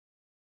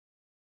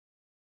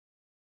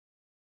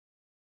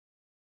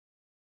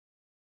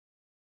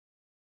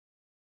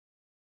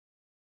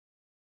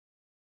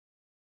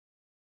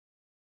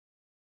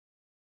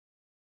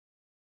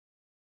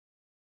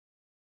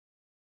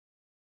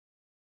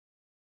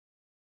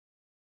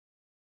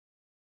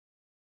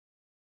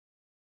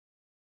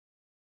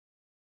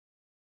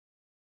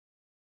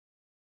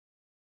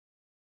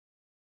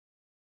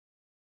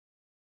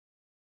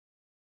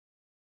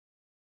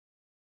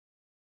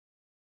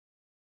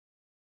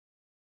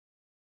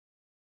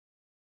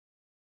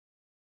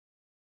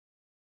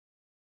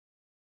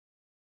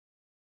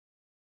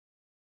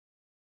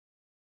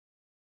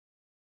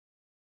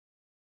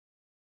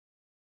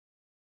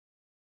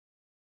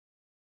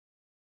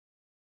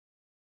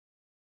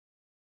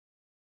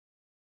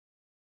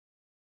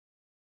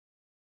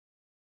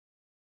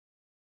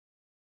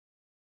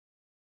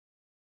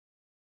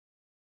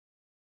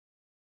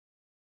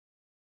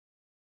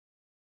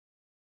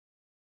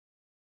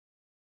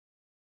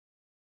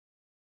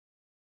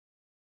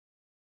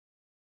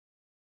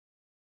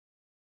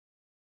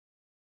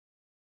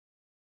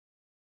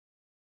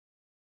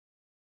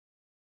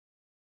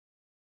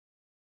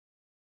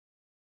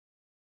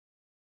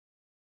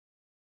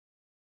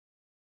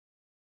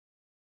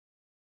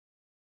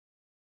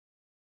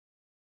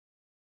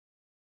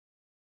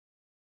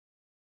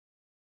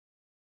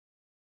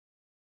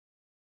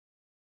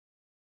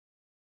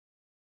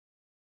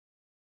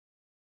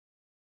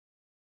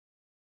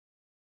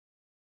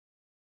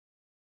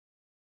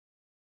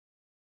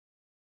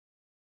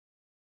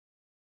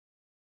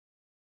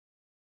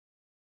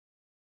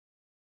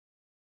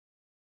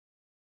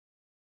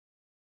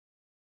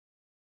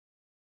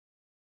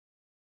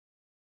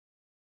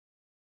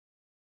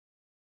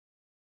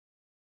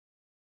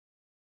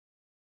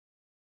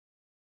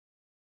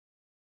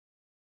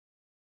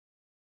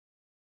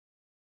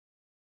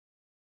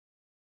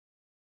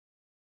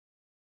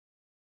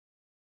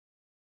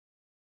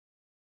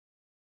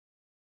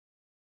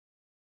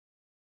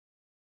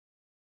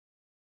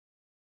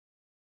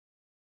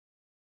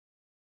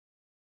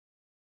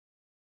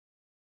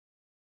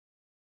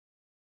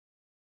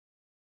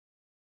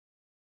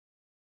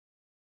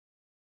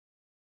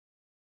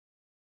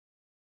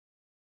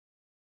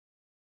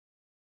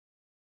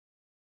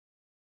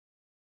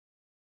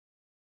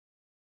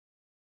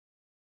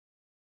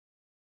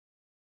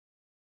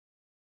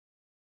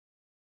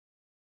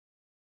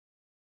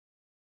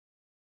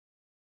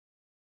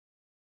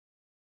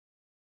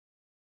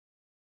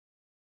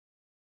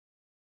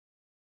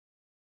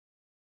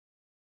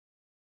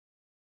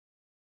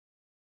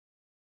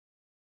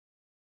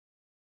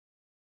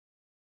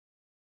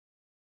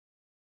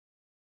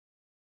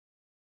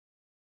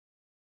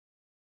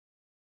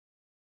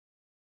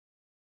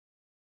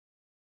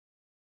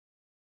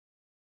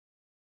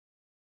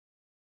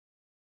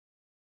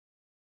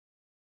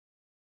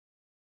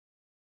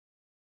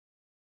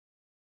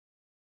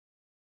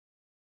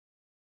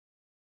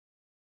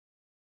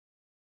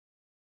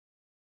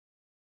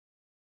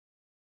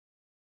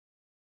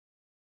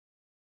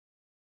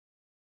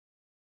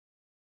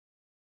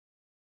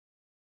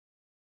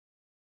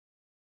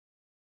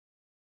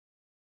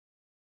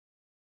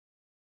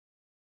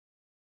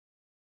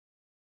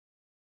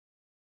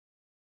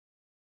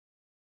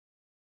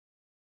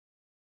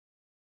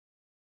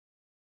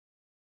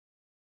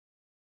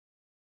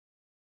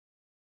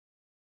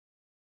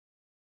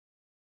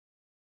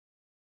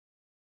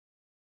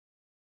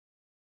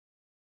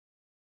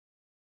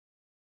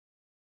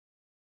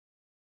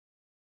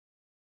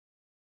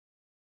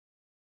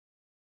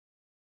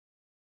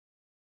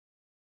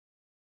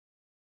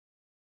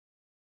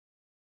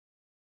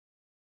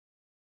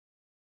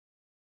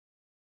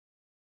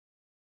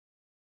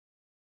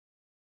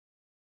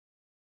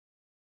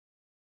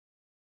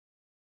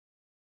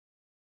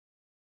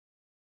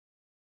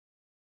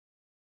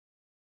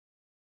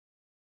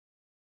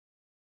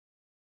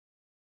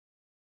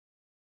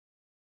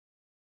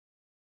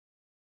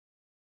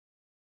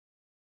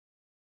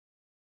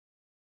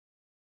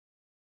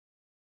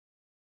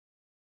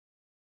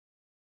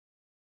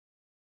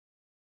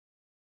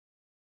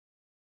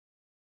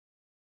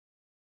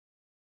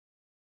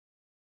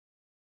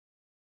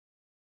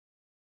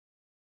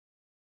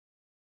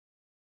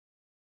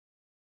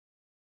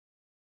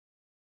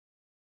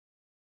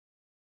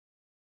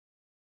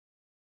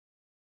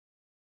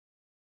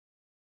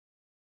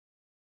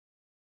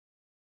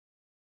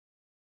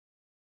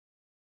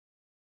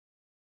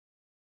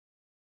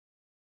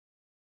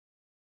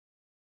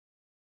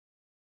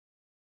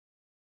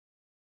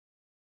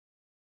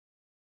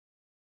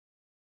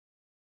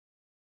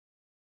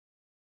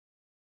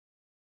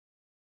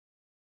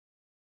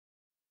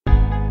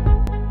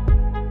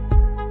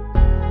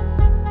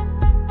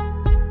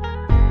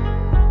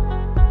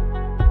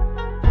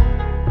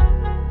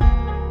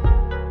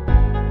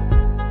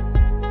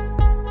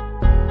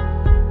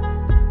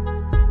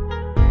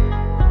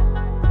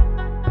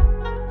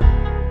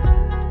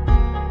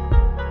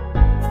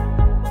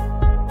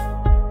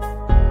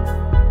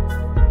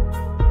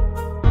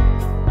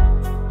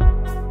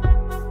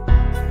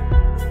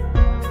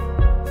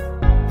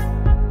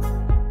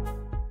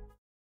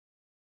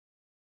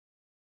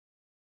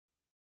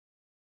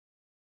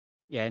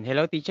Yan.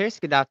 Hello teachers,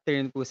 good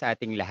afternoon po sa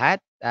ating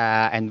lahat,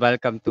 and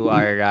welcome to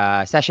our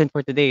session for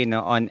today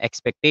on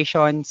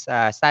expectations,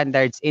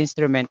 standards,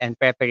 instrument, and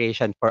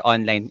preparation for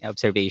online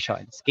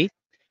observations. Okay?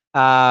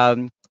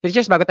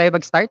 Teachers, bago tayo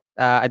mag-start,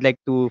 I'd like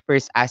to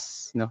first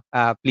ask,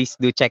 please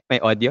do check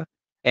my audio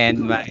and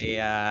my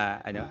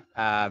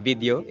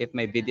video. If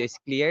my video is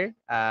clear,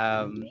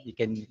 you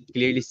can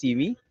clearly see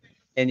me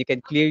and you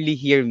can clearly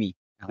hear me.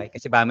 Okay?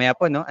 Kasi mamaya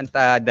po, no,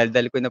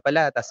 daldal ko na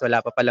pala, tapos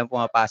wala pa palang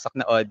pumapasok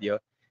na audio.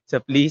 So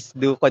please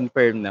do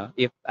confirm, no,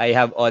 if I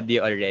have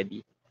audio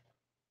already.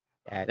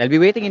 Yan. I'll be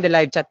waiting in the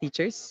live chat,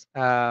 teachers.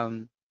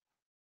 Yan,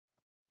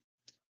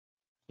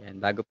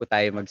 bago po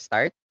tayo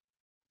mag-start.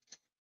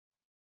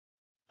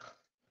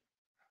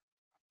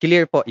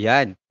 Clear po,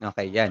 yan.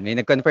 Okay, yan. May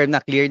nag-confirm na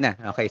clear na.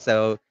 Okay,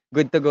 so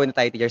good to go na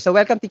tayo, teachers. So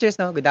welcome, teachers,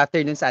 no? Good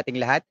afternoon sa ating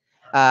lahat.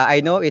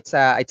 I know it's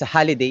a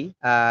holiday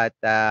at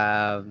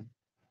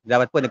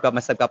dapat po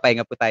mas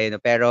nagpapahinga po tayo, no?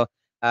 Pero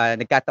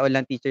nagkataon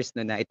lang, teachers,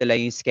 no, na ito lang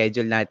yung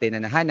schedule natin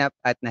na nahanap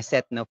at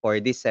na-set, no,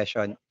 for this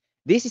session.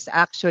 This is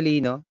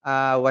actually,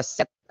 was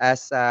set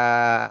as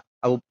a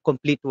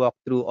complete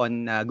walkthrough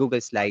on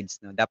Google Slides,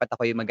 no? Dapat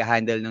ako yung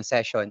mag-handle ng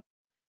session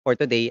for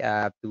today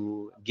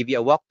to give you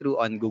a walkthrough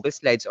on Google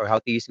Slides or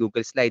how to use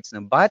Google Slides.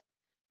 No? But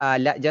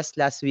just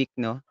last week,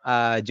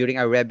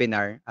 during our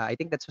webinar, I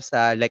think that was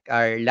like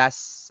our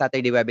last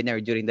Saturday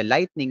webinar during the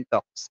lightning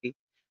talks. Okay?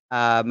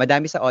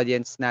 Madami sa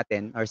audience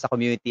natin or sa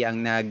community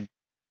ang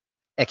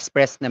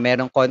nag-express na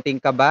merong konting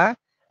kaba,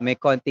 may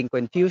konting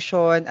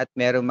confusion, at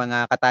merong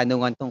mga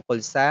katanungan tungkol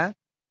sa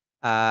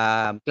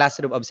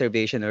classroom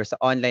observation or sa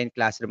online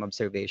classroom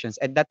observations.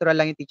 And natural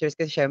lang yung teachers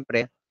kasi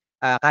syempre,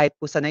 kahit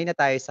po sanay na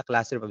tayo sa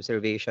classroom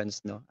observations,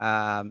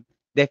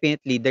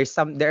 definitely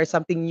there are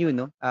something new,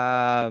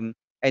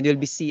 and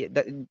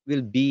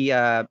we'll be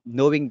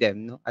knowing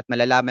them, no, at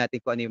malalaman natin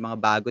kung ano yung mga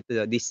bago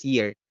to this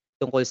year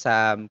tungkol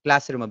sa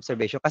classroom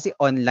observation kasi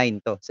online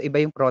to. So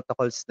iba yung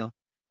protocols, no.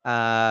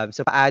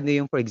 So paano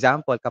yung, for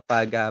example,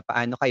 kapag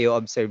paano kayo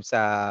observe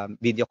sa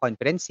video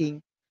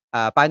conferencing,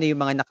 paano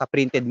yung mga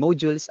naka-printed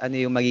modules, ano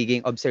yung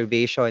magiging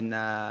observation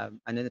na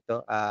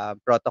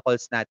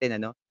protocols natin,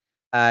 ano.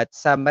 At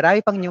sa marami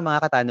pang yung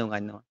mga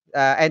katanungan, no.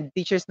 And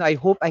teachers, no, I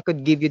hope I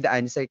could give you the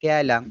answer,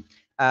 kaya lang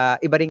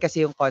iba rin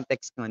kasi yung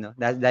context ko, no,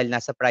 dahil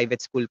nasa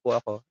private school po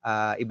ako,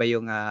 iba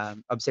yung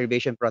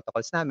observation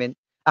protocols namin.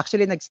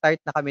 Actually,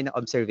 nag-start na kami ng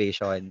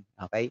observation,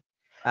 okay?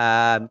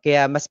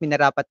 Kaya mas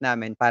minarapat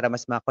namin para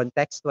mas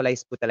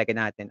ma-contextualize po talaga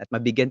natin at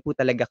mabigyan po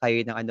talaga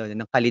kayo ng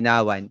ng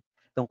kalinawan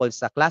tungkol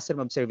sa classroom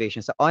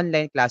observation, sa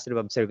online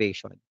classroom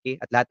observation. Okay?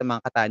 At lahat ng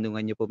mga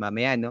katanungan niyo po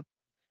mamaya, no?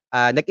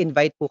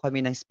 Nag-invite po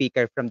kami ng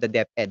speaker from the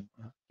Deped.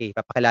 Okay,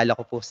 papakilala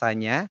ko po sa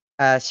kanya,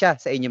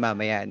 siya sa inyo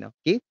mamaya, no?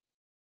 Okay?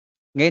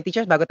 Ngayon,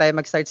 teachers, bago tayo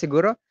mag-start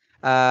siguro,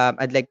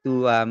 I'd like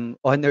to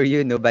honor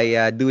you, no,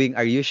 by doing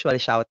our usual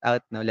shout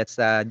out, no. Let's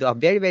do a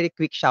very very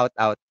quick shout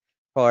out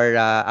for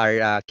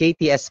our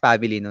KTS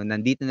family, no.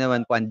 Nandito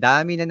naman po ang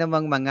dami na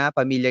namang mga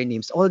familiar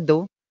names.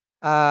 Although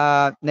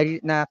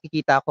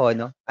nakikita ko,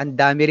 no, ang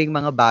dami ring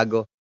mga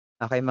bago.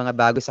 Okay, mga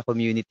bago sa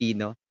community,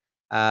 no.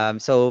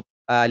 So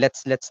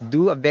let's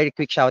do a very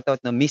quick shout out,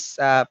 no.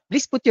 Miss,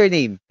 please put your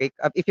name. Okay?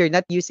 If you're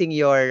not using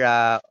your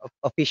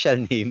official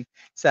name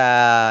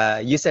sa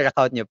user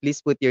account nyo,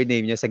 please put your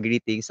name nyo sa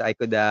greeting so I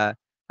could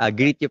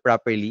greet you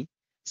properly.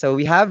 So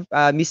we have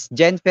Miss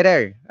Jen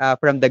Ferrer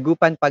from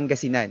Dagupan,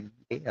 Pangasinan.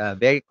 Okay?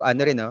 Very,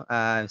 rin, no?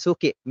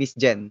 Suki, Miss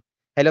Jen.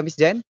 Hello, Miss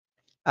Jen.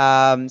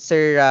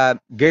 Sir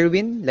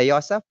Gerwin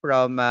Layosa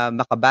from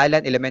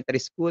Makabalan Elementary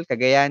School,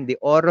 Cagayan de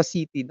Oro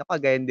City. No,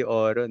 Cagayan de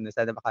Oro. No?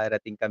 Sana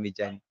makarating kami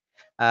dyan.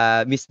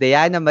 Miss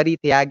Diana Marie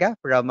Tiaga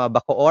from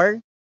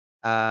Bacoor,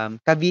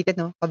 Cavite,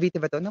 no?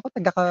 Cavite ba 'to? Naku,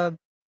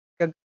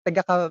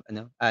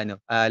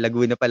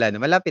 Laguna pala,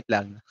 no? Malapit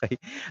lang. Okay.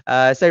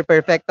 Sir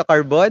Perfecto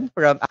Carbon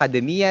from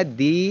Academia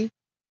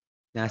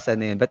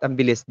nasaan na yun? Ba't ang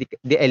bilis?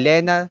 Di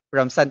Elena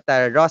from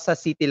Santa Rosa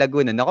City,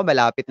 Laguna. Naku,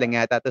 malapit lang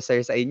yata 'to, sir,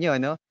 sa inyo,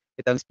 no?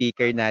 Itong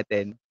speaker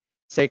natin.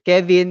 Sir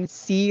Kevin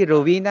C.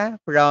 Rowena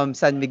from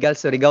San Miguel,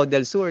 Surigao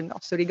del Sur.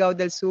 Naku, Surigao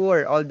del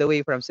Sur, all the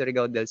way from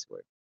Surigao del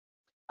Sur.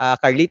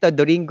 Carlito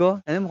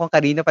Doringo, mukhang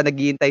kanina pa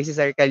naghihintay si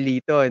Sir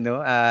Carlito, no?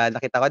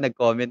 Nakita ko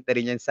nag-comment na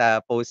rin yan sa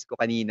post ko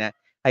kanina.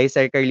 Hi,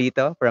 Sir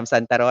Carlito from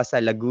Santa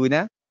Rosa,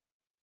 Laguna.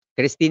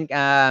 Christine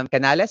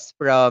Canales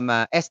from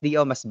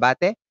SDO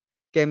Masbate.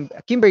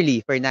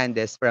 Kimberly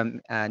Fernandez from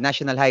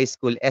National High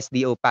School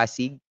SDO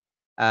Pasig.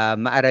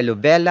 Maara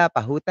Lovella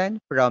Pahutan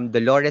from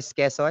Dolores,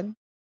 Quezon.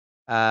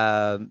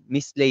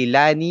 Miss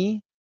Leilani,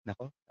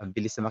 nako, ang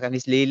bilis naman.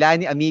 Miss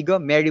Leilani Amigo,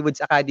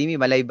 Marywoods Academy,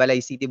 Malaybalay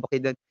City,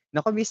 Bukidnon.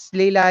 Nako, Miss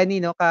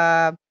Leilani, no,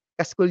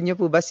 ka-school niyo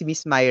po ba si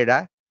Miss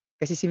Myra?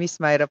 Kasi si Miss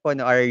Myra po,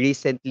 no, are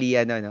recently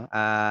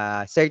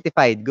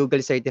certified, Google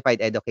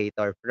certified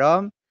educator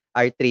from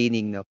our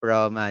training, no,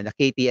 from the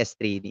KTS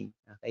training.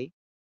 Okay?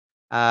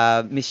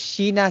 Miss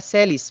Sheena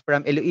Celis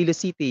from Iloilo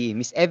City,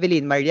 Miss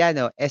Evelyn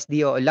Mariano,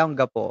 SDO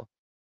Olongapo,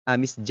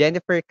 Miss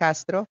Jennifer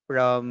Castro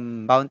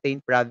from Mountain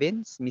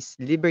Province, Miss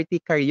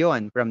Liberty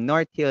Carion from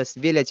North Hills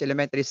Village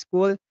Elementary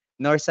School,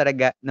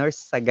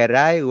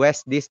 Norsagaray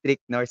West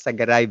District,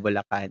 Norsagaray,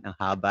 Bulacan. Ang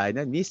haba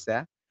nun, miss,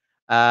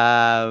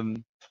 Um,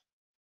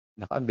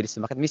 naku ang bilis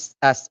sumakat.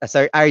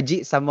 Sir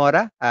RG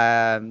Zamora,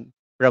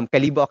 from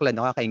Kalibo, Aklan.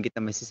 Nakakainggit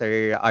naman si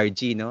Sir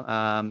RG 'no,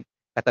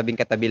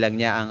 katabing-katabi lang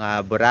niya ang,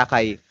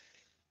 Boracay.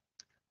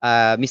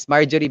 Miss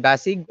Marjorie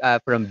Basig,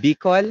 from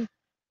Bicol,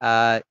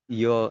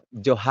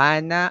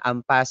 Johanna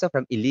Ampaso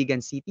from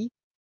Iligan City,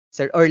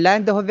 Sir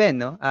Orlando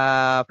Joven 'no,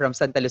 from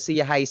Santa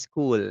Lucia High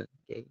School.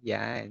 Okay,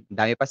 'yan, ang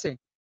dami pa sir.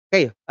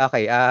 Okay,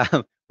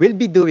 we'll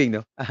be doing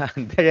 'no,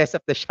 the rest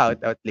of the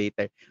shoutout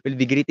later. We'll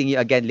be greeting you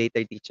again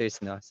later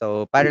teachers 'no.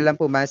 So, para lang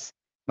po mas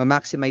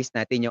ma-maximize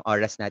natin yung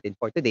oras natin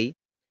for today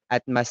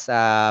at mas,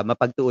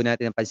 mapagtuunan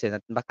natin ang pansin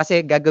natin kasi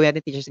gagawin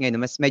natin teachers ngayon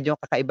mas medyo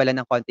kakaiba lang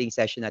ng konti yung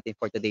session natin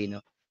for today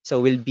 'no. So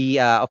we'll be,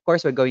 of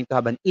course, we're going to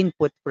have an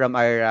input from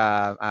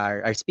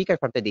our speaker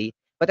from today,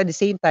 but at the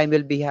same time,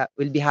 we'll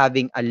be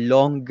having a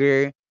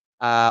longer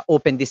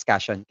open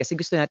discussion. Kasi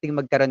gusto nating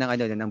magkaroon ng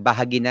ano, ng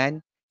bahaginan,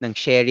 ng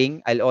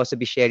sharing. I'll also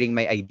be sharing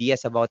my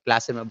ideas about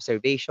classroom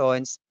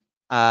observations.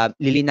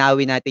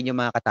 Lilinawin natin yung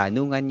mga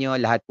katanungan nyo,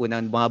 lahat po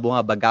ng mga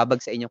bumabagabag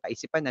sa inyong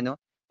kaisipan, ano,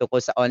 tungkol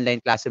sa online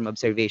classroom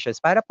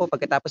observations. Para po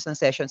pagkatapos ng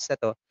sessions na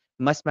to,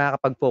 mas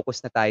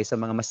makakapag-focus na tayo sa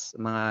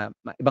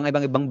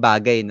ibang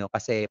bagay 'no,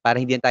 kasi para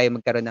hindi na tayo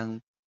magkaroon ng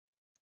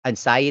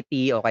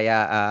anxiety o kaya,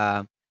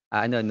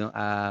 ano 'no,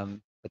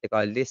 what you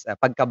call this,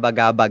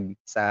 pagkabagabag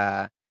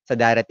sa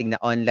darating na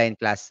online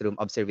classroom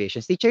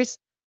observations. Teachers,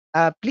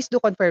 please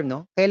do confirm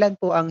 'no, kailan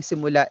po ang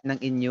simula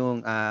ng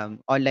inyong,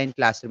 online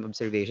classroom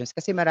observations?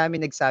 Kasi marami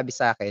nagsabi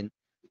sa'kin,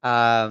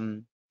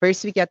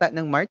 first week yata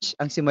ng March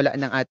ang simula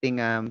ng ating,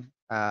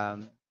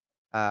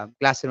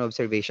 classroom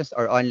observations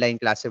or online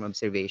classroom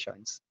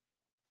observations.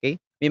 Okay?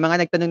 May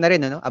mga nagtanong na rin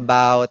ano,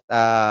 about,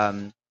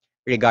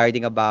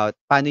 regarding about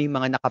paano yung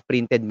mga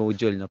naka-printed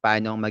module 'no,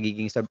 paano ang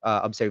magiging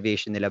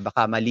observation nila.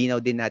 Baka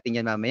malinaw din natin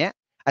 'yan mamaya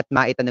at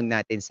maitanong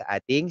natin sa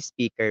ating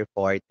speaker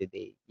for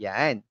today.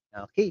 'Yan,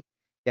 okay.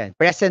 'Yan,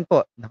 present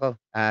po, naku,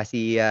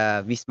 si,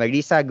 Miss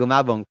Marisa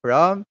Gumabong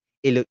from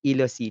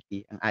Iloilo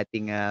City, ang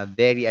ating,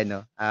 very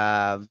ano,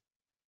 um,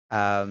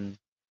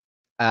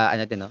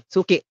 ano 'to 'no,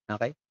 suki,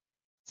 okey?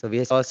 So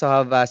we also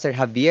have, Sir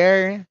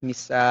Javier,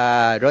 Miss,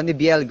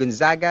 Ronibiel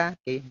Gonzaga,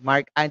 okay,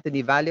 Mark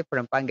Anthony Valle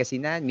from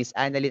Pangasinan, Miss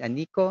Annalyn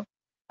Anico,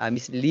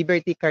 Miss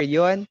Liberty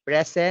Carion,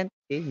 present,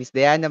 okay, Miss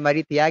Diana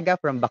Marie Tiaga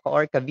from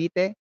Bacoor,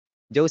 Cavite,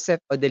 Joseph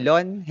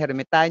Odelon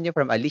Hermetanyo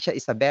from Alicia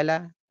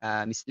Isabela,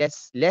 Miss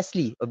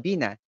Leslie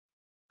Obina,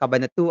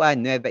 Cabanatuan,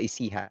 Nueva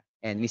Ecija,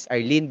 and Miss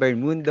Arlene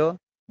Bermundo,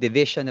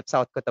 Division of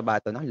South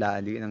Cotabato, no?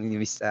 Lalo ng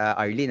Miss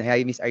Arlene.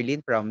 Hi, Miss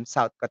Arlene from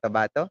South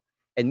Cotabato.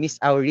 And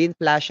Miss Aureen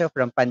Flasio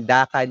from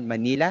Pandacan,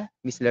 Manila.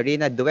 Miss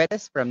Lorena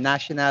Duetes from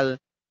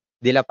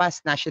De La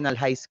Paz National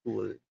High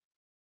School.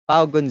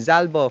 Pau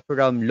Gonzalvo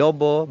from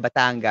Lobo,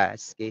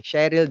 Batangas. Okay.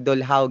 Cheryl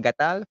Dolhao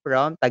Gatal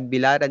from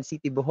Tagbilaran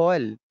City,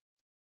 Bohol.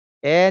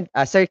 And,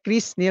 Sir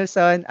Chris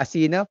Nilson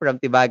Asino from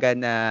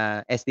Tibagan,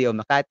 SDO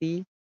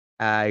Makati,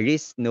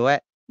 Riz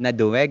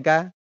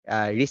Naduega,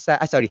 Riza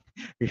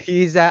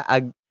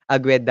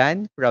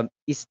Aguedan from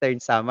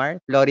Eastern Samar,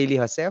 Florily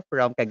Jose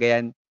from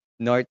Cagayan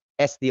North,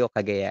 SDO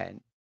Cagayan,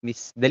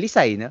 Miss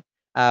Dalisay 'no,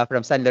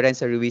 from San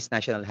Lorenzo Ruiz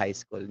National High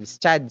School, Miss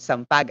Chad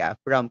Sampaga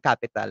from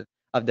Capital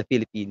of the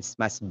Philippines,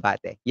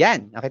 Masbate.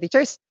 'Yan, okay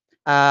teachers,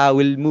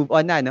 we'll move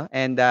on na 'no,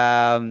 and,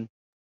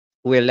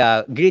 we'll,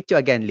 greet you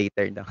again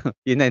later 'no.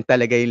 Yun na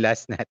talaga yung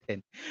last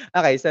natin.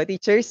 Okay, so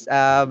teachers,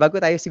 bago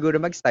tayo siguro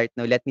mag-start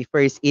 'no, let me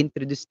first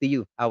introduce to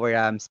you our,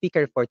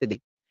 speaker for today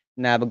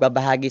na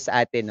magbabahagi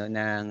sa atin 'no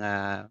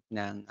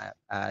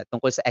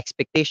tungkol sa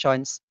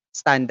expectations,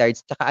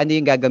 standards, tsaka ano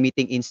yung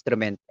gagamiting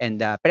instrument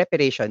and,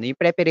 preparation. Yung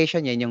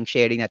preparation niyan yung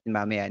sharing natin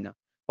mamaya 'no,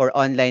 for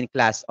online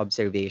class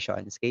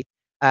observations, okay?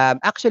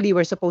 Actually,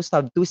 we're supposed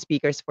to have 2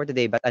 speakers for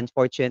today, but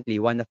unfortunately,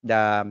 one of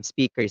the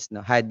speakers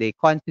 'no, had a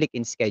conflict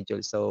in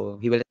schedule, so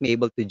he will not be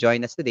able to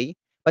join us today.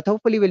 But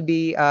hopefully, we'll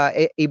be,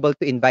 able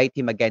to invite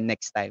him again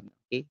next time,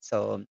 okay?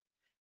 So,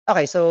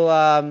 okay, so,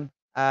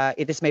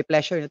 it is my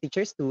pleasure, no,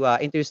 teachers, to,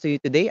 introduce to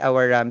you today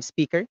our,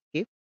 speaker,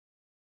 okay?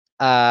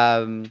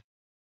 Um,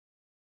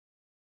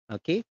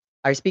 okay.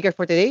 Our speaker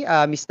for today,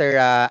 Mr.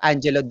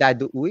 Angelo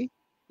Daduuy,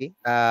 okay?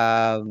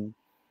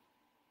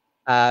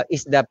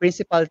 Is the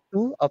principal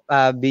 2 of,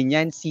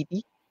 Binyan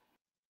City.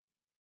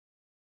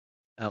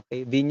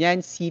 Okay,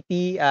 Binyan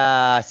City,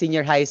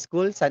 Senior High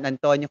School, San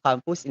Antonio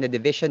Campus in the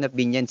division of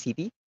Binyan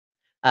City,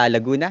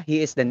 Laguna.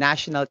 He is the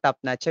national top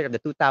notcher of the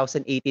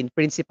 2018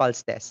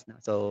 Principals Test. No?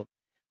 So,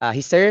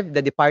 he served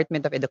the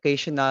Department of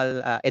Education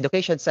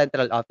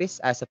Central Office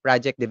as a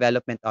Project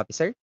Development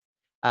Officer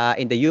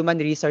in the Human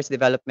Resource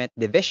Development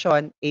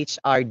Division,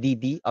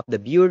 HRDD, of the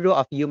Bureau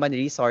of Human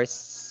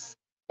Resource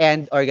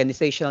and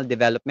Organizational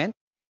Development,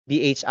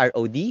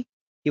 BHROD.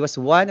 He was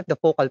one of the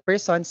focal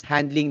persons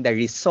handling the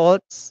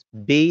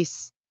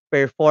results-based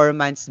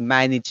performance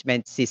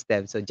management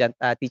system. So,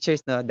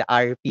 teachers, no, the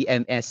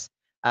RPMS,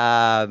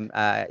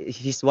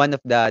 he's one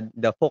of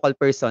the focal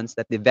persons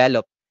that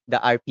developed the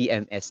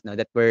RPMS, no,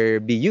 that were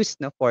be used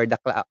no, for the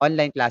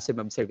online classroom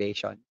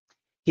observation.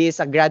 He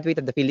is a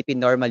graduate of the Philippine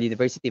Normal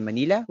University,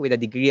 Manila, with a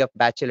degree of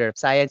Bachelor of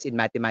Science in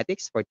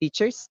Mathematics for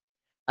Teachers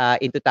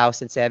in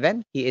 2007.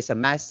 He's a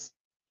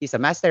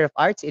Master of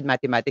Arts in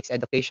Mathematics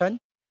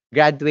Education,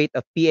 graduate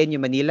of PNU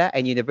Manila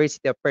and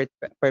University of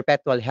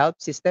Perpetual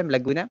Health System,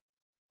 Laguna.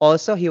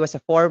 Also, he was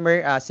a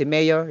former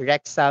Simeo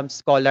Rexam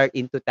Scholar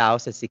in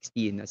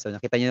 2016. So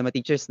nakita niyo naman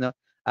teachers, no?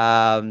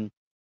 Um,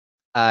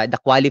 the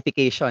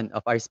qualification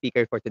of our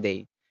speaker for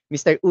today.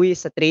 Mr. Uy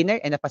is a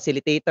trainer and a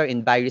facilitator in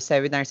various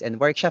seminars and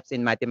workshops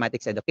in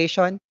mathematics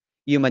education,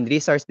 human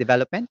resource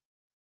development,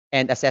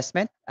 and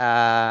assessment.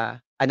 Ang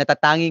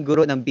natatanging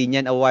guro ng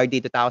Binyan Awardee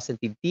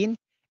 2015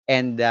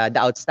 and the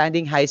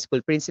outstanding high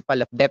school principal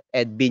of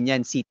Deped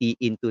Binyan City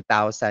in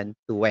 2020.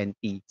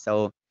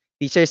 So,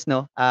 teachers,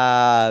 no,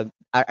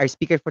 our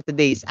speaker for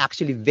today is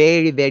actually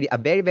very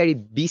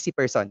busy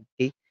person.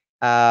 Okay,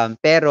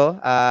 pero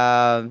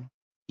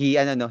he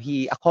ano no,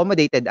 he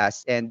accommodated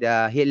us and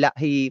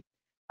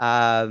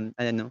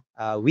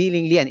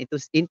willingly and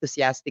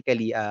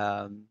enthusiastically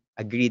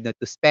agreed no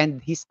to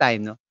spend his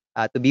time no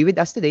to be with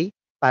us today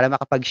para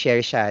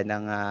makapag-share siya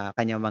ng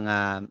kanyang mga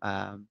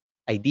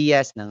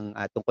ideas ng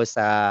tungkol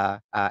sa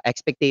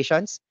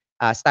expectations,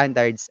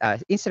 standards,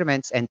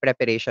 instruments and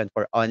preparation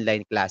for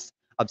online class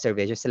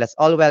observation. So let's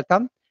all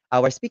welcome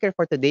our speaker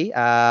for today,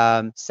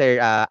 Sir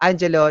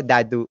Angelo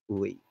Dadu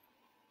Uy.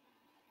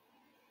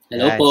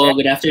 Hello po,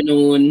 good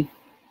afternoon.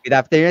 Good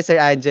afternoon, Sir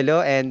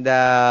Angelo, and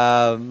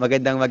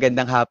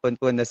magandang hapon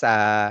po no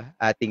sa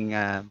ating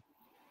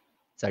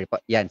sorry po.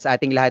 Yan, sa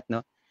ating lahat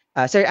no.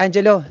 Sir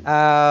Angelo,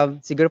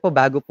 siguro po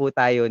bago po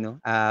tayo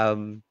no.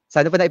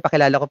 Sana po na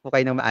ipakilala ko po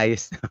kayo ng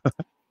maayos.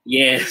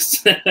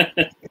 Yes.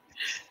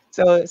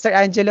 So, Sir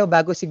Angelo,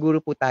 bago siguro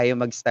po tayo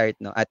mag-start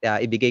no at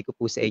ibigay ko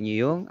po sa inyo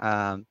yung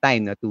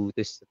time no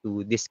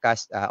to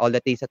discuss all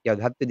the things that you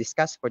have to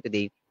discuss for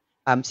today.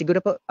 Siguro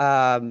po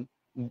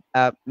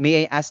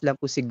may I ask lang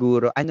po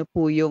siguro, ano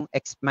po yung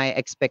may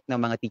expect ng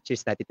mga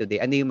teachers natin today?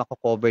 Ano yung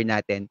mako-cover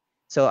natin?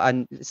 So,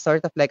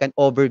 sort of like an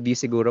overview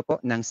siguro po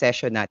ng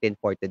session natin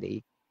for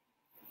today.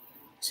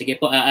 Sige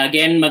po,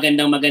 again,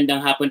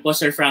 magandang hapon po,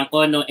 Sir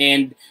Franco, no,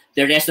 and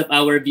the rest of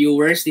our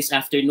viewers this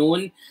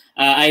afternoon.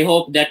 I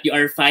hope that you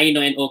are fine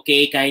no, and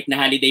okay kahit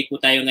na holiday po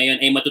tayo ngayon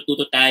ay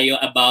matututo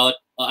tayo about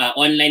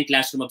online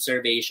classroom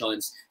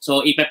observations.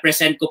 So,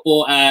 ipapresent ko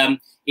po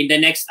in the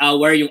next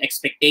hour yung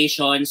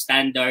expectations,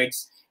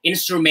 standards,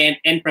 instrument,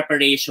 and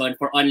preparation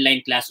for online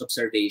class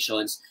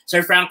observations.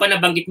 Sir Franco,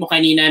 nabanggit mo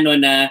kanina no,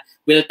 na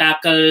we'll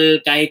tackle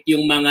kahit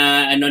yung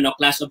mga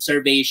class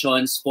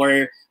observations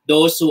for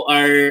those who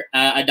are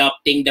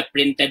adopting the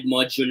printed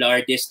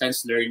modular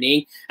distance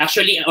learning.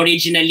 Actually,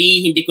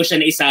 originally, hindi ko siya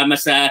naisama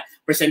sa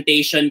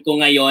presentation ko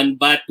ngayon,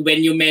 but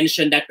when you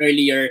mentioned that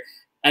earlier,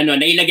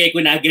 nailagay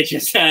ko na agad siya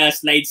sa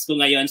slides ko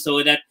ngayon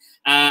so that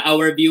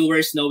our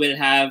viewers will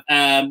have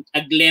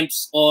a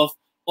glimpse of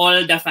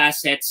all the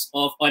facets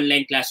of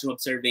online classroom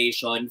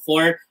observation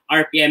for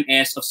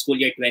RPMS of school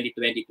year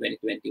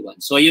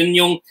 2020-2021. So yun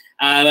yung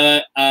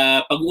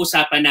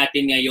pag-uusapan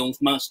natin ngayong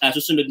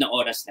susunod na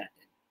oras natin.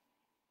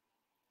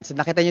 So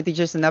nakita niyo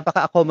teachers na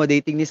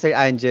napaka-accommodating ni Sir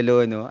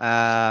Angelo no.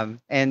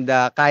 And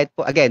kahit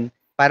po again,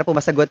 para po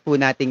masagot po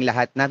nating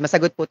lahat,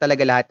 masagot po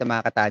talaga lahat ng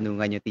mga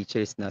katanungan niyo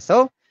teachers no.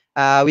 So,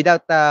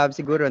 without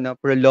siguro no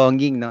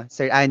prolonging no,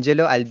 Sir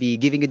Angelo, I'll be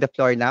giving you the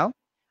floor now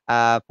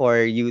for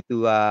you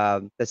to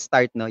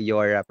start no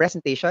your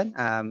presentation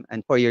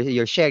and for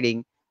your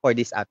sharing for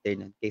this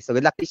afternoon. Okay, so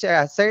good luck teacher,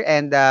 sir,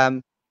 and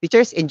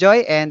teachers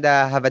enjoy and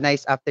have a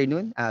nice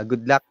afternoon.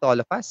 Good luck to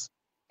all of us.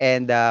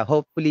 And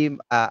hopefully,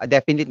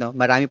 definitely, no,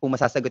 marami pong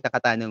masasagot na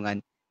katanungan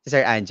si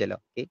Sir Angelo.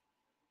 Okay?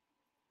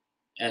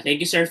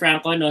 Thank you, Sir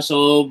Franco. No?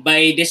 So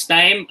by this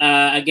time,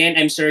 again,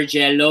 I'm Sir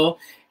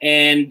Jello,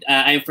 and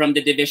I'm from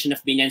the division of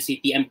Binyan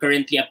City. I'm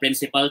currently a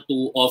principal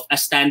of a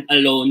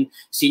standalone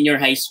senior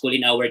high school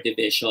in our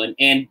division.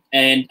 And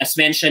as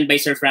mentioned by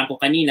Sir Franco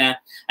kanina,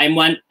 I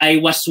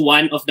was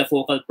one of the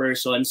focal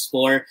persons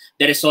for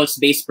the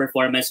results-based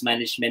performance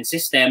management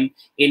system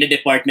in the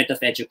Department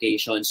of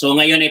Education. So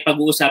ngayon ay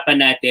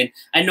pag-uusapan natin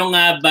ano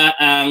nga ba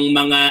ang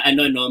mga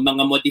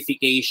mga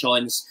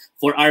modifications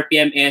for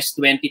RPMS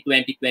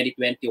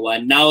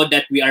 2020-2021 now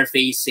that we are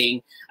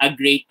facing a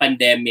great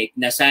pandemic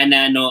na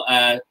sana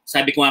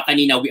sabi ko nga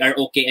kanina, we are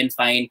okay and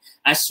fine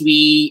as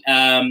we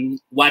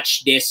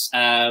watch this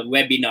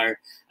webinar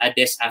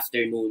this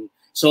afternoon.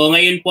 So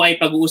ngayon po ay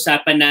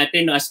pag-uusapan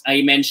natin as I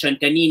mentioned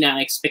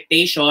kanina,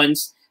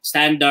 expectations,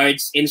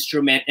 standards,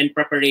 instrument, and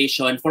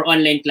preparation for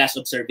online class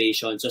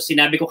observation. So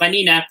sinabi ko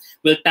kanina,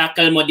 we'll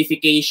tackle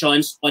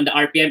modifications on the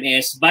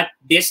RPMS, but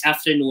this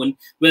afternoon,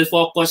 we'll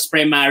focus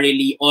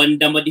primarily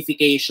on the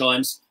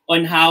modifications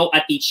on how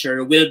a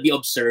teacher will be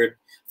observed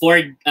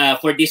for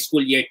this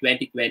school year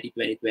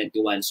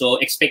 2020-2021. So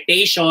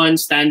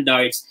expectations,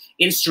 standards,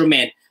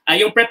 instrument.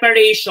 Yung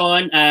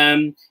preparation,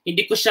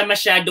 hindi ko siya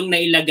masyadong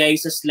nailagay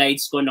sa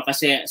slides ko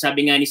kasi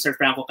sabi nga ni Sir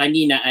Franco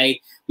kanina ay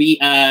he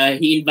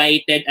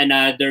invited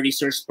another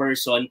resource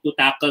person to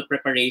tackle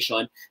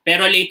preparation.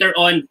 Pero later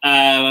on,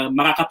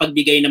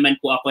 makakapagbigay naman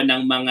po ako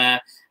ng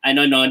mga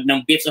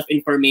ng bits of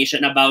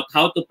information about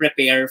how to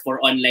prepare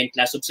for online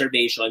class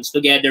observations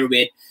together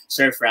with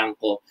Sir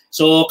Franco.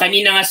 So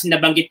kanina nga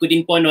nabanggit ko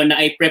din po no na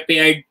I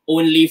prepared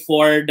only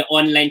for the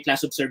online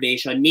class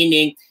observation,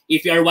 meaning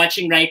if you are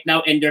watching right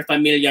now and you're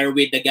familiar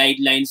with the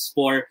guidelines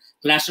for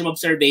classroom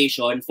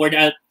observation, for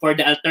the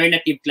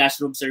alternative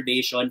classroom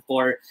observation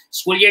for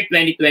school year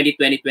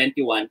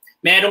 2020-2021,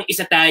 meron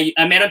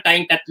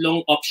tayong tatlong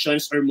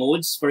options or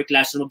modes for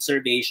classroom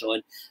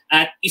observation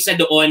at isa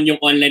doon yung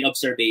online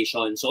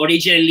observation. So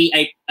originally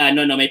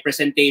my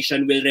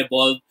presentation will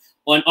revolve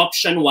on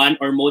option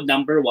 1 or mode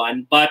number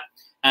 1, but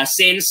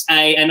since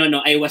I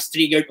was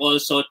triggered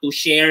also to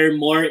share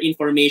more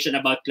information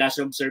about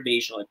classroom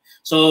observation.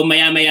 So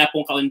maya-maya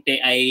pong kaunti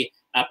ay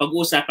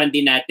pag-uusapan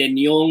din natin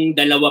yung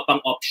dalawa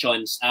pang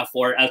options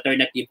for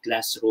alternative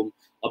classroom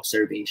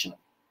observation.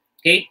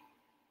 Okay?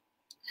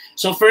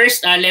 So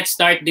first, let's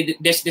start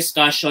this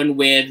discussion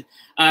with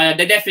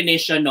the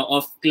definition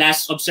of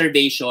class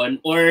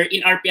observation, or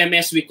in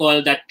RPMS, we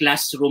call that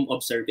classroom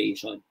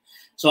observation.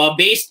 So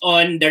based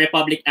on the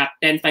Republic Act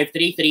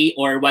 10533,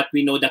 or what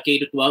we know the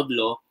K-12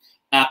 law,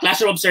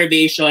 classroom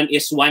observation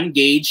is one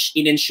gauge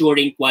in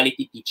ensuring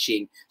quality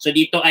teaching. So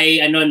dito ay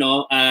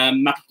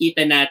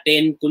makikita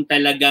natin kung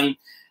talagang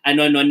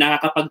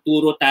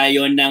nakakapagturo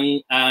tayo ng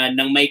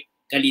may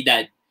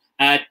kalidad.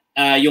 At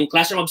yung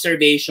classroom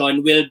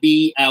observation will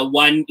be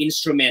one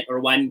instrument or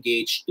one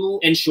gauge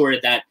to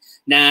ensure that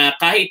na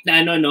kahit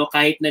na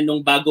nung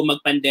bago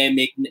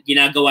mag-pandemic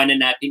ginagawa na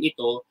natin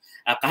ito,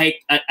 kahit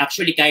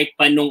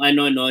pa nung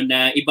na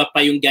iba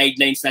pa yung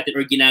guidelines natin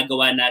or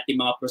ginagawa natin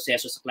mga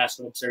proseso sa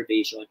classroom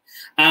observation,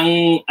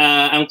 ang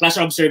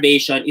classroom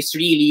observation is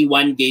really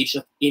one gauge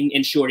in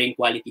ensuring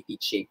quality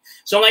teaching.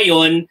 So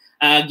ngayon,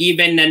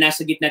 given na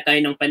nasa gitna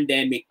tayo ng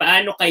pandemic,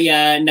 paano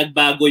kaya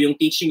nagbago yung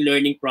teaching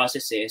learning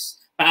processes?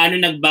 Paano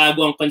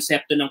nagbago ang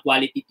konsepto ng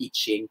quality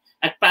teaching?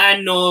 At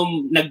paano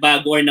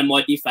nagbago or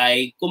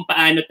na-modify kung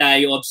paano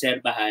tayo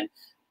obserbahan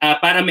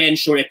para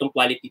ma-ensure itong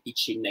quality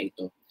teaching na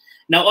ito?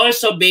 Now,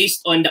 also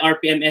based on the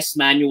RPMS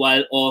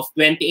manual of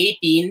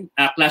 2018,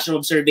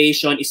 classroom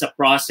observation is a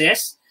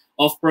process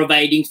of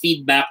providing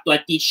feedback to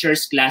a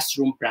teacher's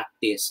classroom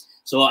practice.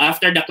 So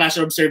after the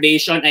classroom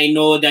observation, I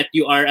know that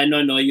you are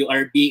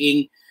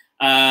being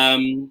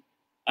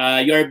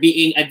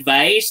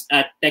advised,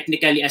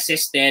 technically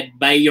assisted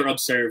by your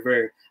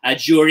observer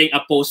during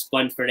a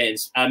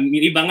post-conference.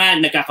 Yung iba nga,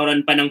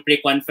 nagkakaroon pa ng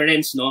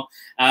pre-conference,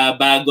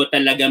 bago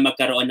talaga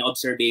magkaroon ng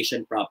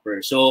observation proper.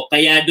 So,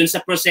 kaya dun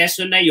sa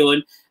proseso na yun,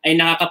 ay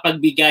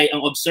nakakapagbigay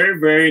ang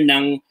observer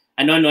ng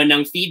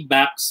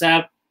feedback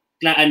sa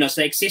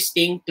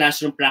existing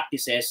classroom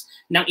practices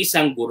ng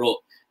isang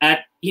guro.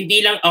 At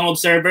hindi lang ang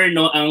observer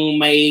ang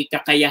may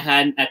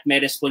kakayahan at may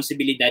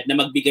responsibilidad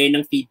na magbigay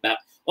ng feedback.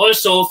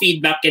 Also,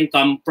 feedback can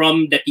come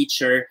from the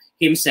teacher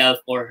himself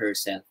or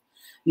herself.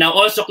 Now,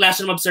 also,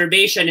 classroom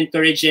observation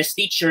encourages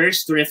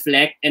teachers to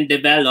reflect and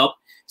develop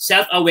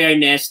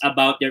self-awareness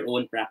about their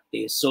own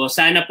practice. So,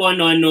 sana po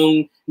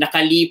nung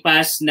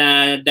nakalipas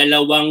na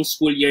 2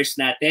 school years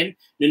natin,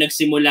 nung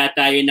nagsimula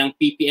tayo ng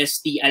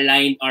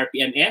PPST-aligned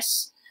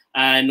RPMS,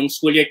 nung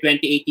school year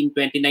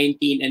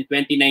 2018-2019 and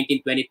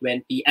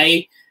 2019-2020,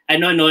 ay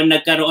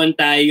nagkaroon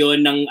tayo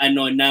ng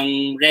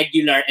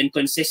regular and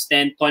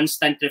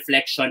constant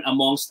reflection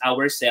amongst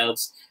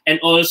ourselves and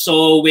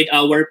also with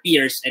our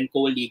peers and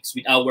colleagues,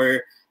 with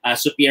our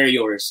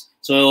superiors.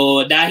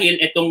 So dahil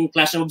itong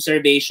classroom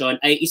observation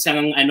ay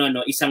isang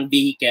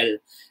vehicle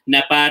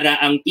na para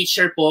ang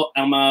teacher po,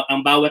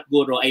 ang bawat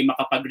guro ay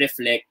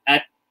makapag-reflect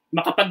at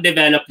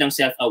makapag-develop ng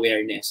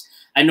self-awareness.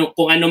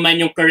 Kung ano man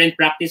yung current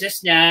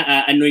practices niya,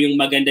 ano yung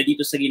maganda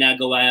dito sa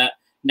ginagawa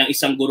ng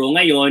isang guro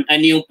ngayon, ano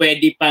yung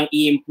pwede pang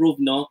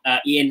i-improve,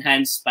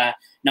 i-enhance pa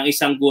ng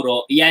isang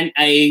guro, yan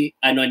ay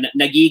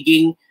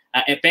nagiging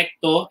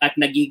epekto at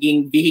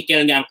nagiging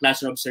vehicle nga ang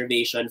classroom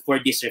observation for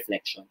these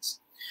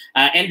reflections.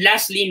 And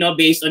lastly,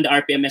 based on the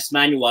RPMS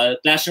manual,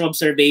 classroom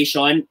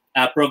observation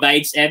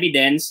provides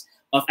evidence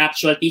of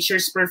actual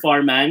teachers'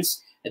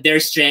 performance,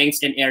 their strengths,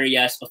 and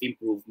areas of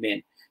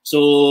improvement.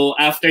 So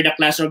after the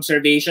classroom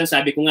observation,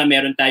 sabi ko nga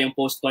meron tayong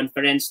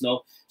post-conference,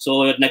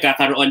 So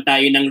nagkakaroon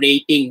tayo ng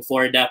rating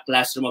for the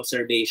classroom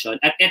observation.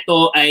 At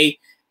ito ay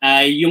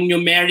yung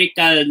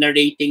numerical na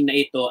rating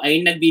na ito ay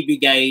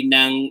nagbibigay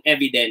ng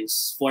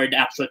evidence for the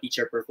actual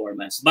teacher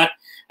performance. But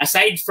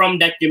aside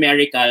from that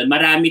numerical,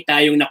 marami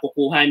tayong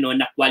nakukuha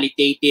na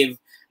qualitative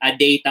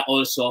data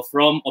also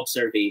from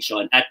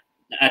observation. At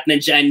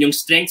nandiyan yung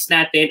strengths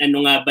natin,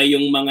 ano nga ba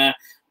yung mga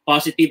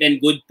positive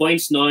and good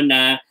points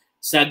na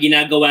sa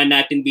ginagawa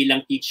natin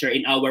bilang teacher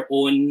in our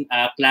own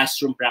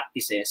classroom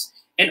practices.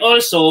 And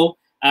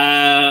also,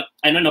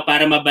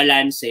 para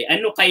mabalanse,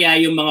 ano kaya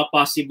yung mga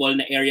possible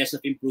na areas of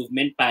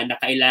improvement pa na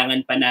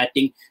kailangan pa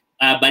nating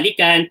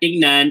balikan,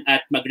 tingnan,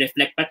 at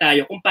mag-reflect pa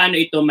tayo kung paano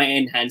ito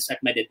ma-enhance at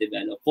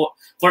ma-develop.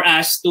 For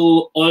us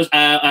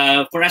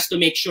to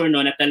make sure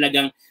na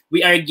talagang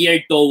we are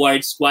geared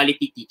towards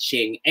quality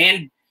teaching.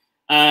 And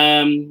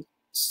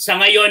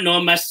sa ngayon, no,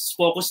 mas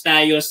focus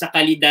tayo sa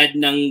kalidad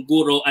ng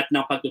guro at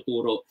ng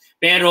pagtuturo.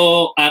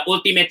 Pero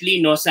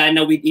ultimately, no,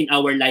 sana within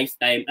our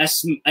lifetime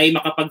ay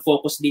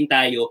makapag-focus din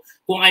tayo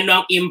kung ano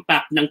ang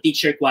impact ng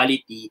teacher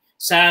quality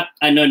sa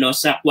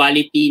sa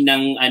quality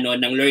ng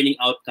ng learning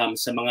outcome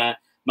sa mga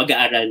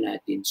mag-aaral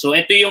natin. So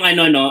ito yung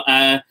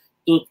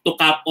to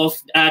cap off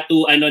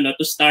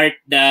to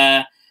start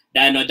the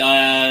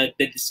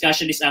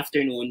discussion this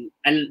afternoon.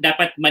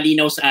 Dapat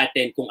malinaw sa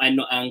atin kung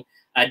ano ang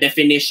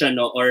definition,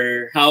 no,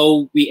 or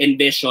how we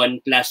envision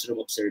classroom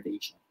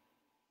observation.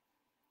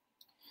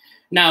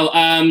 Now,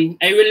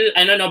 I will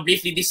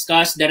briefly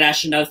discuss the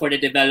rationale for the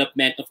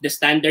development of the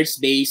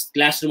standards-based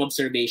classroom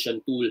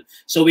observation tool.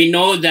 So we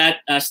know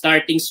that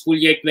starting school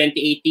year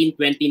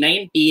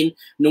 2018-2019,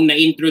 nung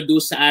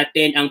na-introduce sa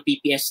atin ang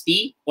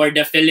PPST or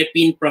the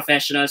Philippine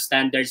Professional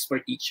Standards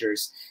for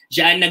Teachers,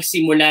 diyan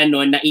nagsimula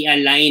no, na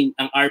i-align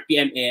ang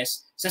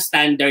RPMS sa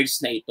standards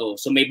na ito.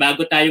 So may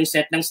bago tayong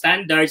set ng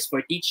standards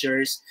for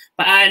teachers.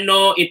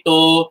 Paano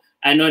ito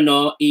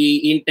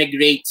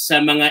i-integrate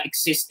sa mga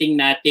existing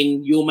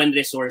nating human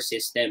resource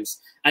systems.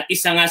 At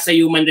isa nga sa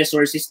human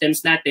resource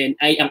systems natin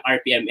ay ang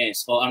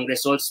RPMS o ang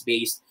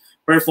Results-Based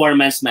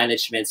Performance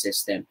Management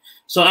System.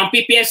 So ang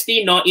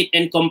PPST, no, it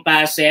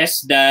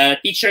encompasses the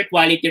teacher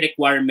quality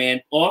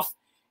requirement of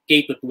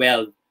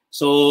K-12.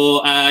 So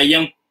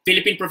yung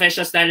Philippine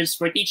Professional Standards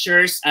for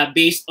Teachers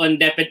based on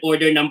Deped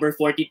Order number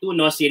 42,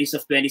 no, series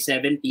of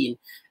 2017,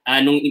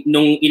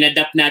 nung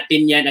inadapt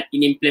natin yan at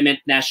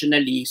in-implement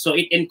nationally, so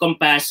it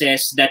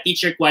encompasses the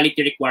teacher quality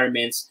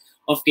requirements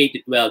of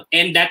K-12.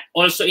 And that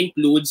also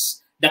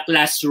includes the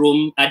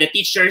classroom, the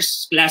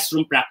teacher's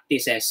classroom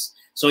practices.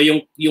 So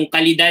yung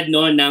kalidad,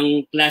 no,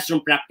 ng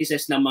classroom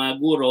practices ng mga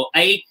guro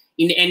ay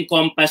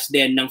in-encompass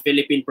din ng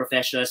Philippine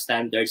Professional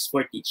Standards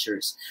for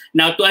Teachers.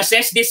 Now, to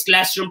assess these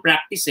classroom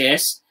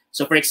practices,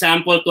 so for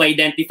example, to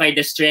identify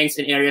the strengths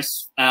and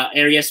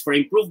areas for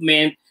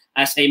improvement,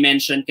 as I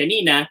mentioned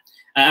kanina,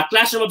 a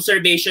classroom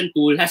observation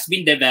tool has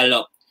been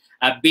developed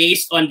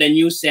based on the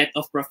new set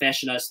of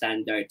professional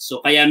standards.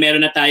 So kaya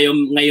meron na tayo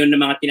ngayon ng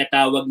mga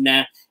tinatawag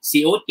na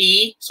COT,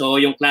 so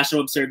yung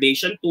classroom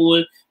observation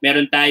tool,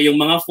 meron tayong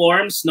mga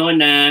forms, no,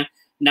 na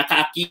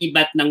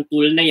nakaakibat ng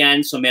tool na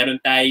yan. So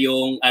meron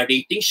tayong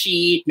rating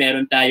sheet,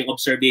 meron tayong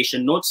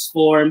observation notes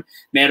form,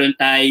 meron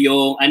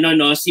tayong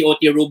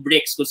COT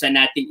rubrics kung saan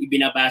natin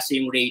ibinabasa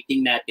yung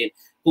rating natin.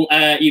 Kung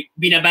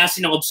binabase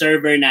ng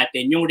observer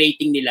natin yung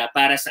rating nila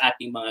para sa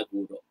ating mga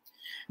guro.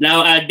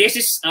 Now,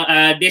 this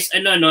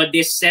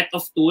set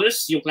of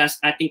tools, yung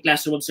ating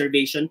classroom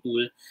observation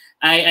tool,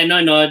 ay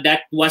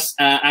that was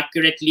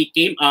accurately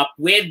came up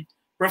with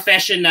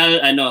professional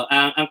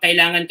ang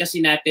kailangan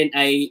kasi natin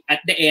ay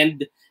at the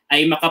end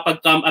ay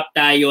makapag-come up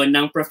tayo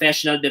ng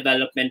professional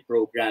development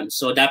program.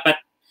 So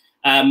dapat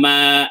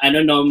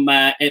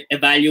ma-evaluate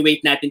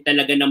natin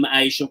talaga na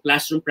maayos yung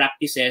classroom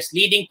practices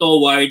leading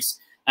towards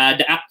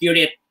the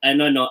accurate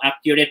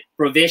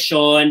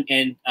provision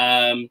and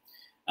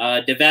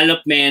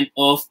development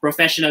of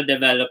professional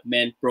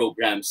development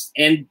programs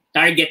and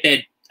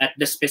targeted at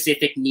the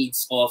specific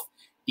needs of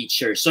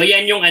teachers. So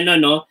yan yung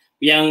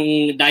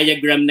yung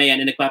diagram na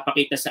yan na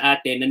nagpapakita sa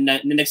atin na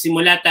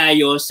nagsimula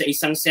tayo sa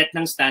isang set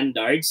ng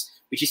standards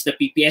which is the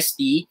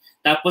PPST.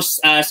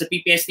 Tapos sa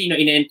PPST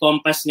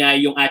ina-encompass nga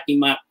yung ating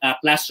mga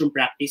classroom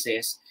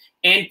practices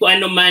and kung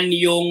ano man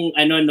yung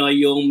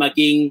yung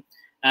maging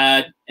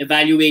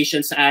evaluation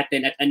sa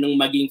atin at anong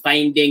maging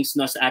findings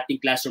sa ating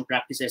classroom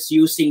practices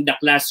using the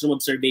classroom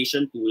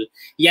observation tool,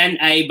 yan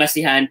ay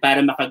basihan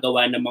para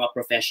makagawa ng mga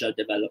professional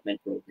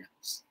development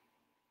programs.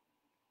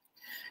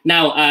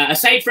 Now,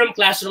 aside from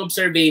classroom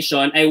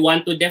observation, I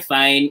want to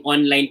define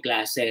online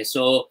classes.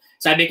 So,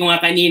 sabi ko nga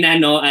kanina,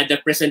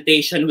 the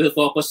presentation will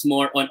focus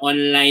more on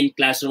online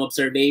classroom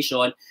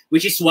observation,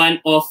 which is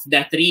one of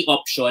the three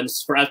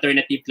options for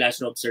alternative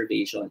classroom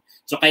observation.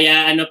 So,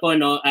 kaya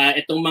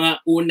itong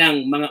mga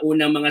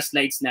unang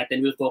slides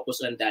natin will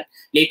focus on that.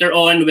 Later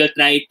on, we'll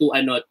try to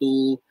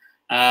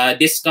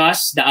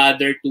discuss the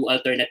other two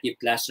alternative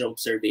classroom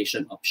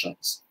observation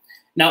options.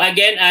 Now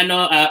again,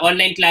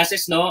 online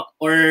classes,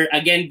 or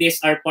again, these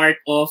are part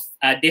of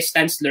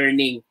distance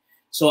learning.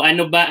 So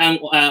ano ba ang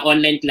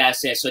online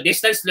classes? So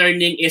distance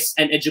learning is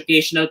an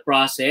educational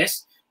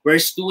process where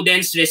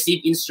students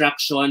receive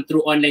instruction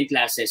through online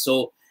classes.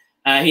 So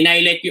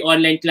hinighlight yung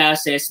online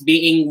classes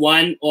being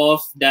one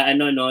of the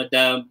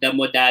the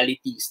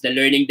modalities, the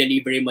learning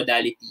delivery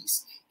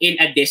modalities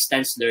in a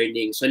distance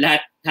learning. So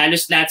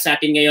halos lahat sa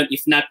atin ngayon,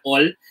 if not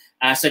all,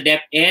 sa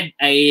Deped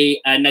ay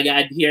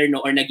nag-adhere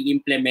or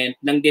nag-implement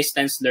ng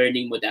distance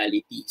learning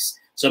modalities.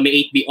 So may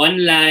it be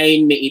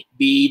online, may it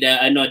be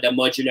the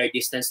modular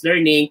distance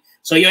learning.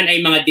 So yon ay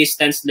mga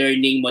distance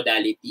learning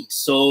modalities.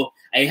 So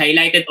I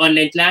highlighted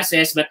online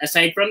classes, but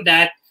aside from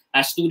that,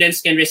 students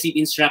can receive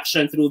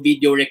instruction through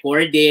video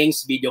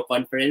recordings, video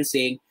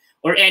conferencing,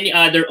 or any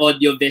other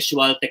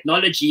audio-visual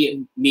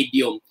technology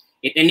medium.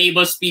 It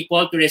enables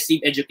people to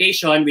receive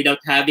education without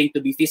having to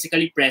be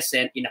physically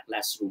present in a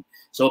classroom.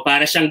 So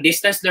para siyang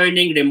distance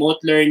learning, remote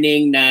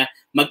learning na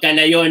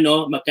magkalayo,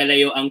 no?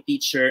 Magkalayo ang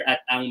teacher at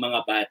ang mga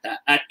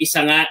bata. At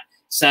isa nga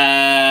sa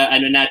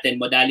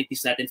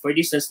modalities natin for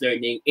distance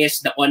learning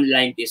is the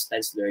online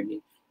distance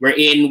learning,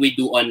 wherein we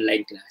do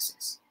online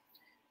classes.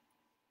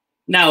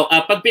 Now,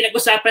 pag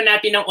pinag-usapan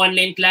natin ng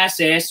online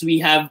classes, we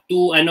have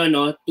two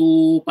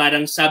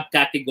parang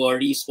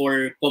subcategories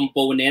or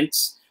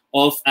components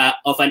of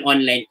an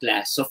online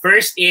class. So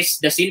first is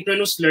the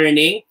synchronous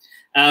learning,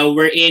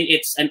 wherein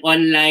it's an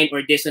online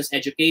or distance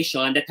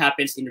education that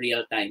happens in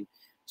real time.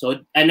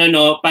 So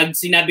pag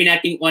sinabi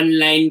nating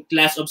online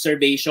class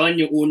observation,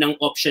 yung unang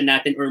option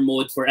natin or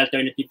mode for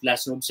alternative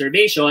classroom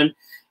observation,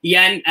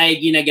 yan ay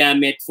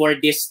ginagamit for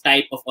this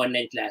type of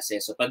online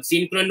classes. So pag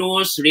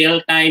synchronous,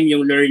 real-time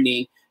yung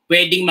learning,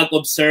 pwedeng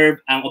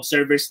mag-observe ang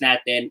observers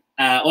natin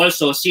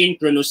also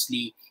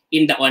synchronously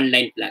in the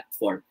online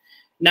platform.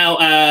 Now,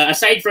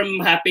 aside from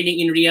happening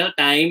in real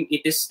time,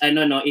 it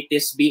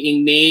is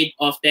being made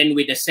often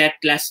with a set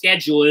class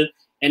schedule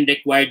and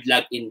required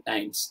login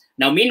times.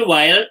 Now,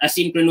 meanwhile,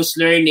 asynchronous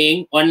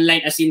learning,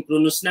 online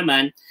asynchronous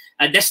naman,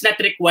 does not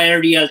require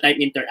real-time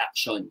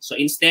interaction. So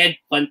instead,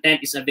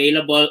 content is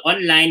available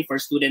online for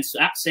students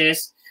to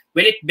access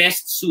when it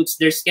best suits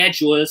their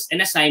schedules and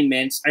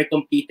assignments are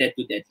completed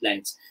to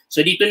deadlines.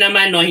 So dito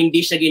naman,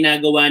 hindi siya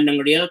ginagawa ng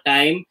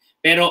real-time,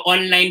 pero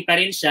online pa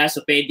rin siya.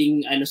 So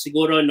pwedeng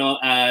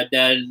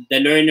the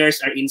learners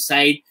are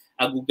inside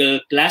a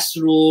Google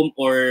Classroom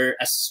or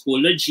a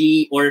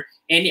Schoology or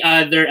any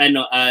other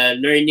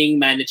learning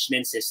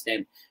management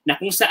system na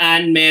kung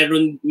saan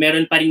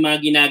meron pa rin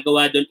mga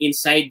ginagawa doon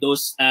inside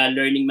those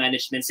learning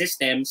management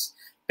systems,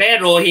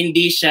 pero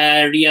hindi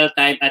siya real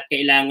time at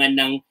kailangan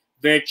ng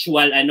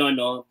virtual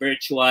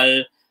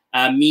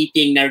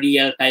meeting na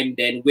real time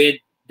din with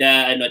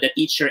the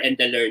teacher and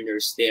the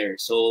learners there.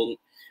 So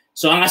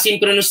ang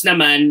asynchronous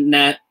naman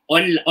na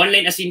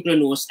online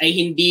asynchronous ay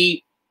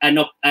hindi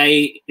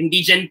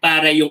diyan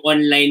para yung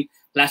online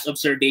class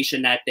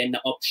observation natin na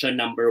option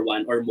number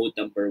 1 or mode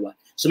number 1.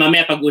 So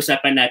mamaya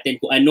pag-usapan natin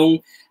kung anong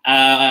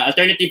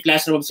alternative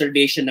classroom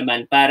observation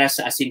naman para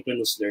sa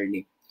asynchronous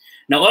learning.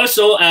 Now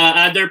also,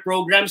 other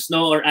programs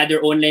or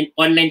other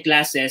online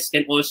classes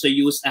can also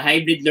use a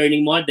hybrid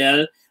learning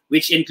model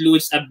which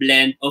includes a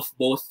blend of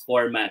both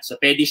formats. So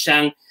pwede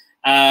siyang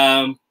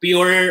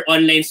pure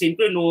online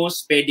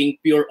synchronous, pwedeng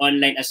pure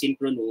online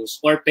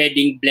asynchronous, or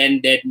pwedeng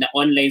blended na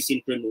online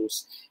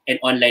synchronous and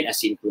online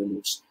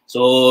asynchronous.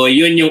 So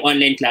yun yung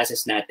online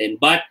classes natin.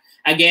 But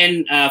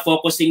again,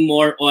 focusing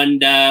more on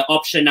the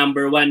option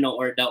number 1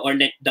 or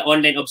the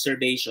online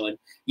observation,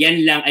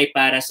 yan lang ay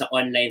para sa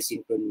online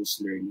synchronous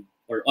learning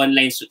or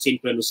online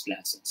synchronous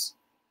classes.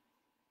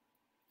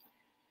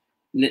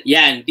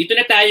 Yan, dito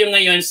na tayo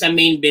ngayon sa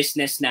main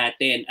business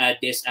natin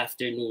this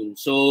afternoon.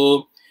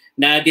 So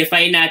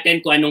na-define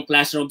natin kung anong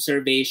classroom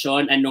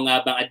observation, ano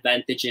nga bang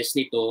advantages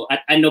nito,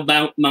 at ano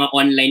bang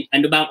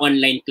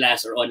online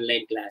class or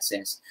online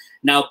classes.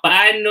 Now,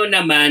 paano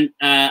naman,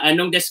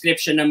 anong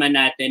description naman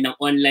natin ng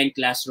online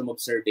classroom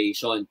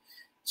observation?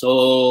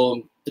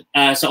 So,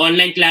 sa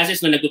online classes,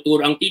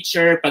 nagtuturo ang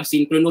teacher pag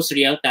synchronous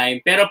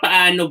real-time, pero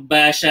paano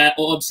ba siya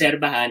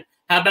oobserbahan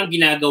habang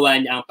ginagawa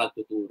niya ang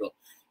pagtuturo?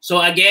 So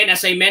again,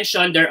 as I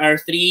mentioned, there are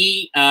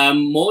 3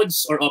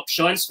 modes or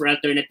options for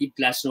alternative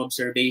classroom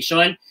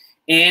observation.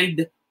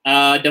 And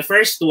the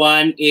first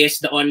one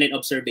is the online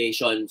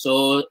observation.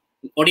 So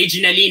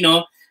originally,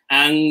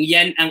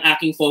 yan ang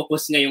aking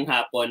focus ngayong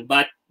hapon.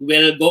 But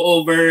we'll go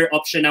over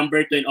option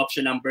number 2 and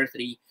option number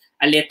 3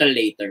 a little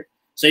later.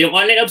 So yung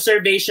online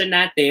observation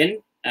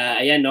natin,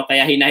 ayan,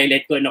 kaya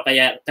hinighlight ko,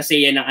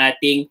 kasi yan ang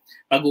ating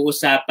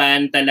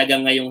pag-uusapan talaga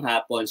ngayong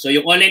hapon. So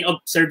yung online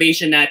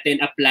observation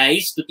natin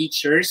applies to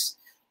teachers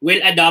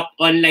will adopt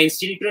online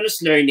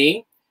synchronous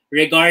learning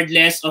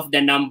regardless of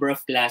the number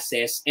of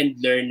classes and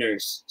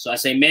learners. So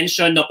as I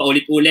mentioned,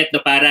 paulit-ulit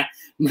para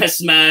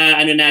mas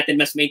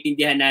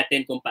maintindihan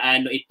natin kung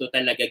paano ito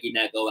talaga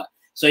ginagawa.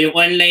 So yung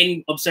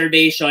online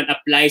observation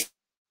applies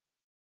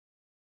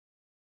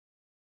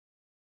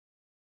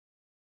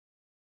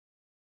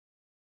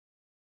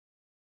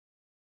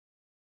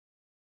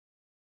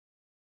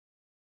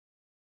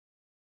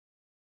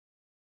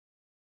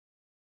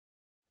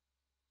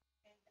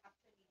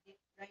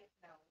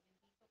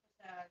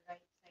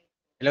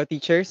Hello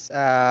teachers,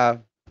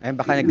 ayun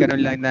baka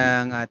nagkaroon lang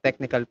ng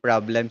technical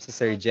problem si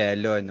Sir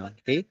Jello, no?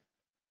 Okay?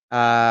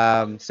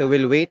 So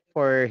we'll wait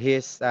for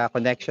his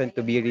connection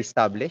to be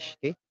reestablished,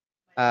 okay?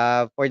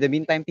 For the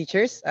meantime,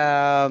 teachers,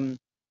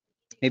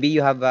 maybe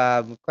you have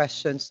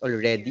questions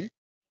already.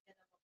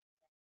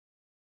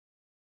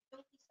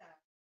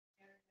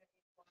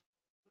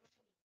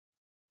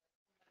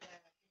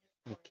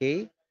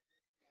 Okay?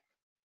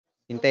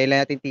 Hintayin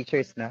lang natin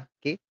teachers na,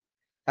 okay?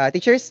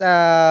 Teachers,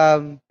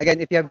 again,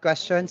 if you have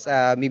questions,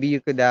 maybe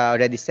you could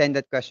already send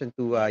that question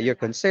to your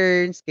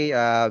concerns, okay,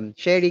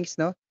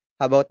 sharings, no?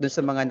 How about dun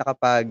sa mga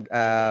nakapag,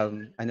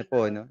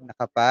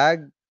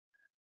 nakapag,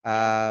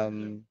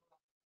 um,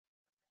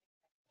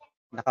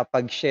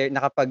 nakapag-share,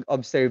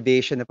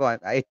 nakapag-observation na po.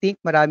 I think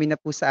marami na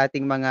po sa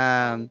ating mga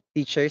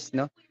teachers,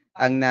 no,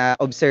 ang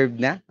na-observe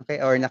na,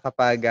 okay, or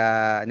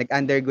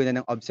nag-undergo na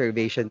ng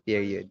observation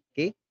period.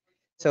 Okay?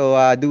 So,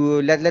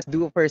 let's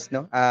do first,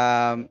 no?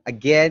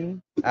 Again,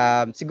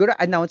 siguro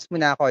announce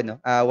muna ako, no?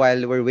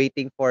 While we're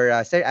waiting for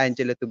Sir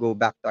Angelo to go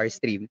back to our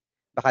stream.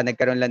 Baka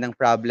nagkaroon lang ng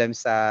problem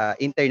sa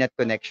internet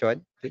connection.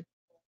 Okay?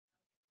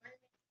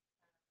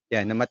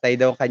 Yan, namatay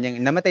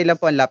lang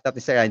po ang laptop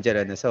ni Sir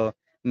Angelo, no? So,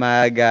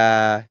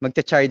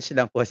 magcha-charge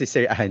lang po si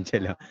Sir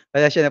Angelo.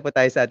 Pasensya na po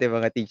tayo sa ating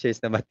mga teachers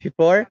naman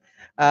before.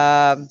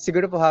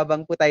 Siguro po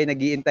habang po tayo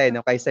nag-iintay,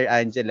 no, kay Sir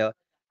Angelo,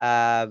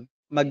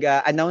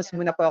 mag-announce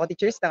muna po ako,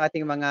 teachers, ng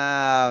ating mga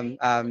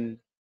um,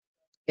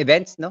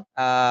 events, no,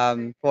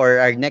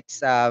 for our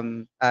next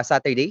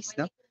Saturdays,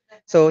 no.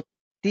 So,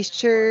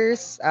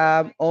 teachers,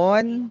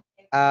 on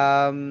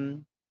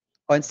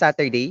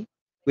Saturday,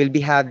 we'll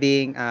be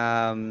having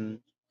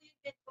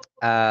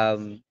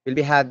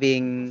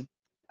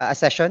a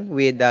session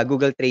with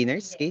Google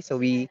trainers. Okay, so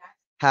we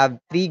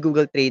have 3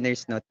 Google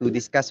trainers, no, to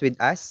discuss with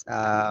us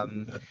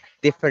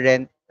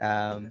different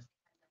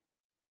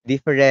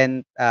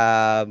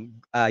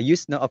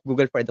use, no, of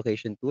Google for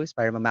Education tools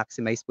para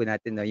ma-maximize po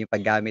natin, no, yung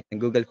paggamit ng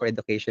Google for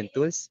Education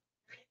tools.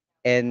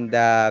 And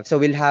so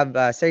we'll have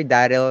Sir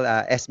Daryl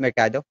S.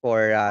 Mercado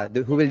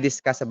who will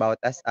discuss about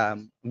us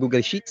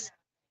Google Sheets.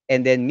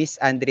 And then Miss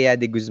Andrea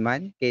de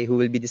Guzman, okay, who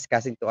will be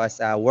discussing to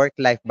us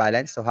work-life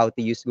balance. So how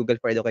to use Google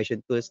for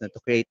Education tools, no, to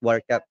create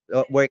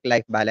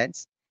work-life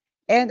balance.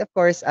 And of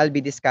course, I'll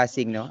be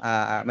discussing, no,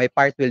 my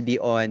part will be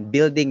on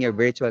building your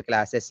virtual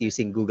classes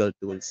using Google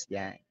tools.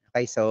 Yeah.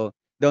 Okay, so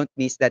don't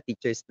miss that,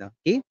 teachers, no.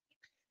 Okay?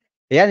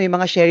 Ayan, may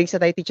mga sharings na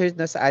tayo, teachers,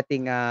 no, sa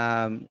ating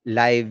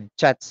live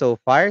chat so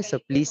far. So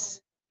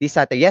please, this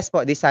Saturday, yes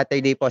po, this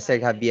Saturday po, Sir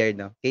Javier,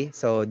 no. Okay?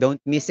 So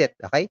don't miss it,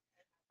 okay?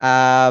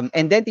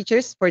 And then,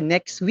 teachers, for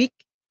next week,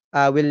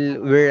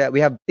 we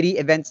have 3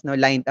 events, no,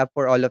 lined up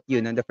for all of you.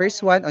 No? The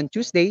first one on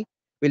Tuesday,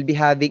 we'll be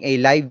having a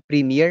live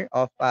premiere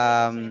of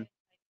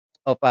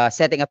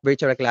setting up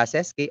virtual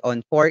classes, okay,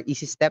 on 4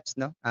 easy steps,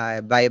 no,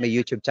 via my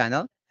YouTube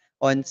channel.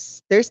 On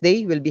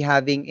Thursday, we'll be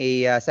having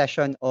a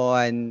session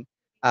on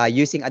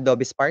using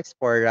Adobe Sparks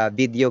for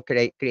video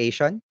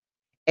creation.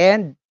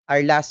 And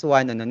our last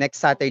one, no, next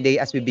Saturday,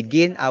 as we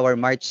begin our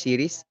March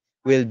series,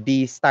 we'll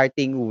be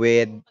starting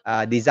with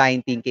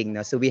design thinking.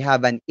 No? So we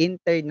have an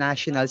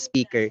international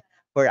speaker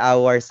for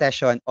our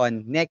session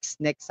on next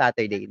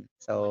Saturday.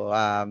 So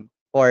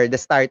for the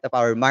start of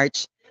our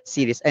March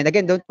series. And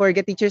again, don't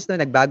forget, teachers, no,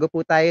 nagbago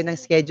po tayo ng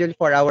schedule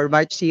for our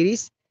March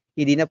series.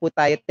 Hindi na po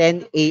tayo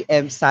 10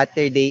 a.m.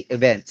 Saturday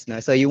events. No?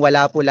 So yung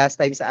wala po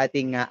last time sa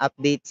ating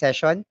update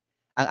session,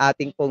 ang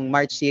ating pong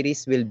March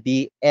series will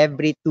be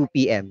every 2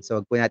 p.m. So,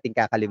 wag po natin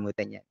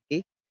kakalimutan yan.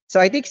 Okay? So,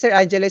 I think Sir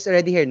Angelo is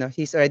already here, no?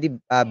 He's already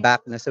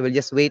back, no? So, we'll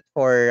just wait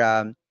for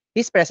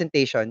his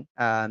presentation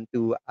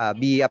to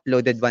be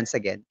uploaded once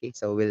again. Okay?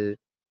 So,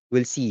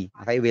 we'll see.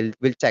 Okay?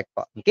 We'll check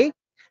po. Okay?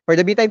 For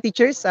the meantime,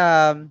 teachers,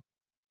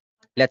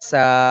 let's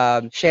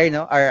share,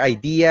 no, our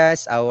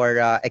ideas,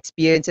 our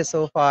experiences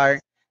so far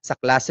sa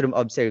classroom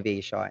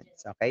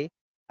observations. Okay?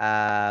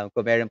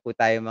 Kung meron po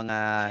tayong mga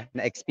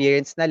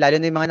na-experience na, lalo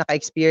na yung mga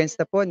naka-experience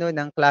na po, no,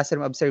 ng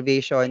classroom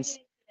observations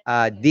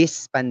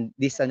this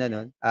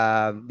 2020,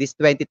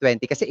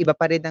 kasi iba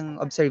pa rin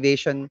ang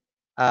observation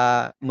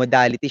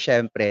modality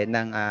syempre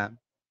ng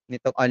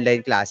nitong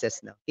online classes,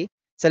 no. Okay?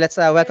 So let's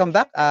welcome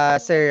back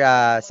Sir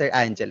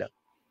Angelo.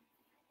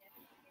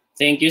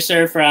 Thank you,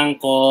 Sir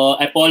Franco.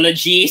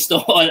 Apologies to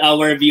all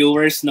our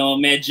viewers,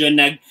 no. Medyo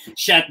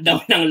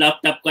nag-shutdown ng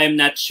laptop ko. I'm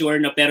not sure,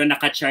 no, pero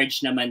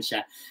naka-charge naman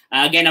siya.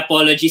 Again,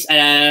 apologies.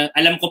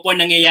 Alam ko po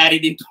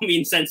nangyayari din to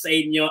minsan sa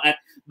inyo at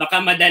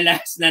baka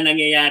madalas na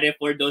nangyayari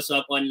for those who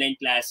have online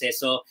classes.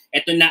 So,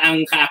 ito na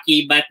ang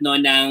kaakibat, no,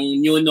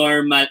 ng new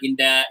normal in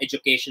the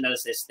educational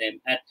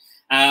system. At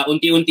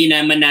unti-unti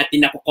naman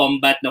natin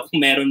nakukombat, no, kung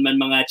meron man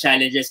mga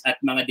challenges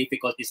at mga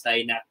difficulties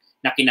tayo na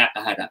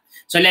kinakaharap.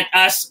 So let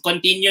us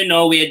continue,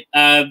 no, with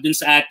dun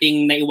sa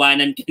ating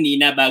naiwanan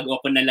kanina bago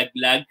ako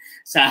nalaglag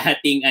sa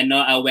ating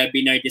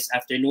webinar this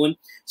afternoon.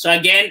 So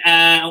again,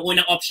 ang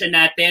unang option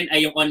natin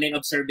ay yung online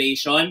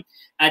observation.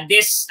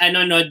 This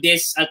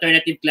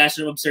alternative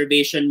classroom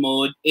observation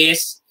mode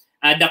is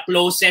the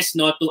closest,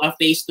 no, to a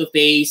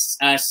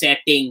face-to-face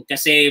setting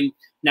kasi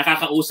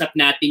nakakausap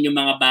natin yung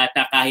mga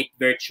bata kahit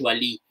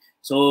virtually.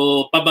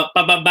 So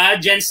pababa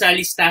diyan sa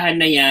listahan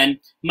na 'yan,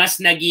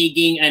 mas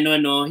nagiging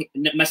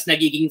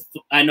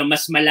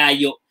mas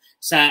malayo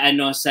sa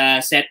sa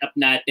setup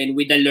natin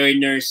with the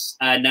learners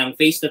ng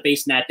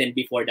face-to-face natin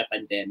before the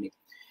pandemic.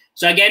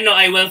 So again, no,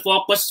 I will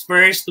focus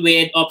first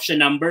with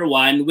option number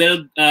 1.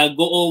 We'll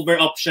go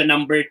over option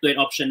number 2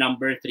 and option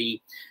number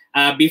 3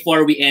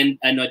 before we end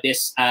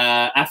this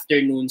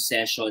afternoon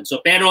session.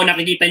 So pero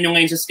nakikita nyo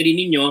ngayon sa screen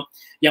niyo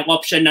yung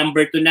option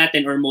number 2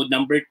 natin or mode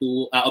number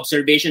 2,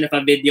 observation of a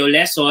video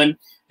lesson,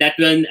 that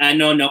will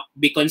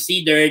be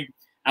considered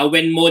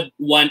when mode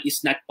 1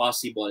 is not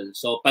possible.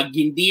 So pag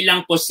hindi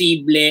lang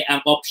posible ang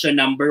option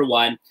number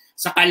 1,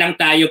 saka lang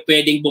tayo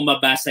pwedeng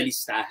bumaba sa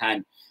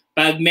listahan.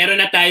 Pag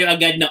meron na tayo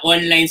agad na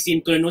online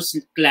synchronous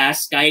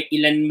class, kahit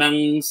ilan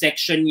mang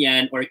section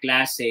yan or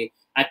klase,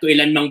 at kung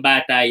ilan mang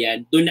bata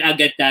yan, doon na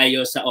agad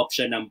tayo sa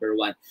option number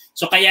 1.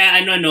 So kaya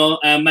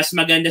mas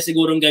maganda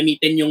sigurong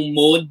gamitin yung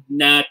mode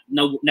na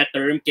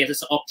term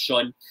kaysa sa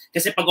option.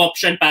 Kasi pag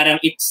option, parang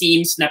it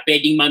seems na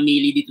pwedeng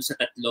mamili dito sa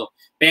tatlo.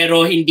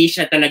 Pero hindi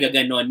siya talaga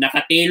ganon.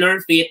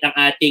 Naka-tailor fit ang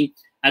ating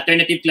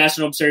alternative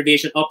classroom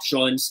observation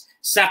options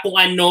sa kung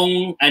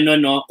anong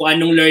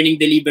learning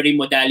delivery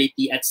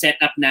modality at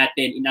setup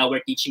natin in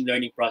our teaching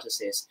learning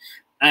processes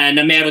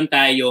na meron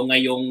tayo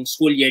ngayong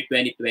school year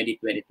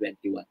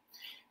 2020-2021.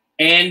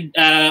 And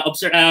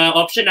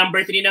option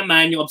number 3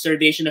 naman, yung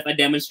observation of a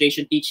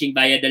demonstration teaching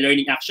via the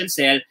learning action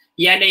cell,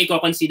 yan ay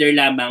i-consider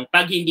lamang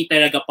pag hindi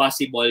talaga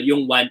possible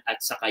yung 1 at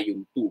saka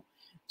yung 2.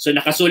 So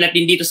nakasulat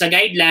din dito sa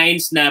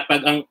guidelines na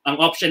pag ang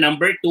option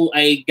number 2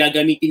 ay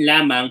gagamitin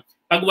lamang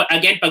pag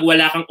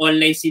wala kang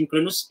online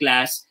synchronous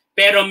class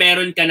pero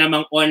meron ka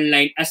namang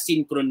online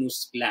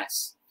asynchronous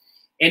class.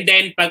 And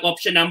then pag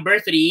option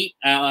number 3,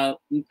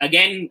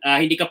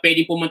 hindi ka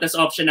pwedeng pumunta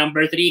sa option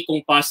number 3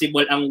 kung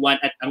possible ang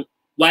 1 at ang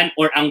 1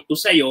 or ang 2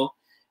 sa'yo.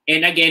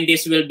 And again,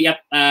 this will be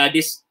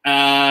this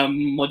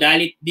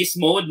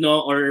mode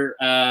or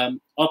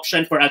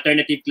option for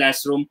alternative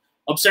classroom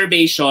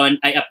observation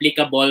ay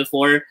applicable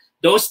for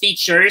those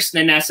teachers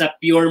na nasa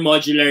pure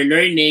modular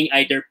learning,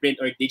 either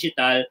print or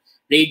digital,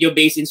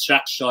 radio-based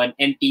instruction,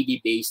 and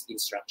TV-based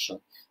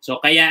instruction. So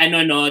kaya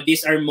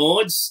these are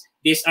modes.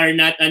 These are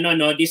not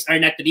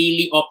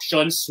really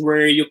options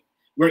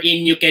wherein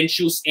you can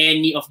choose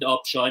any of the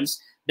options.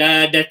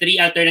 The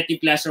 3 alternative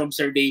classroom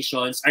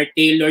observations are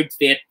tailored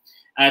fit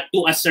to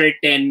a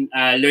certain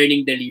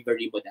learning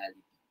delivery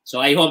modality. So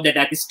I hope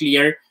that is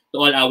clear to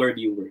all our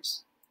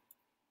viewers.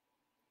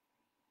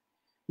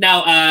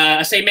 Now,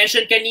 as I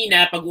mentioned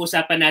kanina,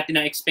 pag-uusapan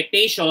natin ang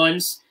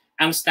expectations,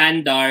 ang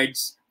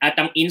standards, at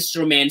ang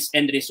instruments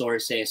and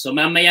resources. So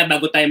mamaya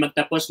bago tayo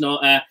magtapos,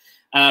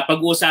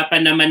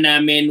 pag-uusapan naman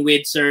namin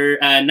with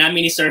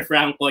namin ni Sir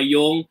Franco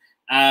yung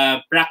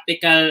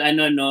practical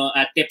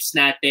tips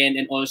natin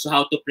and also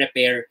how to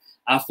prepare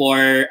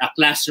for a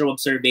classroom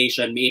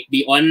observation, may it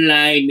be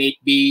online, may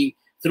it be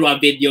through a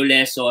video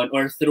lesson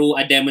or through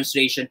a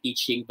demonstration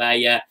teaching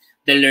via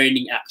the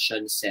learning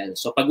action cell.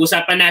 So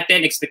pag-usapan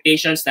natin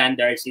expectations,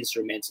 standards,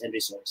 instruments, and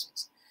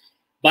resources.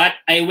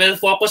 But I will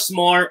focus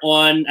more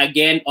on,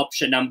 again,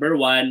 option number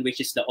 1, which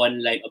is the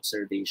online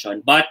observation.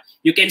 But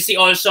you can see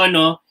also,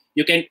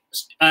 you can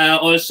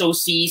also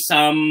see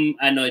some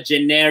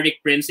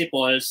generic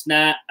principles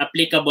na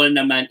applicable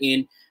naman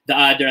in the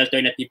other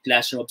alternative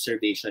classroom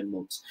observation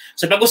modes.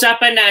 So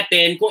pag-usapan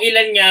natin kung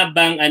ilan nga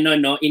bang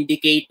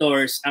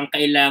indicators ang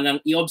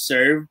kailangang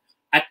i-observe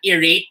at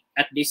i-rate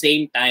at the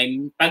same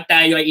time pag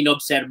tayo ay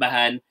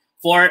inobserbahan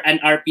for an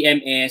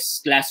RPMS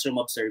classroom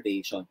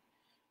observation.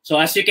 So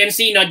as you can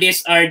see,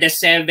 these are the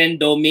 7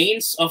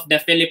 domains of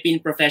the Philippine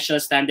Professional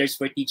Standards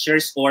for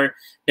Teachers or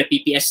the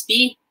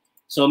PPST.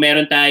 So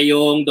meron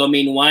tayong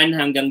domain 1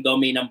 hanggang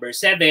domain number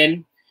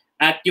 7.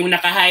 At yung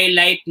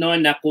naka-highlight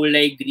na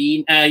kulay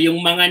green,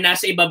 yung mga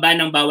nasa ibaba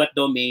ng bawat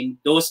domain,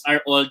 those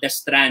are all the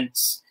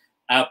strands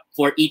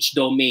for each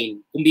domain.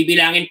 Kung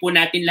bibilangin po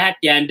natin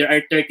lahat yan, there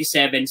are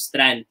 37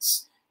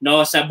 strands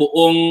sa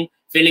buong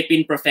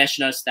Philippine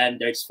Professional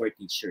Standards for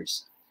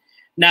Teachers.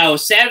 Now,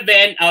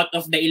 7 out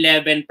of the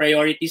 11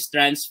 priority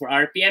strands for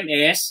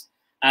RPMS,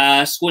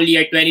 school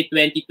year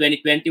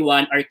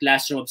 2020-2021 are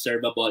classroom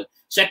observable.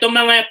 So itong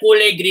mga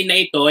kulay green na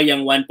ito,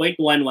 yung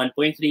 1.1, 1.3,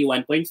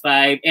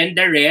 1.5, and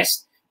the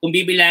rest, kung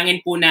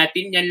bibilangin po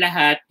natin yan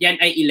lahat, yan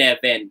ay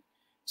 11.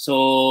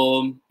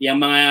 So,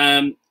 yung mga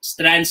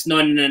strands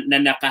na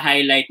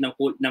naka-highlight ng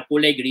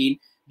kulay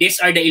green,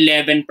 these are the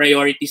 11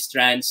 priority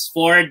strands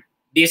for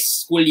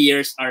this school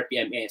year's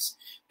RPMS.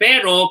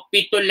 Pero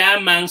 7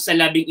 lamang sa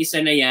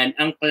 11 na yan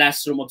ang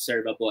classroom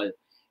observable.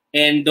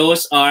 And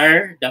those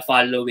are the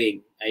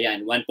following.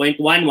 Ayan, 1.1,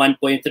 1.3,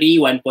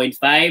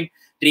 1.5,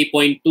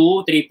 3.2,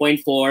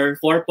 3.4,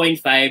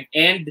 4.5,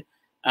 and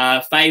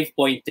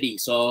 5.3.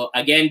 So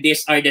again,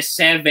 these are the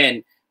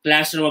 7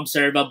 classroom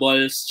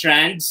observable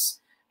strands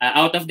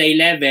out of the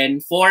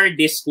 11 for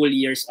this school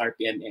year's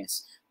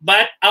RPMS.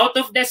 But out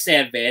of the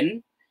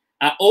 7,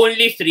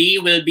 only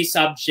 3 will be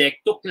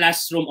subject to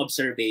classroom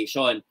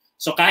observation.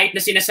 So kahit na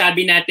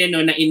sinasabi natin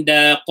na in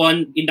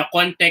the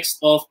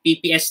context of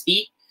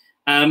PPST,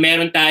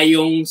 meron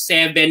tayong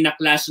 7 na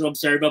classroom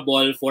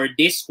observable for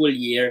this school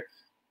year,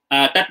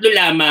 3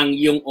 lamang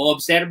yung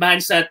obserbahan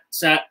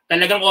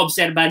talagang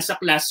obserbahan sa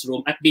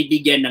classroom at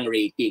bibigyan ng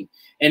rating.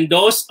 And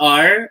those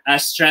are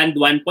strand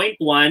 1.1,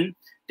 3.4,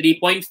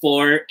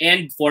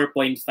 and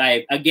 4.5.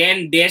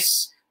 Again,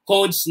 these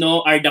codes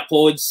are the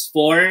codes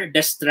for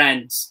the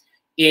strands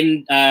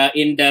in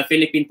the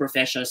Philippine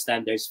Professional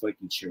Standards for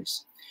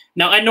Teachers.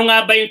 Now, ano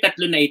nga ba yung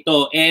 3 na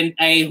ito? And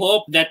I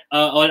hope that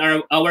all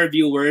our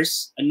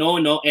viewers know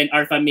and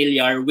are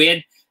familiar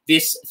with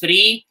these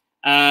 3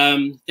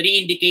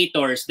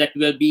 indicators that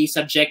will be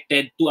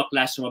subjected to a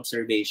classroom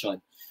observation.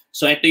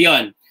 So ito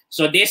yon.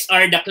 So these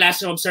are the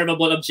classroom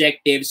observable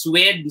objectives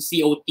with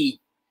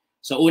COT.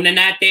 So una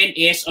natin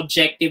is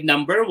objective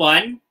number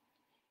 1,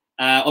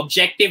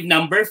 objective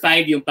number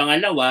 5 yung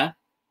pangalawa,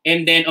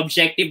 and then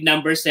objective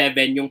number 7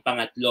 yung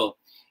pangatlo.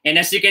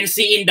 And as you can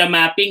see in the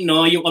mapping,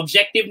 no, yung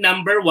objective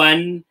number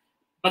 1,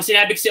 pag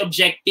sinabi ko si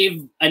objective,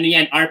 ano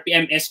yan,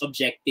 RPMS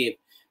objective.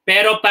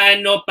 Pero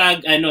paano pag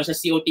sa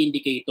COT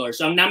indicator?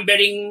 So ang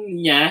numbering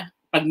niya,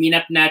 pag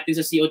minap natin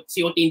sa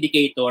COT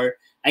indicator,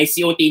 ay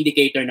COT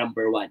indicator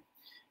number 1.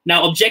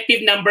 Now,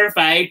 objective number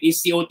 5 is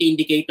COT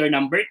indicator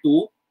number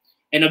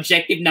 2, and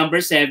objective number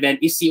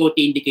 7 is COT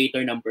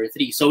indicator number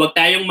 3. So wag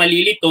tayong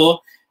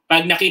malilito.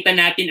 Pag nakita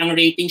natin ang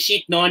rating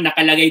sheet, no,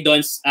 nakalagay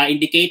doon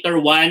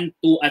indicator 1,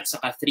 2, at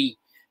saka 3.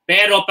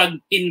 Pero pag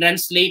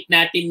in-translate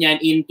natin yan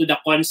into the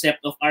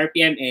concept of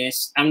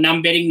RPMS, ang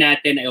numbering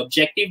natin ay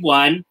objective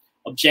 1,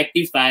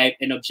 objective 5,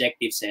 and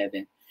objective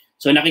 7.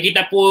 So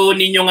nakikita po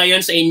ninyo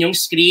ngayon sa inyong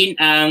screen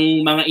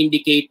ang mga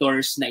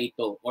indicators na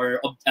ito or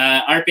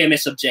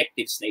RPMS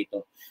objectives na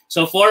ito.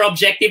 So for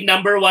objective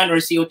number 1 or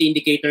COT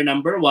indicator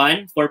number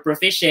 1, for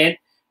proficient,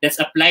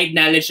 that's applied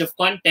knowledge of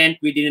content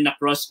within and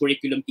across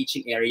curriculum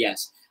teaching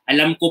areas.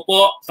 Alam ko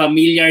po,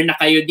 familiar na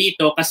kayo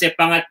dito kasi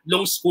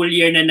pangatlong school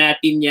year na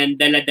natin yan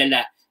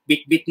dala-dala.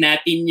 Bit-bit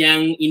natin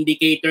yung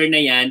indicator na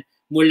yan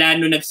mula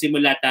nung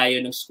nagsimula tayo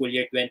ng school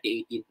year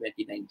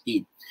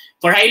 2018-2019.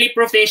 For highly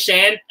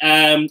proficient,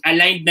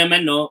 aligned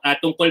naman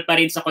tungkol pa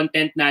rin sa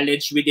content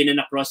knowledge within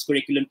and across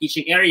curriculum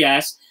teaching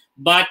areas.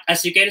 But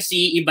as you can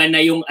see, iba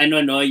na yung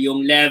yung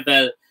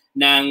level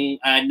ng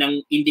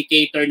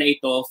indicator na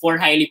ito for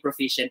highly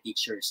proficient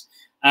teachers.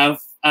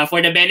 For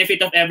the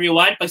benefit of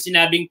everyone, pag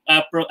sinabing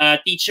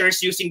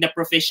teachers using the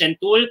proficient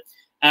tool,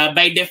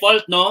 by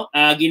default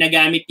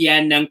ginagamit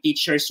yan ng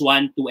teachers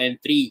 1, 2, and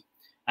 3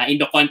 in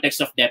the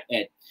context of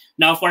Deped.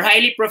 Now for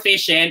highly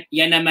proficient,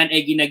 yan naman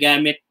ay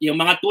ginagamit, yung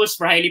mga tools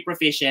for highly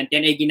proficient,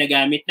 yan ay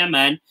ginagamit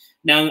naman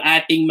ng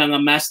ating mga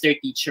master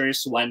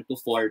teachers 1 to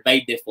 4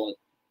 by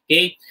default.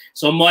 Okay?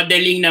 So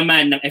modeling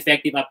naman ng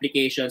effective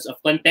applications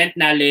of content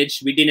knowledge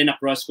within and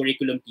across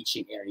curriculum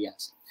teaching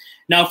areas.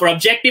 Now for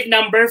objective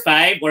number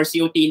 5 or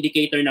COT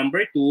indicator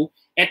number 2,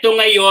 ito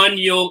ngayon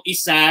yung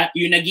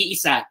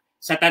nag-iisa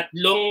sa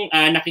tatlong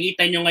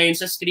nakikita nyo ngayon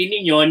sa screen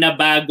niyo na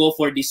bago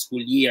for this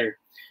school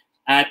year.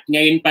 At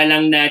ngayon pa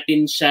lang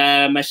natin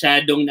siya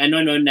masyadong na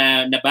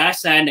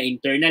nabasa, na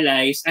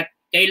internalize, at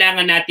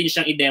kailangan natin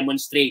siyang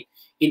i-demonstrate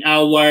in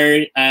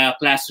our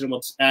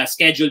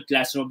scheduled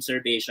classroom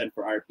observation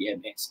for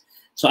RPMS.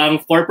 So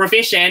ang for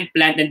proficient,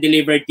 planned and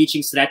delivered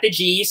teaching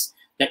strategies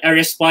that are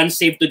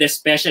responsive to the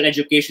special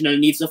educational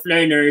needs of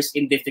learners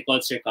in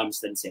difficult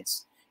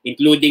circumstances,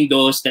 including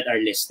those that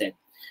are listed.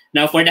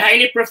 Now for the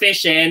highly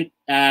proficient,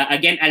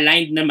 again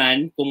aligned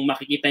naman kung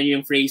makikita niyo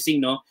yung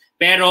phrasing,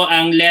 pero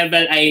ang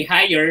level ay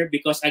higher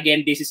because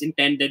again this is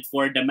intended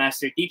for the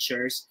master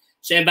teachers.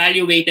 So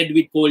evaluated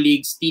with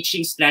colleagues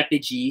teaching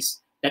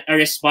strategies that are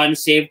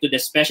responsive to the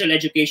special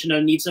educational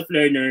needs of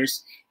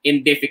learners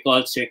in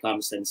difficult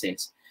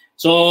circumstances.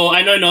 So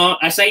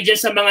aside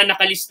dyan sa mga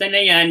nakalista na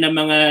yan na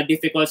mga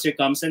difficult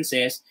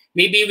circumstances,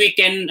 maybe we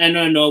can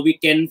we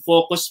can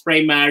focus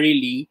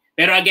primarily,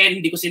 pero again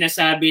hindi ko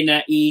sinasabi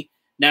na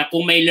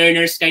kung may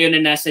learners kayo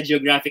na nasa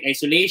geographic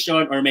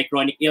isolation or may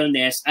chronic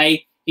illness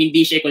ay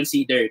hindi siya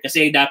consider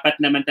kasi dapat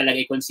naman talaga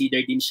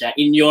i-consider din siya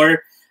in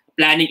your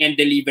planning and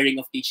delivering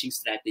of teaching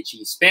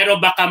strategies.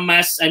 Pero baka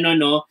mas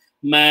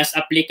mas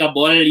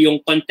applicable yung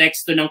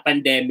konteksto ng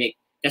pandemic.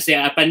 Kasi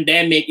a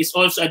pandemic is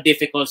also a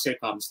difficult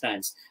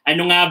circumstance.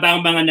 Ano nga ba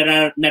ang mga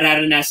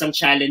nararanasang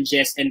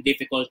challenges and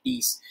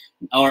difficulties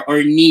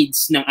or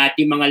needs ng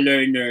ating mga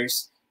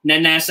learners na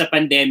nasa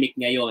pandemic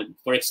ngayon?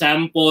 For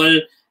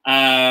example,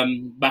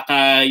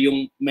 baka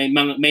yung may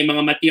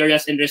mga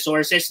materials and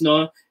resources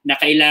na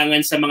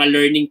kailangan sa mga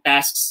learning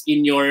tasks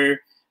in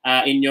your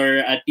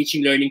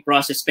teaching learning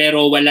process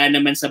pero wala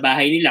naman sa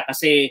bahay nila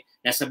kasi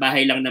nasa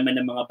bahay lang naman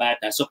ng mga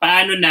bata. So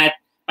paano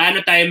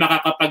tayo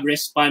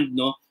makakapag-respond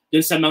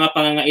dun sa mga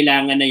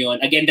pangangailangan na yon?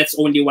 Again, that's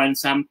only one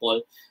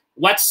sample.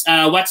 What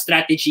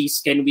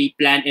strategies can we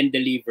plan and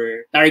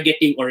deliver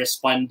targeting or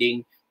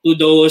responding to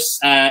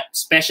those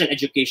special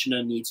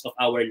educational needs of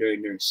our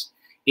learners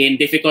in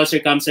difficult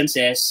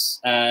circumstances?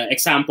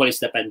 Example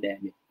is the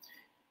pandemic.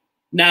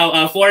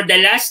 Now, for the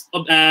last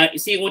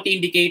COT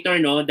indicator,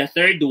 the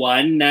third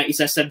one na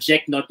isa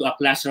subject to a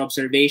classroom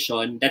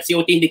observation, that's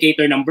COT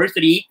indicator number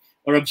 3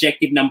 or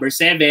objective number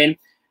 7.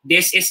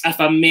 This is a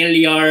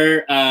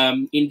familiar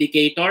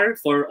indicator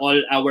for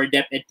all our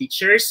Deped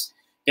teachers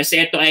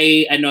kasi ito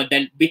ay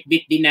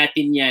bit-bit din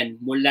natin yan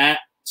mula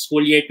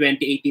school year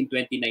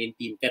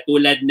 2018-2019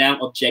 katulad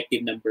ng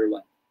objective number 1.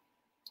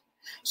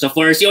 So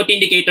for COT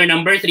indicator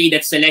number 3,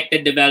 that's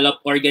selected,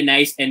 developed,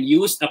 organized, and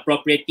used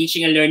appropriate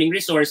teaching and learning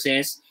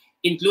resources,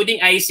 including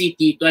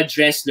ICT, to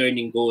address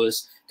learning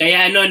goals.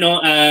 Kaya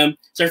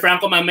Sir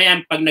Franco,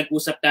 mamaya pag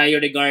nag-usap tayo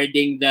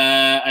regarding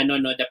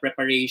the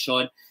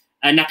preparation,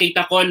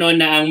 nakita ko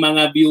na ang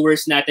mga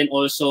viewers natin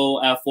also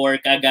for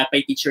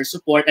Kaagapay Teacher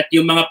Support at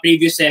yung mga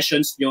previous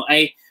sessions nyo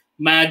ay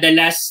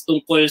madalas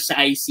tungkol sa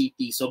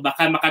ICT. So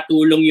baka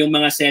makatulong yung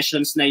mga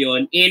sessions na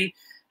yon in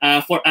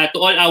to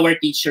all our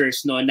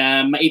teachers, no,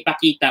 na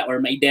maipakita or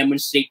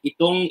mai-demonstrate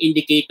itong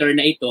indicator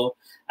na ito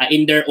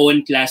in their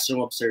own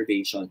classroom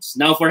observations.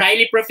 Now, for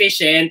highly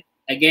proficient,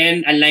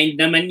 again, aligned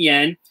naman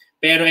yan,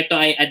 pero ito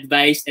ay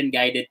advised and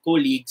guided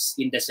colleagues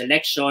in the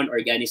selection,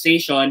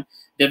 organization,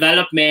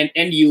 development,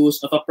 and use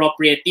of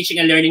appropriate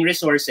teaching and learning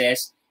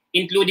resources,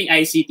 including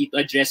ICT,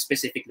 to address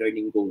specific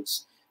learning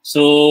goals.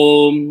 So,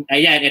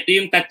 ayan, ito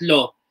yung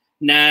tatlo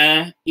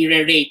na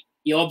i-rate,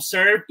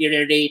 i-observe,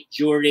 i-rate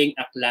during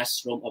a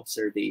classroom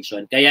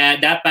observation.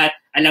 Kaya dapat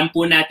alam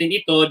po natin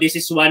ito. This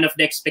is one of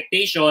the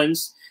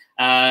expectations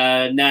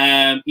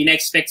na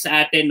ina-expect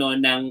sa atin, no,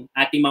 ng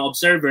ating mga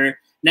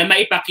observer, na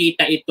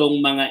maipakita itong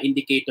mga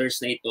indicators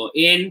na ito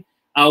in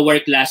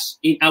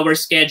our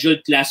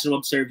scheduled classroom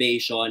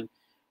observation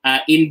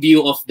in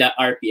view of the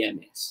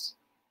RPMS.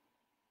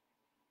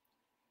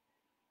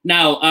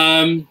 Now,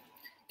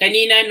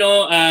 kanina,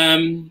 no,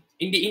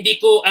 hindi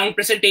ko, ang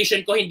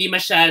presentation ko hindi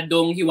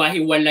masyadong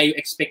hiwa-hiwala yung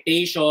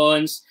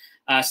expectations,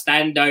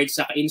 standards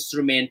sa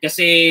instrument,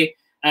 kasi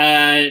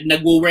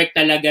nag-work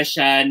talaga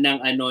siya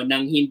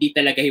ng hindi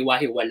talaga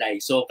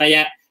hiwa-hiwalay. So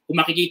kaya kung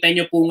makikita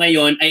nyo po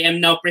ngayon, I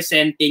am now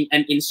presenting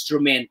an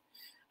instrument.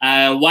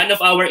 One of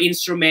our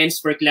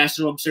instruments for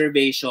classroom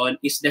observation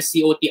is the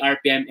COT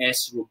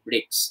RPMS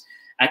rubrics.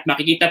 At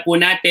makikita po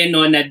natin,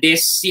 no, na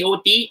this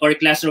COT or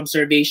classroom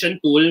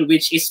observation tool,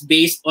 which is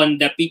based on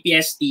the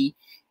PPST,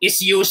 is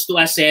used to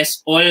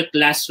assess all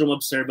classroom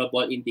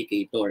observable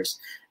indicators.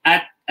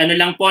 At ano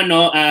lang po,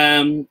 no,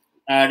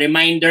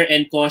 reminder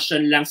and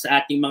caution lang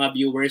sa ating mga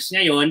viewers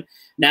ngayon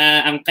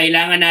na ang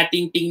kailangan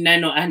nating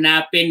tingnan, no,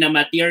 hanapin na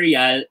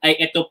material ay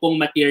ito pong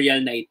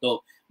material na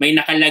ito. May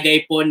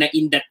nakalagay po na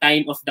in the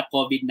time of the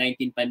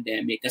COVID-19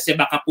 pandemic. Kasi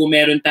baka po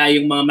meron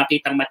tayong mga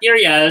makitang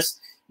materials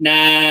na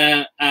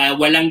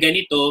walang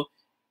ganito,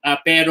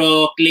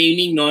 pero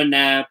claiming, no,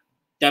 na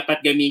dapat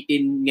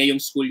gamitin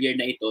ngayong school year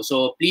na ito.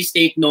 So please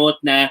take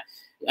note na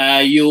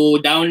you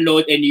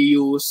download and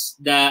you use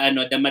the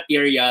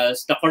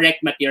materials, the correct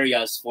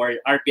materials for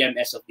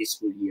RPMS of this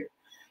school year.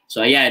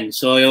 So ayan,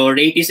 so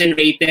ratees and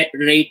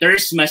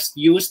raters must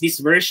use this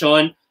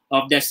version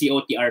of the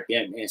COT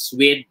RPMS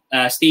with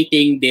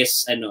stating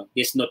this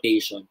this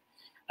notation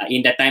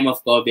in the time of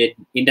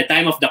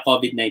the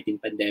COVID-19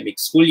 pandemic,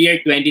 school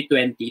year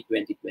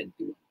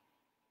 2020-2021.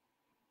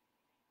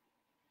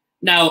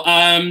 Now,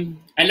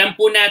 alam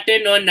po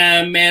natin, no,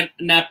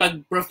 na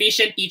pag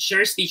proficient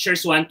teachers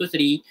 1 to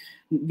 3,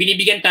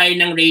 binibigyan tayo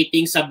ng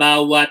rating sa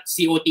bawat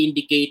COT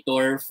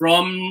indicator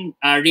from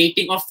a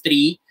rating of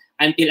 3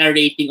 until a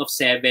rating of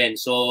 7.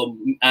 So,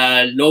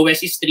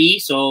 lowest is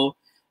 3. So,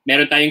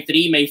 meron tayong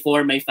 3, may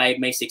 4, may 5,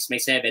 may 6, may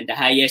 7. The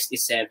highest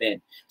is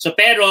 7. So,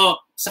 pero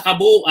sa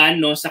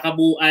kabuuan, no, sa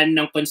kabuuan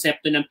ng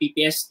konsepto ng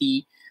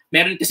PPST,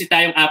 meron kasi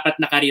tayong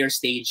 4 na career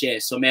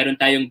stages. So, meron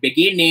tayong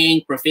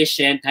beginning,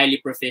 proficient,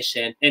 highly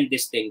proficient, and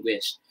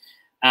distinguished.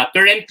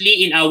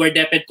 Currently, in our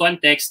Deped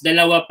context, 2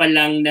 pa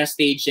lang na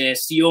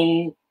stages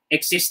yung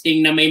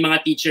existing na may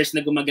mga teachers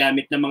na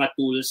gumagamit ng mga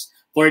tools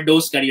for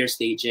those career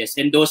stages.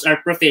 And those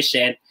are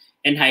proficient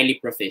and highly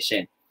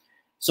proficient.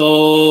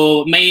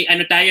 So, may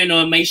tayo,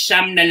 no, may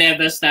 9 na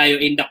levels tayo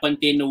in the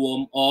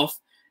continuum of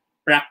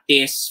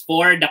practice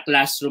for the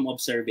classroom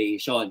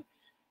observation.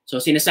 So,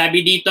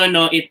 sinasabi dito,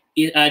 no,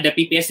 the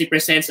PPST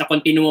presents a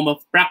continuum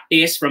of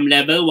practice from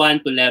level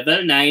 1 to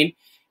level 9.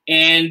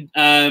 And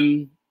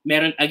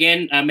meron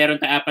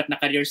tayo 4 na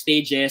career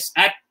stages.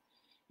 At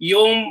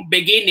yung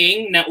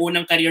beginning na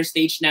unang career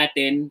stage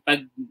natin,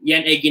 pag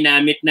yan ay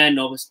ginamit na,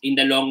 no, in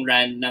the long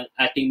run ng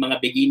ating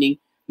mga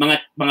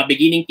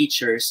beginning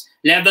teachers,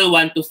 level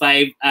 1 to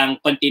 5 ang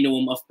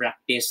continuum of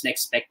practice na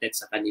expected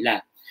sa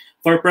kanila.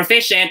 For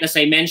proficient, as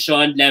I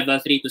mentioned, level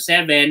 3 to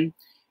 7,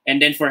 and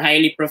then for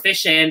highly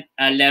proficient,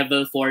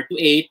 level 4 to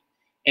 8,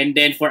 and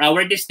then for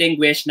our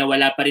distinguished na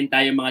wala pa rin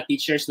tayong mga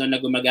teachers, no, na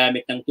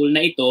gumagamit ng tool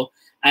na ito,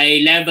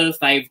 ay level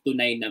 5 to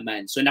 9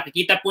 naman. So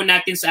nakikita po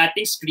natin sa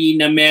ating screen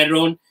na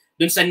meron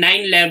dun sa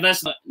 9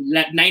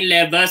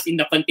 levels in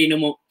the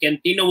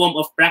continuum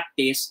of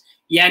practice,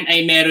 yan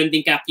ay meron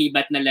din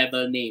kakibat na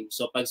level name.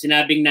 So pag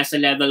sinabing nasa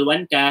level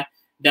 1 ka,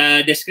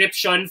 the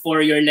description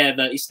for your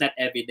level is not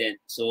evident.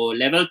 So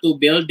level 2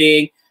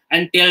 building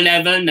until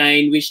level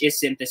 9, which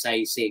is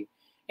synthesizing.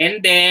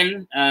 And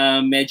then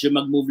medyo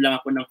mag-move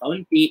lang ako ng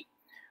kaunti.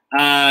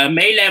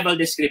 May level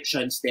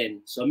descriptions din.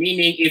 So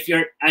meaning if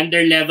you're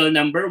under level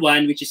number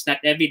 1, which is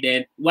not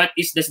evident, what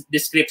is the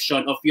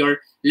description of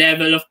your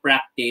level of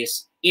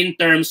practice in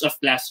terms of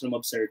classroom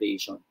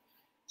observation?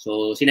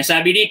 So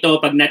sinasabi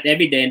dito, pag not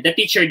evident, the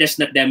teacher does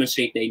not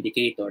demonstrate the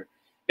indicator.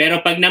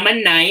 Pero pag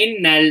naman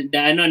 9, na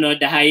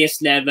the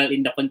highest level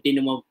in the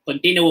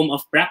continuum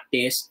of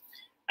practice,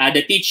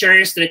 the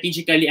teacher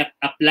strategically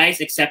applies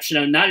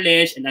exceptional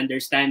knowledge and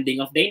understanding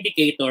of the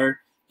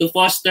indicator to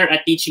foster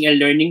a teaching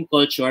and learning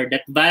culture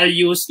that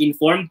values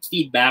informed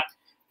feedback,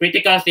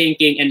 critical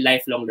thinking, and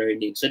lifelong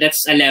learning. So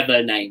that's a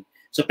level 9.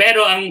 So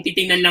pero ang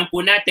titingnan lang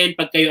po natin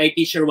pag kayo ay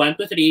teacher 1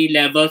 to 3,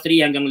 level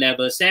 3 hanggang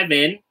level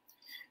 7.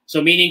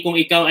 So meaning kung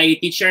ikaw ay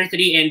teacher 3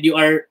 and you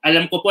are,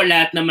 alam ko po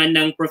lahat naman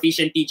ng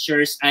proficient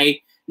teachers ay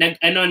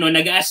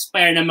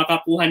nag-aspire na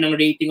makakuha ng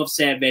rating of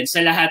 7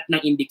 sa lahat ng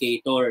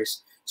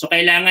indicators. So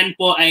kailangan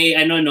po ay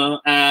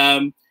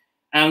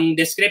ang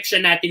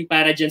description natin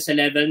para dyan sa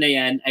level na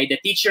yan ay the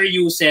teacher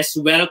uses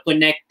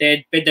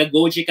well-connected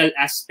pedagogical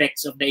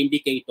aspects of the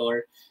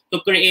indicator to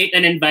create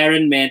an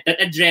environment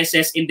that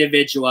addresses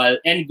individual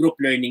and group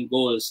learning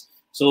goals.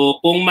 So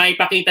kung may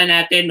pakita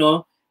natin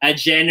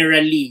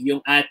generally yung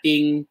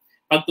ating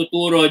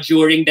pagtuturo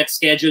during that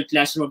scheduled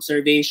classroom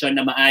observation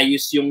na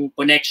maayos yung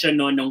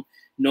connection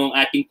nung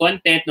ating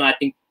content, ng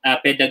ating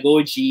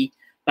pedagogy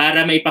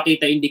para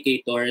maipakita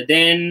indicator,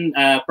 then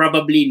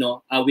probably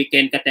we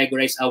can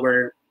categorize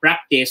our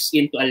practice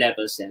into a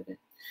level 7.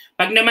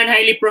 Pag naman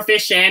highly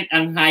proficient,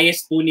 ang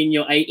highest po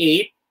ninyo ay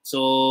 8.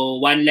 So,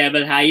 one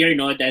level higher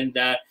than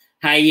the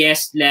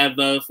highest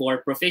level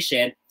for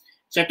proficient.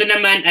 So, ito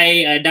naman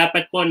ay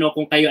dapat po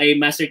kung kayo ay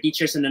master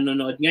teachers na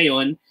nanonood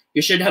ngayon, you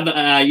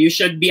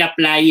should be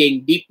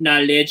applying deep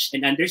knowledge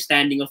and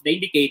understanding of the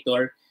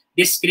indicator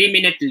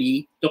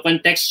discriminately to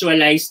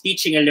contextualize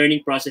teaching and learning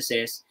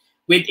processes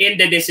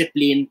within the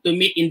discipline to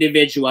meet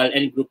individual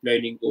and group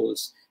learning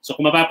goals. So,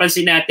 kung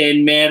mapapansin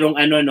natin, merong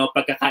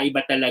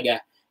pagkakaiba talaga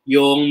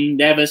yung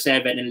level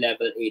 7 and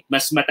level 8.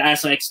 Mas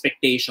mataas ang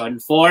expectation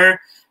for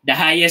the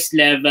highest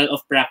level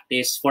of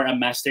practice for a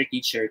master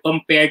teacher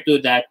compared to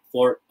that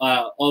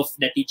of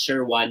the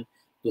teacher 1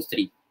 to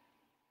 3.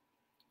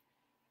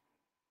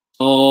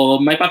 So,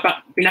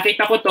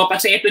 pinakita ko to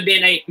kasi ito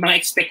din ay mga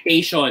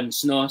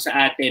expectations sa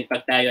atin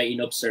pag tayo ay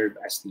inobserve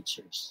as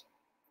teachers.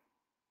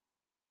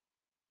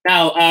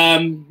 Now,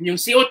 yung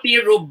COT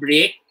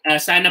rubric,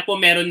 sana po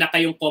meron na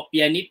kayong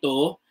kopya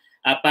nito.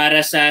 Para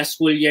sa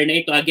school year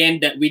na ito,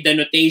 again, with the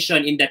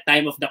notation in the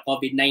time of the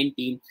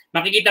COVID-19,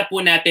 makikita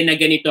po natin na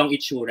ganito ang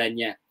itsura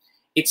niya.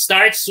 It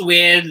starts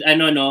with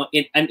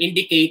an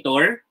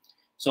indicator.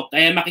 So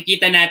kaya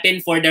makikita natin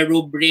for the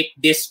rubric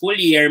this school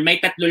year, may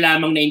 3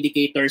 lamang na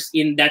indicators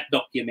in that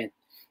document.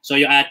 So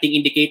yung ating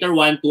indicator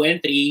 1, 2, and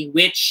 3,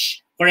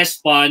 which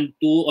correspond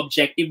to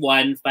objective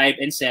 1, 5,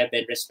 and 7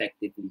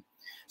 respectively.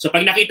 So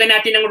pag nakita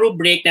natin ang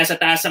rubric, nasa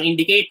taas ang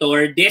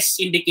indicator,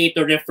 this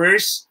indicator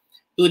refers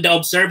to the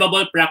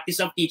observable practice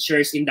of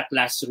teachers in the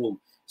classroom.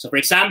 So for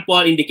example,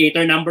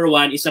 indicator number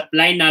 1 is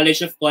apply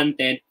knowledge of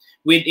content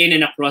within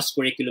and across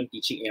curriculum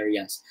teaching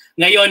areas.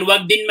 Ngayon,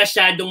 wag din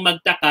masyadong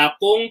magtaka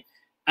kung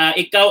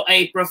ikaw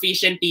ay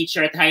proficient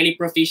teacher at highly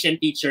proficient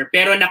teacher,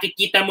 pero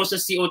nakikita mo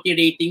sa COT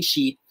rating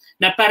sheet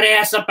na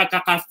parehas ang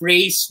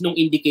pagkaka-phrase ng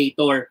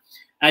indicator.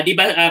 Di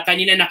ba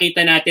kanina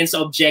nakita natin sa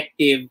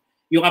objective,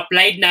 yung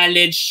applied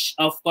knowledge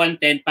of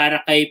content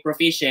para kay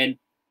proficient,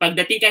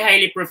 pagdating kay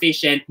highly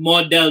proficient,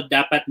 modeled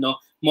dapat,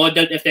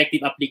 modeled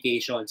effective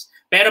applications.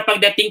 Pero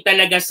pagdating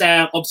talaga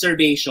sa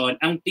observation,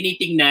 ang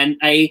tinitingnan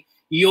ay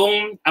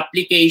yung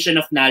application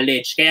of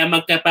knowledge. Kaya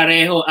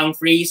magkapareho ang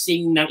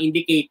phrasing ng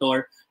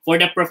indicator for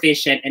the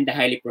proficient and the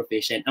highly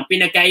proficient. Ang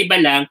pinagkaiba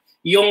lang,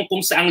 yung kung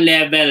saang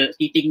level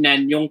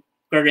titingnan yung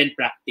current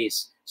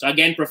practice. So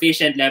again,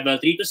 proficient level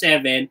 3 to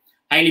 7,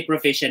 highly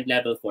proficient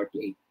level 4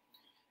 to 8.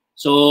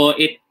 So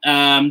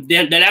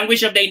the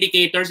language of the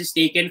indicators is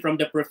taken from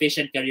the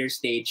proficient career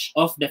stage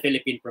of the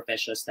Philippine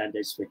Professional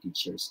Standards for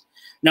Teachers.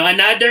 Now,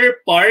 another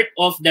part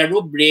of the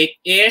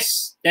rubric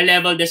is the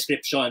level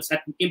descriptions.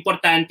 At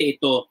importante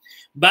ito.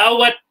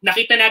 Bawat,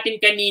 nakita natin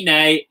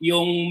kanina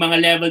yung mga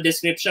level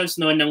descriptions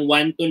ng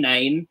 1 to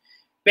 9,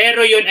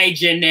 pero yun ay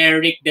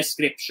generic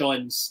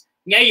descriptions.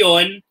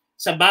 Ngayon,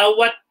 sa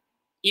bawat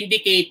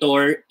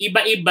indicator,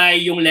 iba-iba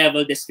yung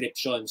level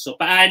description. So,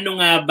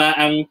 paano nga ba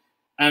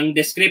ang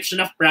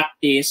description of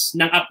practice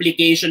ng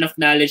application of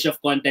knowledge of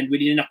content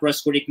within and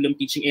across curriculum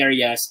teaching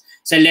areas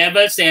sa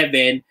level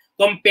 7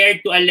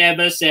 compared to a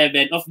level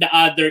 7 of the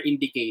other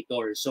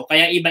indicators. So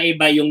kaya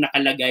iba-iba yung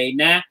nakalagay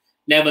na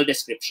level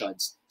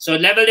descriptions. So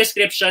level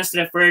descriptions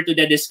refer to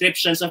the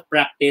descriptions of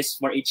practice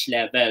for each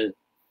level.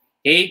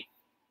 Okay?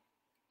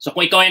 So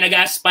kung ikaw ay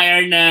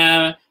nag-aspire na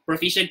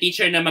proficient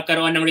teacher na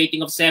magkaroon ng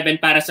rating of 7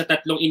 para sa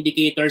 3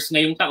 indicators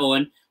ngayong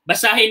taon,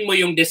 basahin mo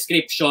yung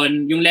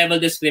description, yung level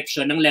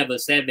description ng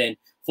level 7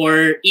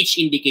 for each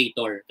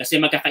indicator kasi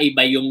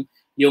magkakaiba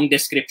yung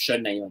description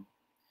na yun.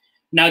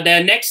 Now,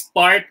 the next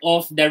part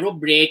of the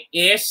rubric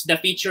is the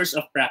features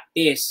of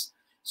practice.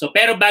 So,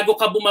 pero bago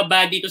ka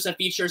bumaba dito sa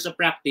features of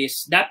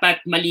practice,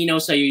 dapat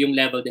malinaw sa iyo yung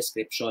level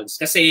descriptions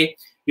kasi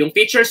yung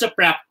features of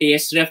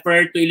practice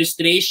refer to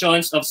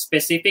illustrations of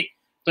specific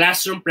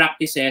classroom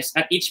practices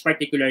at each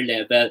particular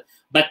level.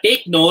 But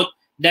take note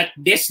that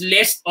this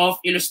list of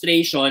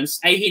illustrations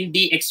ay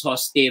hindi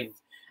exhaustive.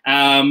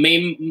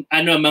 May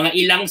mga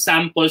ilang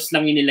samples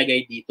lang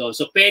inilagay dito.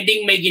 So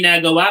pwedeng may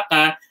ginagawa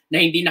ka na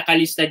hindi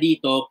nakalista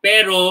dito,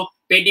 pero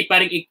pwede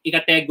pa rin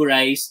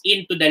i-categorize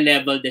into the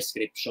level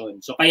description.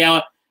 So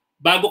kaya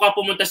bago ka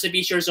pumunta sa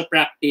features of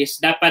practice,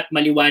 dapat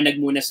maliwanag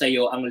muna sa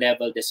iyo ang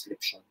level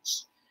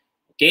descriptions.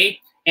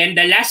 Okay? And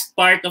the last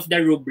part of the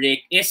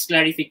rubric is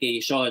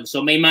clarification. So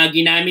may mga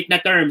ginamit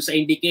na terms sa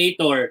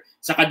indicator,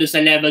 saka doon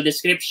sa level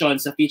description,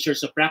 sa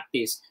features of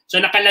practice.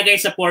 So nakalagay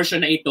sa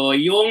portion na ito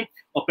yung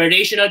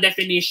operational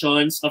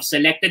definitions of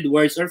selected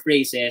words or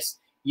phrases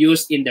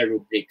used in the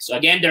rubric. So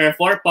again, there are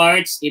 4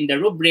 parts in the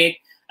rubric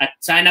at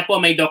sana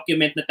po may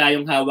document na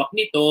tayong hawak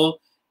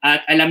nito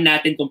at alam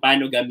natin kung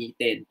paano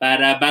gamitin.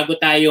 Para bago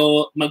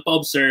tayo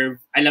magpa-observe,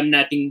 alam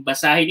nating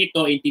basahin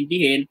ito,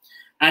 intindihin,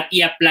 at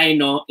i-apply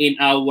no in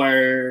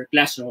our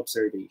classroom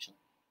observation.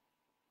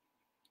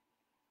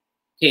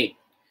 Okay.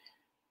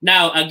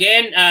 Now,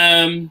 again,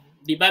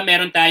 di ba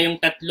meron tayong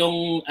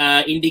tatlong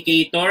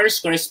indicators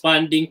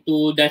corresponding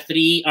to the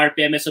 3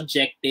 RPMS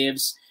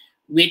objectives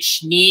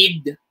which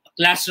need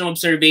classroom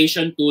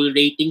observation tool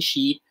rating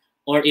sheet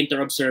or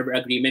inter-observer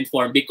agreement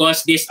form,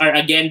 because these are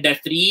again the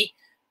three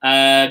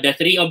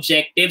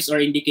objectives or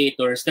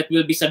indicators that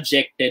will be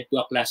subjected to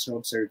a classroom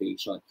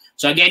observation.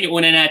 So again, yung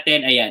una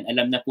natin, ayan,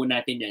 alam na po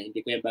natin yan.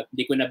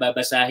 Hindi ko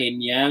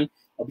nababasahin yung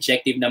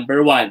objective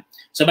number 1.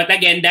 So but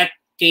again, that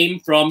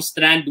came from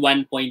strand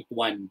 1.1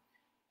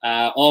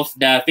 of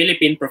the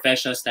Philippine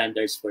Professional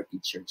Standards for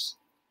Teachers.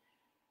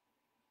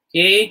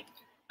 Okay.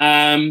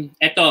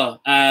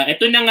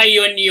 Ito na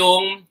ngayon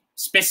yung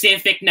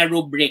specific na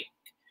rubric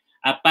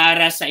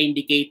para sa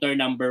indicator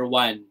number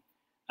 1.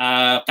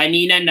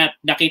 Kanina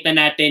nakita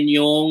natin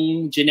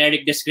yung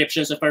generic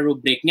descriptions of a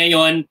rubric.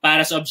 Ngayon,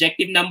 para sa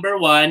objective number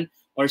 1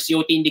 or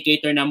COT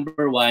indicator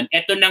number 1,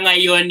 ito na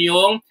ngayon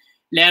yung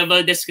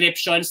level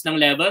descriptions ng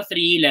level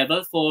 3,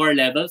 level 4,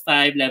 level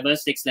 5, level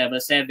 6,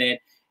 level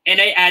 7. And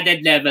I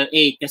added level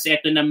 8 kasi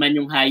ito naman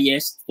yung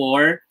highest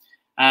for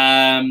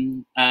a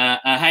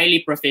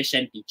highly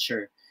proficient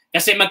teacher.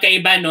 Kasi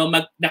magkaiba, no?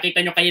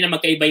 Nakita nyo kanina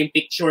magkaiba yung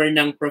picture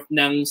ng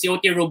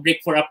COT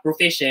rubric for a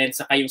proficient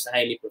saka yung sa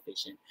highly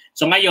proficient.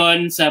 So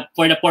ngayon,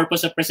 for the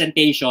purpose of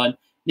presentation,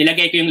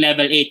 nilagay ko yung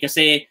level 8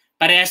 kasi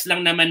parehas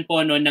lang naman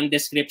po no, ng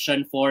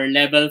description for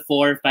level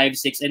 4, 5,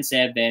 6, and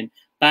 7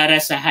 para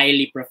sa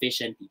highly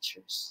proficient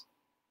teachers.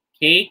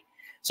 Okay?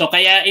 So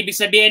kaya ibig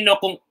sabihin, no,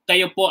 kung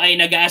kayo po ay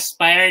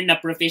nag-aspire na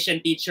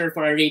proficient teacher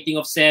for a rating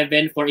of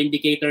 7 for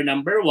indicator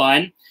number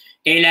 1,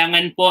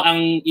 kailangan po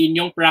ang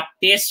inyong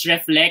practice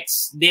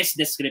reflects this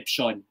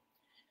description.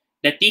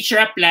 The teacher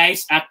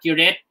applies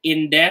accurate,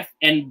 in-depth,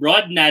 and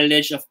broad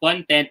knowledge of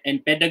content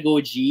and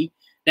pedagogy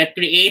that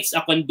creates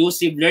a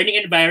conducive learning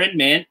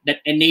environment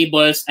that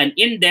enables an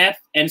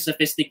in-depth and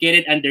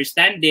sophisticated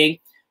understanding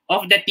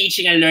of the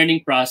teaching and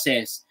learning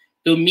process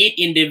to meet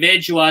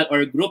individual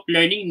or group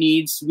learning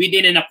needs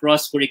within and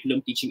across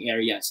curriculum teaching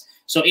areas.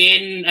 So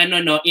in a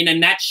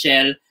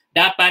nutshell,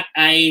 dapat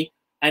ay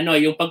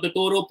yung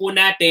pagtuturo po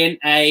natin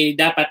ay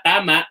dapat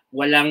tama,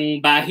 walang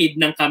bahid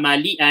ng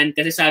kamalian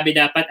kasi sabi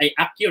dapat ay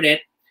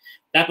accurate.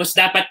 Tapos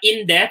dapat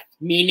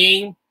in-depth,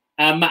 meaning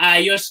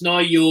maayos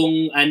no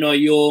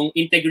yung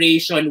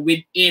integration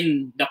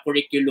within the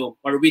curriculum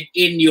or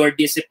within your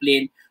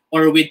discipline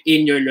or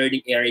within your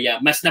learning area.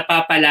 Mas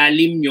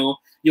napapalalim nyo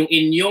yung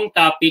inyong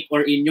topic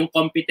or inyong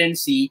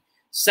competency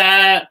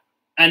sa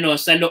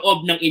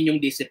loob ng inyong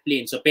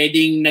discipline. So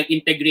pwedeng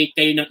nag-integrate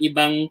kayo ng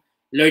ibang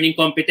learning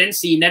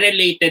competency na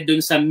related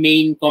dun sa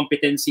main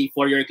competency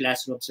for your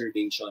classroom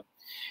observation.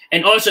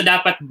 And also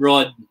dapat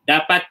broad,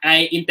 dapat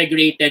ay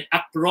integrated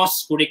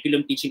across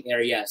curriculum teaching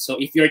areas.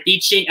 So if you're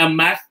teaching a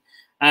math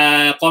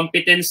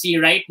competency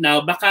right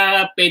now,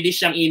 baka pwede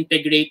siyang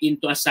integrate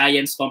into a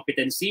science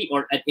competency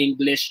or an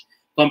English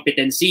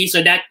competency.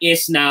 So that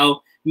is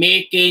now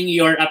making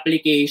your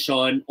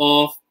application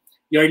of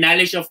your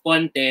knowledge of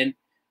content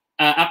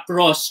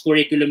across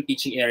curriculum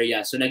teaching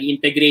area. So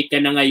nag-integrate ka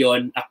na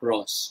ngayon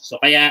across. So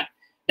kaya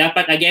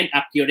dapat again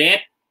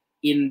accurate,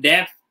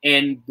 in-depth,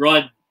 and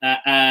broad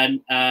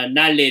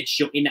knowledge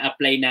yung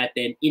ina-apply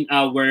natin in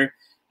our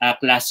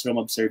classroom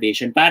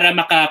observation para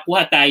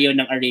makakuha tayo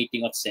ng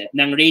rating of 7.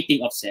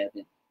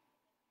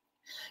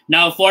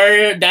 Now, for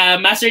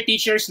the master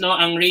teachers, no,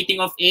 ang rating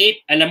of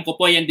 8, alam ko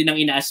po yan din ang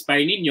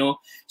ina-aspire ninyo.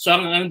 So,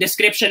 ang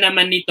description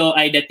naman nito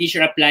ay the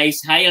teacher applies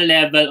high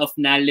level of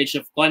knowledge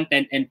of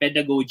content and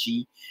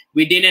pedagogy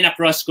within and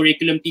across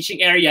curriculum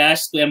teaching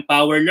areas to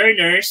empower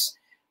learners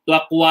to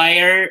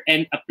acquire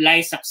and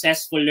apply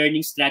successful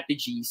learning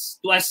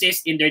strategies to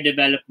assist in their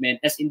development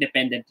as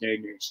independent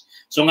learners.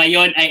 So,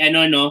 ngayon ay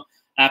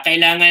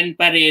kailangan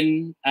pa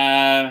rin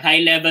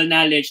high-level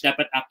knowledge,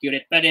 dapat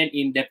accurate pa rin,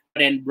 in-depth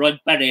pa rin, broad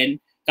pa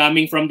rin,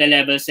 coming from the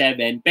level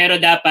 7, pero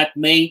dapat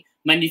may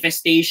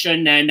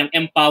manifestation na ng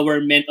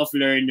empowerment of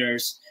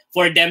learners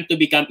for them to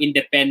become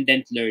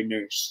independent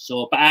learners.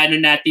 So paano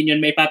natin yun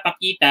may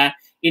papakita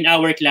in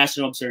our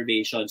classroom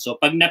observation?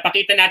 So pag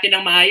napakita natin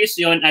ng maayos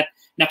yon at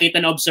nakita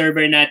na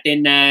observer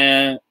natin na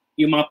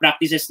yung mga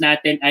practices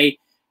natin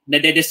ay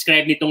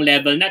nade-describe nitong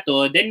level na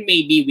to, then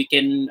maybe we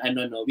can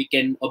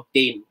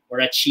obtain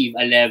or achieve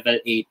a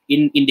level 8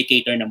 in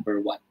indicator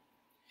number 1.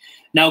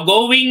 Now,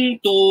 going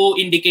to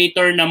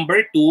indicator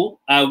number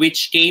 2,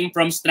 which came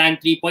from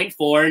strand 3.4,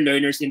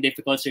 learners in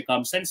difficult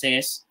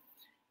circumstances.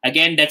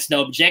 Again, that's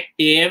the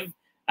objective.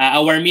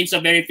 Our means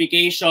of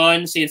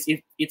verification, since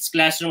it's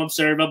classroom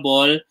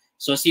observable,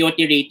 so COT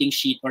rating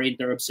sheet or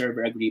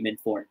inter-observer agreement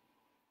form.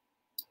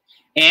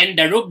 And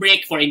the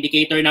rubric for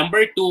indicator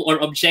number 2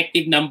 or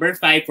objective number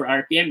 5 for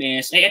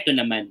RPMS ay ito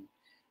naman.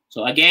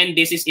 So again,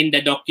 this is in the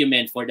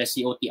document for the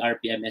COT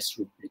RPMS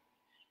rubric.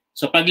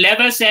 So pag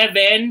level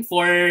 7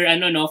 for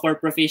for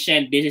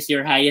proficient, this is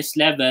your highest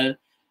level,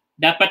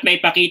 dapat may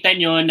pakita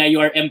nyo na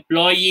you are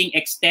employing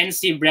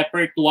extensive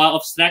repertoire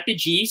of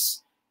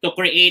strategies to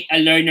create a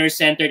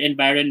learner-centered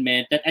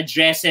environment that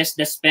addresses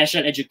the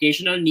special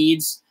educational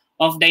needs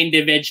of the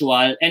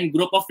individual and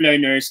group of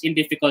learners in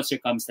difficult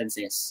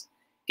circumstances.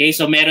 Okay,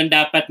 so meron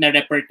dapat na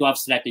repertoire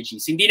of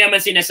strategies. Hindi naman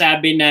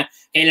sinasabi na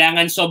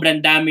kailangan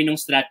sobrang dami ng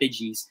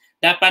strategies.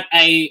 Dapat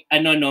ay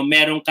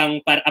meron kang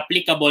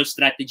applicable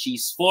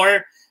strategies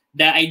for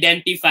the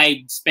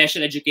identified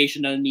special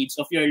educational needs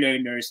of your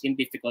learners in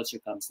difficult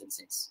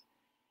circumstances.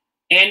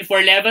 And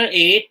for level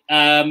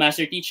 8,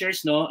 master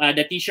teachers,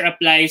 the teacher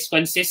applies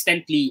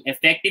consistently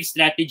effective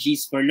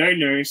strategies for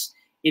learners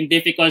in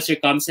difficult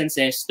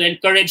circumstances to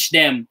encourage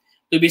them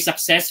to be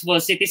successful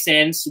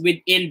citizens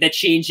within the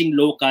changing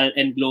local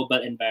and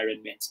global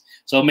environments.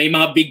 So may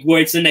mga big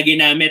words na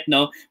ginamit,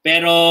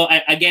 pero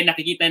again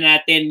nakikita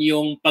natin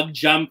yung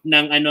pag-jump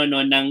ng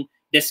ng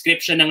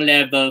description ng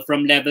level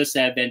from level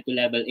 7 to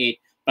level 8.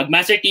 Pag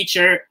master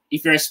teacher,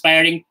 if you're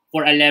aspiring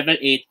for a level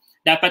 8,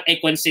 dapat ay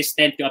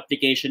consistent yung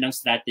application ng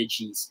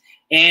strategies.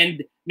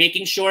 And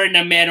making sure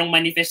na merong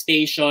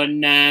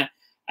manifestation na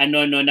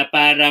na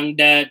parang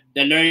the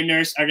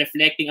learners are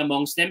reflecting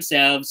amongst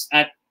themselves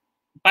at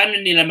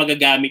paano nila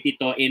magagamit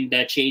ito in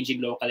the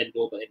changing local and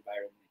global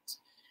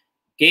environments.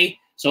 Okay?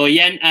 So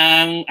yan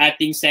ang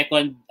ating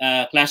second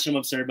classroom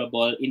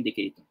observable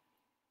indicator.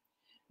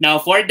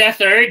 Now for the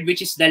third,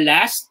 which is the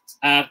last,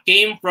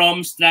 came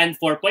from strand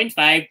 4.5,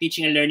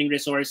 teaching and learning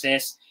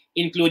resources,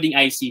 including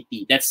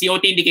ICT. That's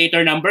COT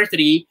indicator number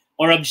 3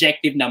 or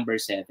objective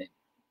number 7.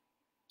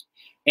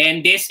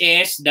 And this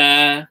is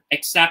the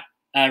exact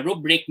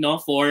rubric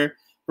for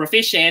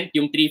proficient,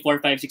 yung 3, 4,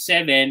 5, 6,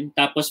 7.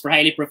 Tapos for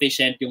highly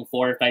proficient, yung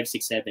 4, 5,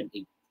 6, 7,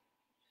 8.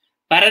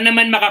 Para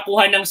naman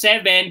makakuha ng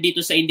 7 dito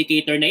sa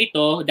indicator na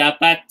ito,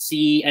 dapat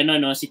si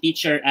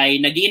teacher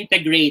ay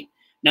nag-integrate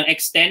ng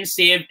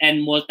extensive and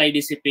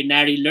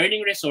multidisciplinary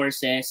learning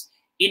resources,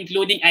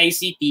 including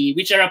ICT,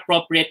 which are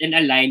appropriate and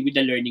aligned with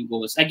the learning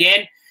goals.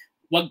 Again,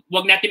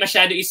 wag natin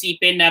masyado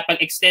isipin na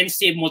pag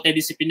extensive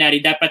multidisciplinary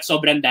dapat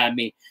sobrang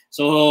dami.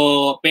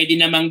 So, pwede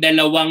namang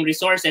dalawang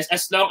resources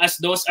as long as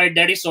those are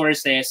the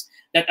resources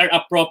that are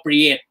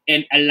appropriate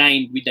and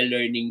aligned with the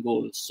learning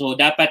goals. So,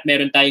 dapat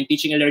meron tayong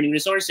teaching and learning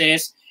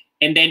resources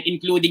and then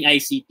including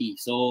ICT.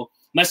 So,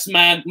 mas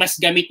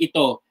gamit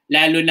ito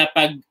lalo na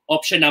pag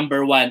option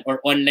number 1 or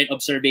online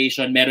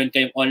observation, meron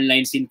kayong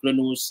online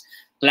synchronous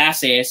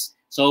classes.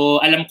 So,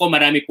 alam ko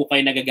marami po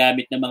kayo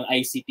nagagamit ng mga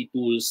ICT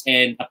tools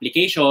and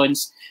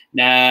applications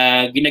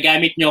na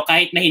ginagamit nyo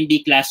kahit na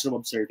hindi classroom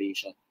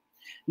observation.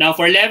 Now,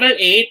 for level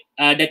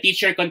 8, the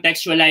teacher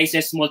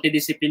contextualizes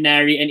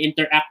multidisciplinary and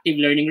interactive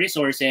learning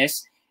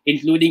resources,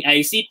 including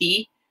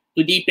ICT,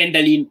 to deepen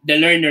the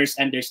learner's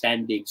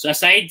understanding. So,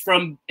 aside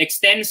from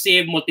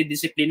extensive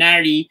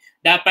multidisciplinary,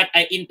 dapat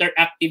ay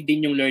interactive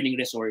din yung learning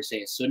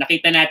resources. So,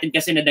 nakita natin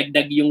kasi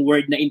nadagdag yung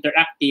word na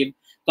interactive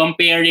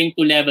comparing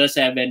to level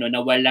 7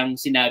 na walang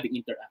sinabing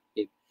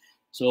interactive.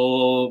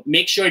 So,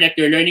 make sure that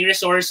your learning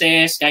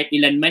resources, kahit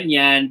ilan man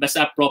yan,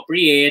 basta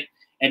appropriate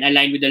and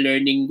aligned with the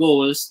learning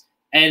goals,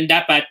 and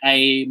dapat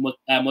ay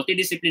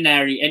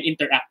multidisciplinary and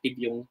interactive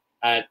yung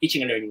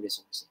teaching and learning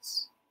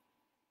resources.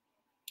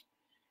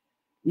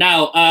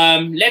 Now,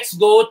 let's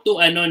go to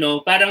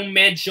parang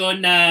medyo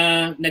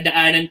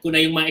nadaanan ko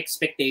na yung mga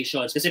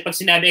expectations. Kasi pag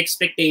sinabi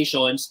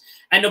expectations,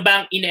 ano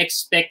ba ang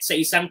ina-expect sa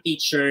isang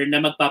teacher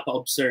na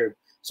magpapa-observe?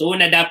 So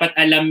una, dapat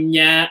alam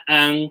niya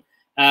ang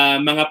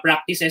mga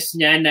practices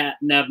niya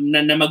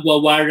na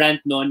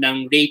magwa-warrant ng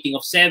rating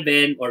of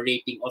 7 or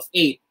rating of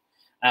 8.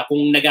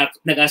 Kung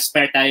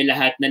nag-aspire tayo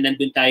lahat na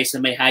nandun tayo sa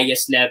may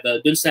highest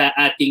level, dun sa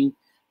ating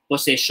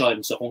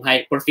position. So kung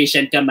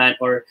proficient ka man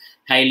or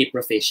highly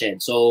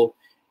proficient. So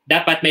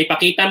dapat may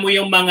pakita mo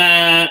yung mga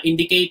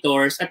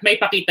indicators at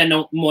may pakita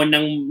mo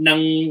ng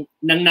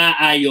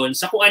naayon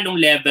sa kung anong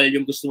level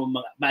yung gusto mo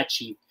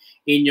ma-achieve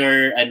in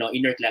your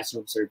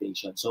classroom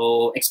observation.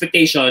 So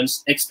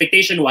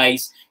expectation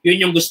wise,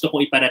 yun yung gusto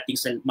kong iparating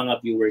sa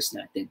mga viewers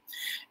natin.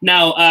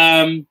 Now,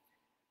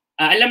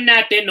 alam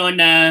natin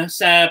na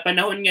sa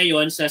panahon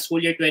ngayon sa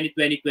school year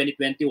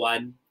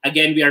 2020-2021,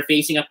 again we are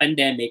facing a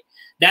pandemic.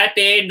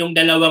 Dati nung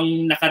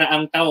dalawang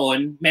nakaraang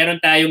taon,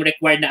 meron tayong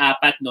required na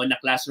 4 na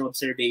classroom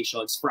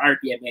observations for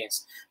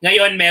RPMS.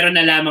 Ngayon meron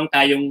na lamang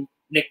tayong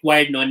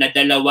required na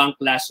 2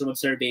 classroom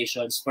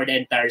observations for the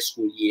entire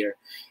school year.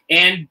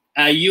 And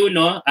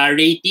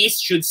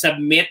ratees should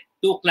submit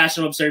 2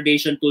 classroom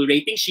observation tool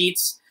rating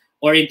sheets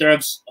or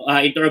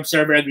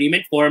inter-observer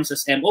agreement forms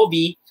as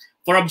MOV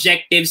for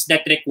objectives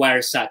that require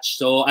such.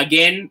 So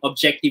again,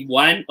 objective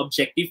 1,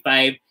 objective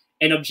 5,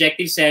 and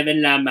objective 7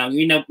 lamang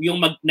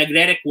yung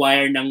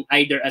nagre-require ng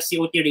either a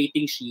COT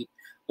rating sheet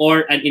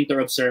or an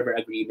inter-observer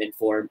agreement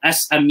form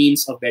as a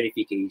means of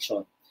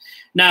verification.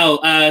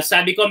 Now,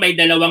 sabi ko may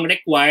dalawang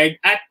required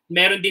at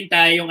meron din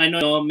tayong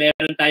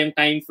meron tayong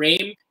time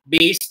frame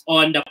based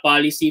on the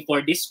policy for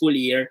this school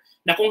year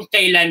na kung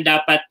kailan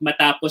dapat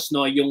matapos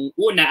yung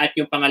una at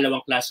yung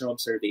pangalawang classroom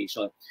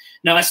observation.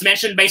 Now, as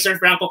mentioned by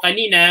Sir Franco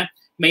kanina,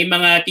 may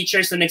mga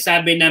teachers na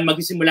nagsabi na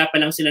magsisimula pa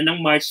lang sila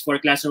ng March for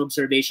classroom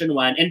observation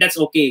 1, and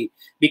that's okay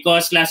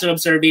because classroom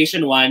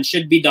observation 1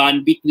 should be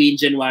done between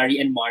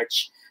January and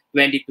March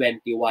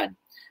 2021.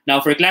 Now,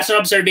 for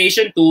classroom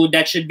observation 2,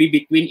 that should be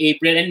between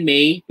April and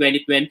May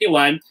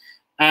 2021.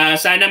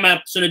 Sana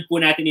masunod po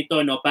natin ito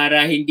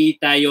para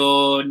hindi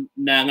tayo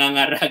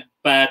nangangarag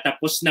pa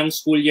tapos ng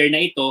school year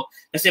na ito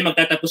kasi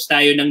magtatapos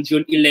tayo ng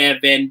June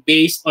 11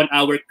 based on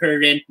our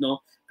current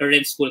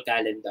school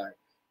calendar.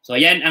 So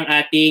yan ang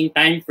ating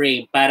time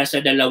frame para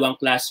sa dalawang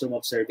classroom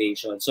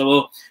observation.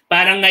 So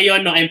parang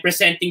ngayon I'm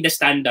presenting the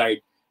standard.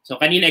 So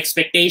kanina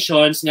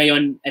expectations,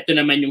 ngayon ito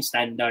naman yung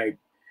standard.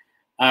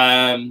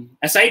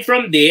 Aside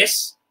from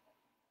this,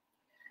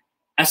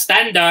 as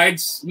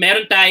standards,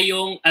 meron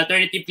tayong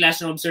alternative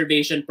classroom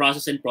observation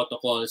process and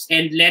protocols.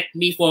 And let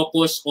me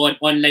focus on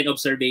online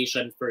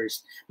observation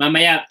first.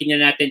 Mamaya,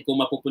 tingnan natin kung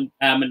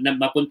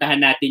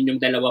mapuntahan natin yung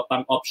dalawa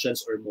pang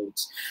options or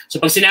modes. So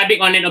pag sinabing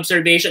online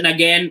observation,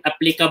 again,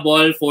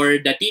 applicable for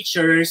the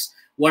teachers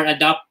who are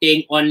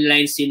adopting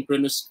online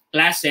synchronous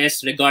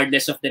classes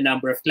regardless of the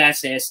number of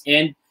classes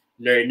and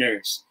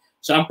learners.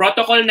 So ang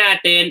protocol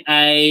natin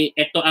ay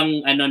ito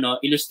ang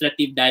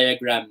illustrative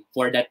diagram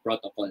for that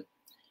protocol.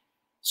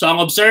 So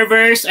ang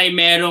observers ay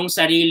merong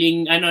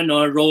sariling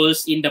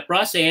roles in the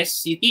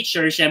process. Si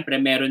teacher syempre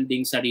meron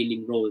ding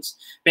sariling roles.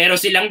 Pero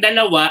silang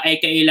dalawa ay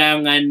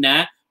kailangan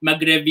na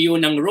mag-review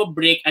ng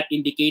rubric at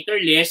indicator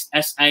list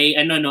as I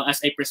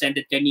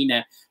presented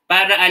kanina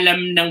para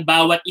alam ng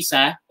bawat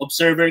isa,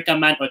 observer ka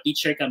man o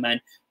teacher ka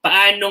man,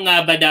 paano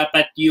nga ba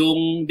dapat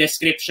yung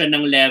description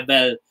ng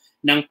level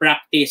ng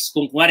practice.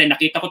 Kung kuwari,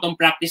 nakita ko tong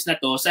practice na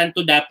to, saan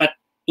to dapat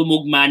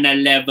tumugma na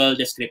level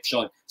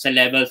description? Sa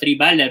level 3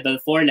 ba? Level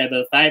 4,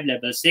 level 5,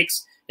 level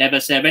 6, level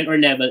 7, or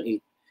level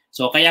 8?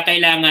 So, kaya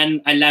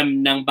kailangan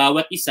alam ng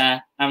bawat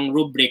isa ang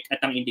rubric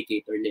at ang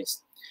indicator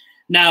list.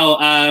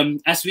 Now,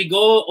 as we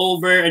go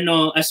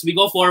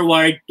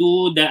forward to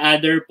the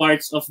other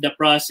parts of the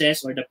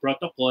process or the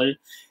protocol,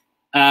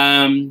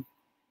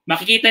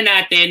 makikita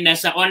natin na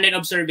sa online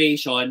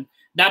observation,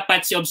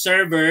 dapat si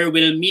observer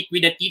will meet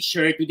with the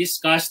teacher to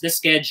discuss the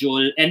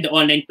schedule and the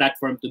online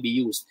platform to be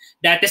used.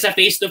 Dati sa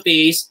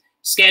face-to-face,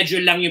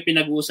 schedule lang yung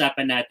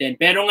pinag-uusapan natin.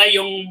 Pero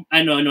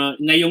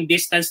ngayong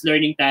distance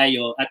learning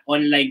tayo at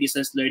online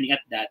distance learning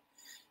at that,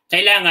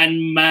 kailangan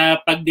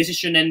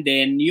mapagdesisyonan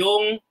din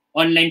yung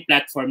online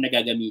platform na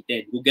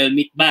gagamitin. Google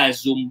Meet ba,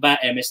 Zoom ba,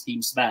 MS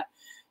Teams ba?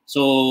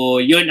 So,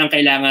 yun ang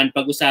kailangan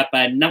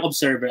pag-usapan ng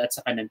observer at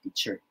saka ng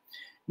teacher.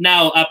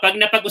 Now, pag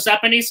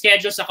napag-usapan ng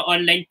schedule sa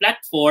online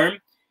platform,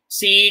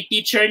 si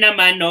teacher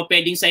naman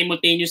pwedeng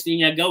simultaneously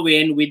niya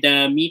gawin with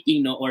the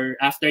meeting or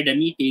after the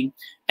meeting,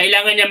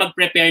 kailangan niya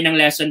mag-prepare ng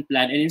lesson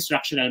plan and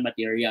instructional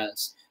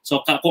materials.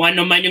 So kung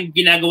ano man yung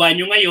ginagawa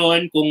niyo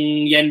ngayon,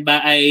 kung yan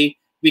ba ay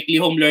weekly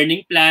home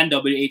learning plan,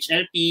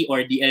 WHLP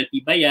or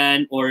DLP ba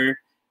yan, or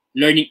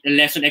learning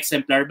lesson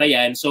exemplar ba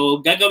yan, so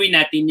gagawin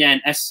natin yan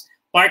as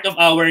part of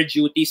our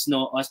duties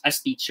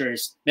as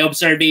teachers, may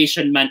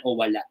observation man o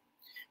wala.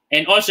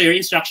 And also your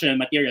instructional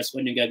materials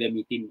kung yung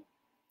gagamitin mo.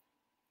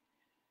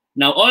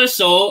 Now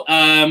also,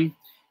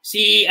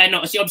 si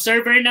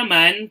observer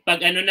naman pag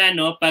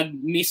pag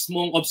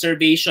mismong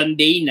observation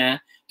day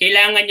na,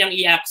 kailangan niyang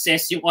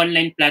i-access yung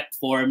online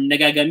platform na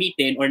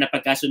gagamitin or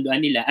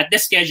napagkasunduan nila at the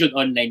scheduled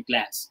online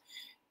class.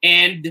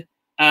 And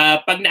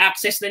pag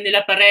na-access na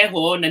nila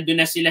pareho,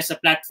 nandun na sila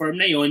sa platform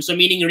na yon, so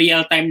meaning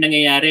real time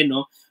nangyayari,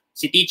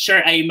 si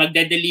teacher ay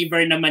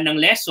magde-deliver naman ng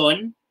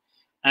lesson.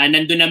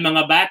 Nandun ang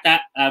mga bata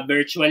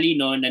virtually,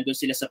 nandun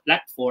sila sa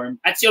platform,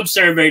 at si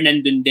observer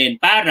nandun din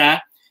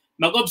para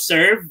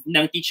mag-observe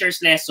ng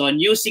teacher's lesson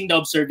using the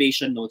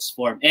observation notes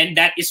form. And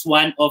that is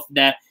one of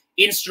the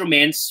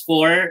instruments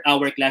for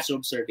our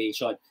classroom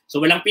observation.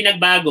 So walang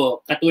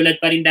pinagbago,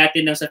 katulad pa rin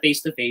dati ng sa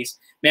face-to-face,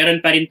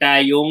 meron pa rin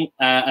tayong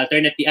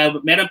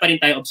meron pa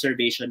rin tayong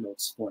observation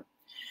notes form.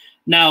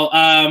 Now,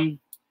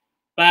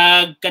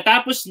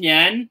 pagkatapos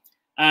niyan,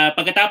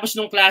 pagkatapos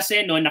ng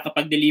klase,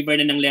 nakapag-deliver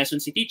na ng lesson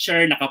si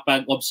teacher,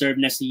 nakapag-observe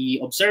na si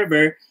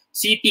observer,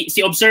 si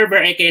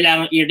observer ay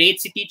kailangang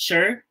i-rate si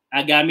teacher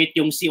gamit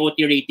yung COT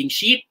rating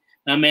sheet.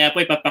 Mamaya po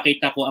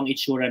ipapakita ko ang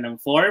itsura ng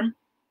form.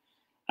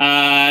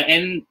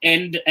 And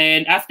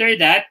after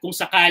that, kung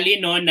sakali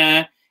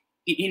na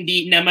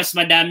hindi na mas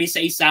madami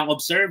sa isang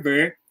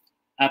observer,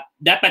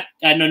 dapat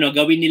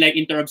gawin nila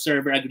yung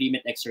inter-observer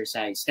agreement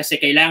exercise. Kasi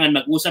kailangan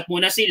mag-usap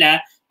muna sila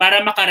para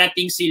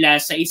makarating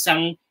sila sa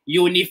isang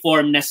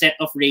uniform na set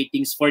of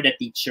ratings for the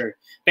teacher.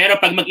 Pero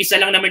pag mag-isa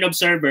lang naman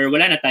observer,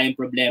 wala na tayong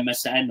problema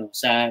sa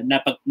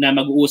na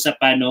mag-uusap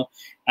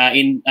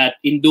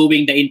in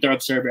doing the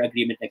inter-observer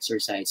agreement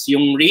exercise.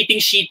 Yung rating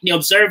sheet ni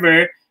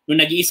observer, nung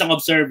nag-iisang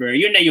observer,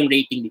 yun na yung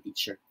rating ni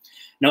teacher.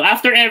 Now,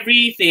 after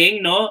everything,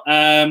 no,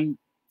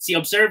 si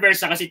observer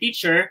sa si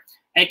teacher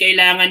ay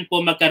kailangan po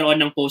magkaroon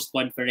ng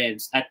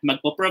post-conference at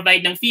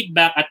magpo-provide ng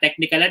feedback at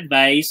technical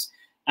advice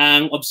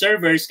ang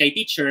observers kay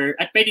teacher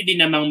at pwede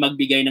din namang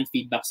magbigay ng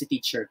feedback si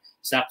teacher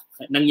sa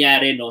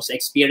nangyari, no, sa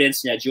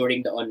experience niya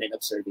during the online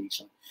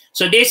observation.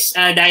 So this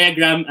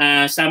diagram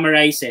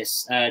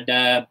summarizes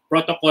the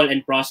protocol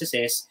and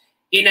processes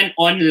in an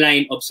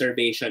online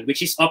observation, which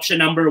is option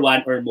number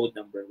 1 or mode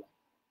number 1.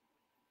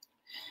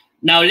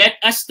 Now let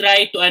us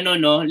try to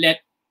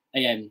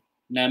ayan,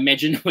 na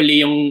medyo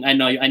nahuli yung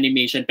yung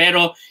animation,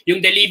 pero yung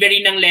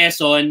delivery ng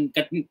lesson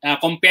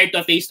compared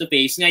to face to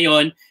face,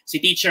 ngayon si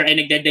teacher ay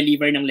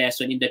nagde-deliver ng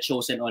lesson in the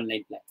chosen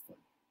online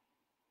platform.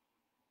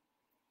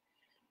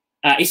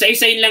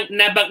 Isa-isain lang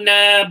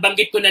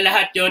nabanggit ko na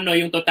lahat yon, no,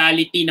 yung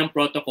totality ng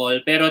protocol,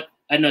 pero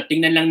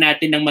tingnan lang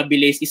natin ng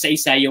mabilis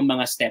isa-isa yung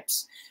mga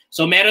steps.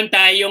 So meron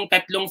tayong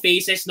tatlong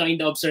phases, no, in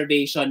the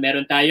observation.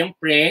 Meron tayong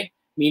pre,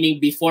 meaning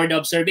before the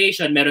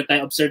observation. Meron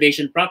tayong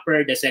observation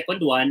proper, the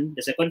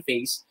second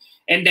phase.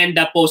 And then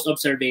the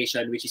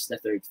post-observation, which is the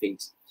third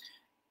phase.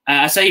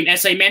 As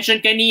I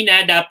mentioned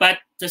kanina, dapat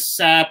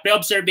sa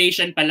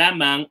pre-observation pa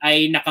lamang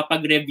ay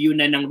nakapag-review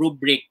na ng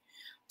rubric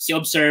si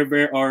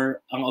observer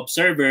or ang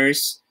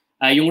observers.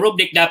 Yung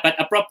rubric dapat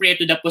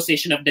appropriate to the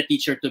position of the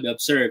teacher to be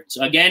observed.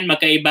 So again,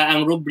 magkaiba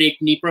ang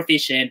rubric ni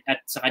proficient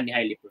at saka ni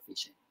highly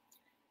proficient.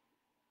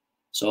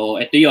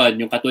 So ito yon,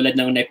 yung katulad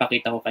ng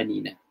naipakita ko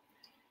kanina.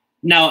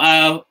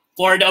 Now,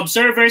 for the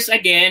observers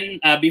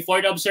again,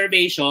 before the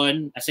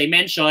observation, as I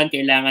mentioned,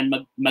 kailangan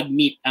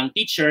mag-meet ang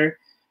teacher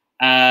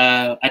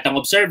at ang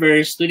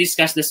observers to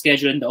discuss the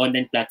schedule and the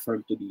online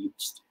platform to be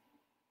used.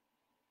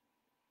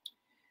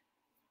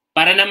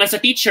 Para naman sa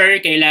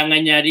teacher,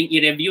 kailangan niya ring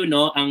i-review,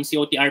 no, ang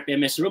COT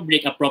RPMS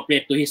rubric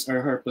appropriate to his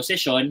or her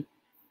position.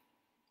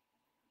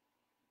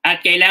 At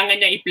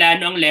kailangan niya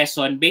iplano ang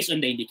lesson based on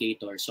the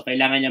indicators. So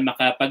kailangan niya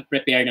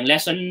makapag-prepare ng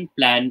lesson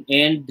plan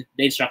and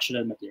the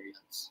instructional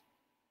materials.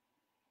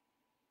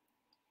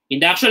 In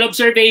the actual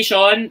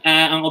observation,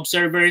 ang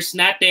observers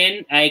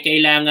natin ay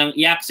kailangang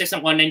i-access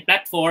ang online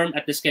platform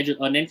at the scheduled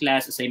online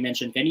class, as I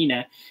mentioned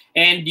kanina,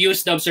 and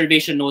use the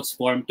observation notes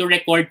form to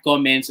record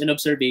comments and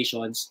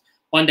observations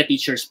on the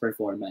teacher's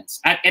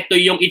performance. At ito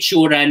yung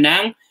itsura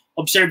ng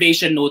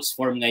observation notes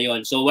form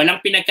ngayon. So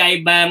walang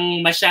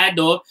pinagkaibang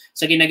masyado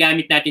sa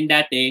ginagamit natin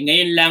dati.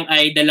 Ngayon lang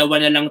ay dalawa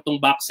na lang itong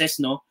boxes,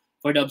 no,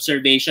 for the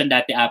observation.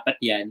 Dati 4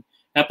 yan.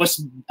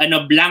 Tapos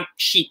blank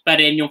sheet pa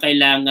rin yung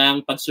kailangang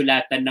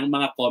pagsulatan ng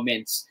mga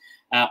comments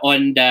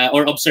on the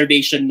or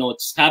observation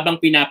notes habang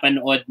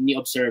pinapanood ni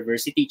observer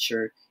si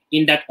teacher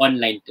in that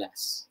online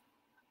class.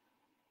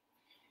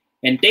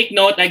 And take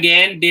note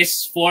again,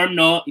 this form,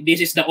 no, this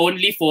is the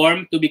only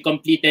form to be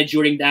completed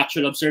during the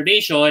actual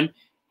observation,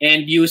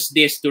 and use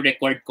this to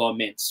record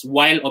comments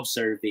while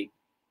observing.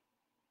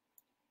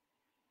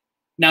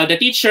 Now, the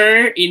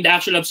teacher in the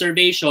actual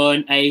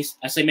observation, as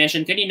I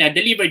mentioned kanina,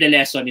 delivered the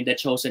lesson in the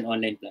chosen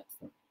online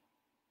platform.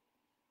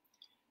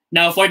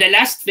 Now, for the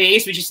last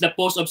phase, which is the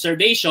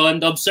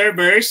post-observation, the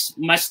observers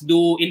must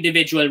do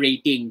individual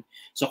rating.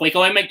 So, kung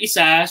ikaw ay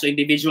mag-isa, so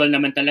individual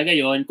naman talaga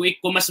yon.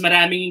 Kung mas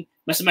marami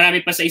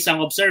pa sa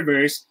isang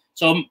observers,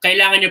 so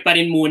kailangan nyo pa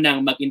rin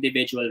munang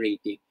mag-individual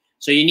rating.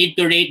 So, you need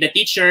to rate the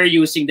teacher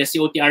using the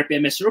COT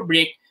RPMS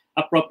rubric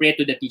appropriate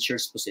to the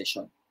teacher's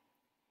position.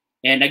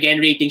 And again,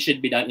 rating should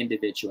be done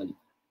individually.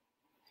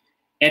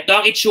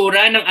 Ito ang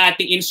itsura ng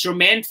ating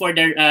instrument for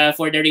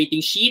the rating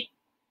sheet.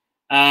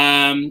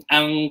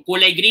 Ang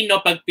kulay green,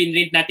 no, pag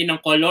pinrint natin ng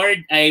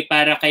colored ay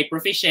para kay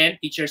proficient,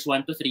 teachers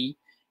 1 to 3.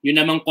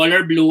 Yung namang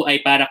color blue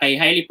ay para kay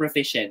highly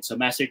proficient, so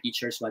master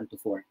teachers 1 to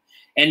 4.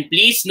 And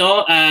please,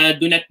 no,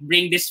 do not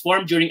bring this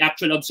form during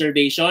actual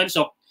observation.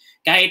 So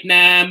kahit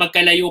na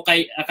magkalayo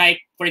kahit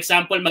for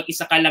example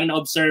mag-isa ka lang na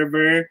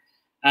observer,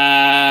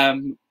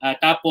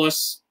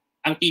 tapos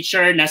ang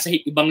teacher nasa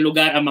ibang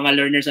lugar, ang mga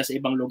learners nasa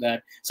ibang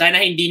lugar,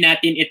 sana hindi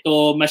natin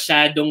ito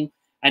masyadong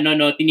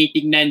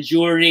tinitingnan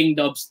during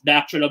the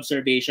actual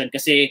observation,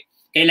 kasi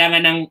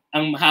kailangan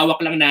ang hawak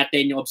lang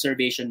natin yung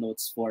observation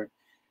notes form.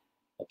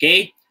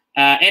 Okay?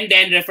 And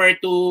then refer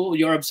to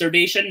your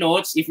observation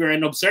notes if you're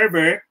an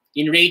observer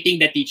in rating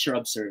the teacher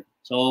observed.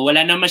 So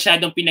wala na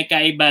masyadong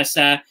pinagkaiba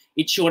sa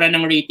itsura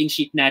ng rating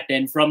sheet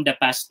natin from the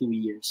past 2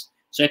 years.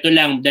 So ito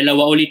lang,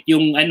 dalawa ulit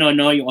yung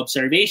yung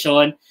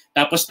observation,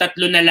 tapos 3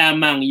 na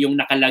lamang yung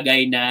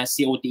nakalagay na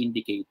COT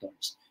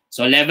indicators.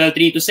 So level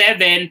 3 to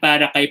 7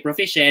 para kay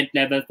proficient,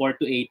 level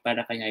 4 to 8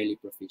 para kay highly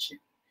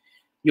proficient.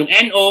 Yung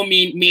NO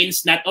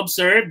means not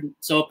observed.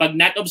 So pag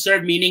not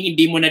observed, meaning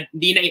hindi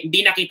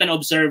nakita ng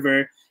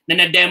observer na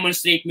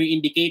na-demonstrate mo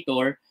yung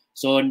indicator.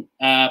 So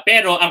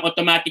pero ang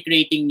automatic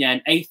rating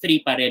niyan ay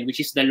 3 pa rin,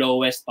 which is the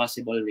lowest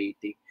possible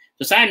rating.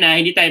 So sana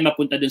hindi tayo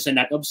mapunta dun sa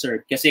not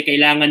observed, kasi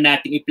kailangan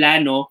nating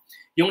iplano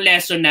yung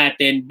lesson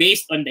natin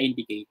based on the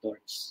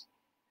indicators.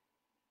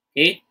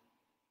 Okay?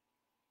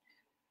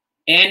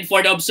 And for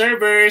the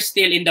observers,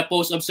 still in the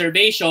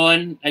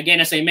post-observation,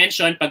 again, as I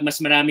mentioned, pag mas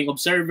maraming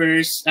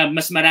observers,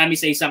 mas marami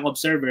sa isang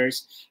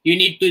observers, you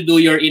need to do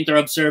your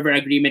inter-observer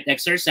agreement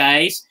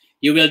exercise.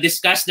 You will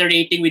discuss the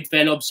rating with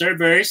fellow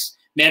observers.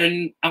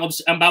 Meron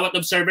ang bawat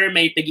observer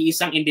may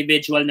tagi-isang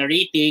individual na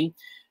rating.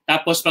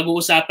 Tapos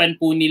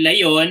pag-uusapan po nila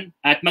yon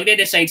at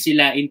magde-decide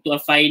sila into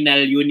a final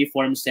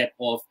uniform set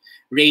of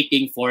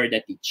rating for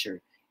the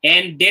teacher.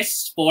 And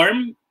this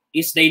form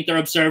is the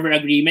inter-observer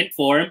agreement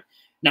form.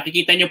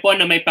 Nakikita nyo po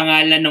na may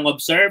pangalan ng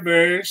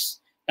observers.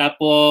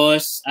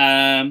 Tapos,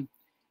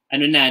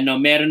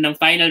 meron ng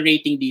final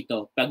rating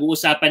dito.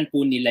 Pag-uusapan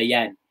po nila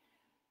yan.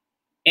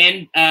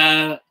 And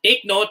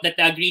take note that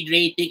the agreed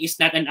rating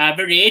is not an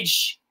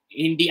average.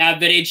 Hindi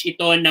average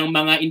ito ng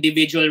mga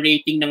individual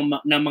rating ng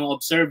mga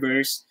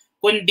observers,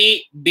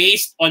 kundi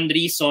based on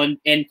reason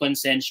and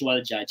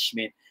consensual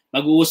judgment.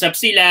 Mag-uusap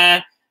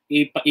sila,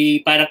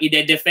 parang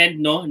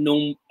ide-defend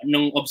nung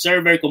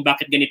observer kung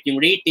bakit ganito yung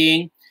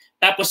rating.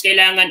 Tapos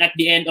kailangan at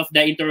the end of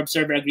the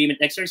inter-observer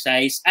agreement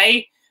exercise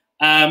ay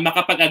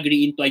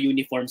makapag-agree into a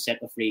uniform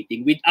set of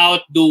rating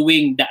without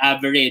doing the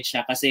average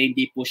kasi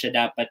hindi po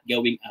siya dapat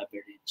gawing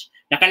average.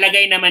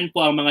 Nakalagay naman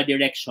po ang mga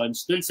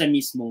directions dun sa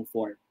mismong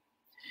form,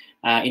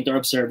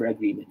 inter-observer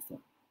agreement form.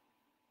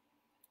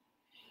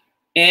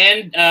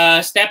 And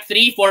step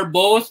 3 for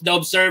both the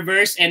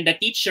observers and the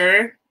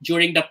teacher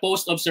during the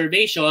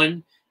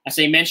post-observation, as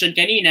I mentioned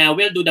kanina,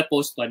 we'll do the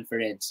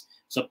post-conference.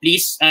 So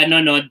please,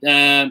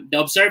 the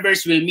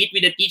observers will meet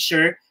with the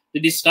teacher to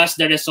discuss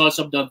the results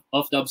of the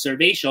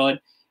observation,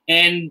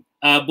 and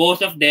both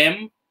of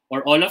them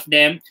or all of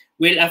them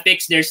will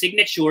affix their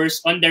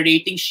signatures on the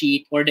rating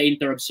sheet or the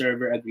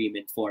inter-observer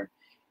agreement form.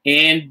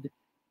 And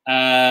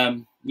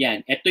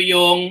yan, ito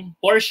yung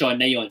portion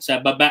na yon. Sa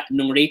baba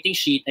ng rating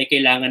sheet ay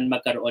kailangan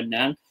magkaroon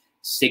ng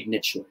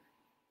signature.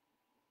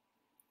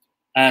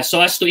 So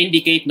as to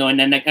indicate na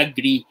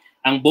nag-agree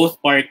ang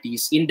both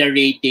parties in the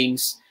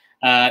ratings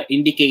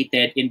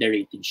indicated in the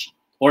rating sheet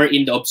or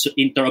in the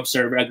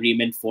inter-observer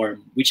agreement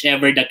form,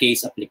 whichever the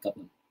case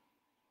applicable.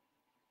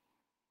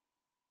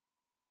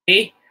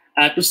 Okay?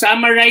 To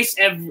summarize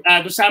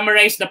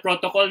the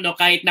protocol,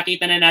 kahit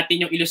nakita na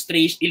natin yung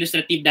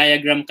illustrative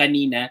diagram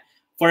kanina,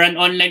 for an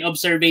online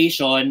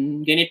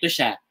observation, ganito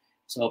siya.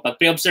 So pag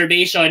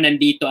pre-observation,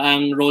 nandito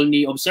ang role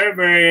ni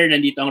observer,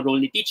 nandito ang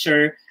role ni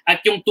teacher,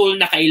 at yung tool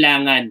na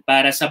kailangan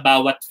para sa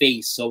bawat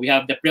phase. So we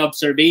have the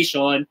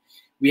pre-observation,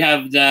 we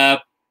have the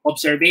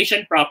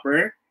observation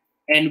proper,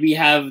 and we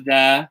have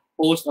the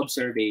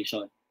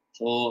post-observation.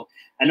 So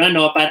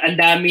ang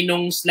dami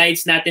nung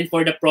slides natin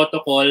for the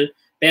protocol,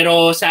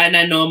 pero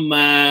sana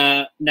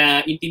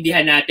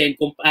naintindihan natin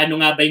kung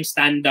paano nga ba yung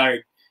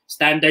standard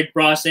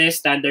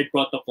process, standard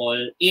protocol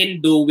in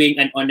doing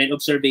an online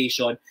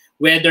observation,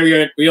 whether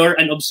you're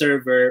an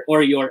observer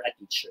or you're a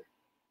teacher.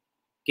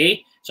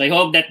 Okay? So I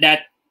hope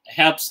that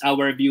helps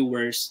our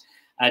viewers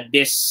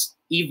this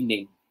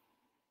evening.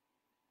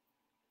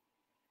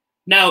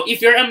 Now, if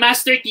you're a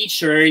master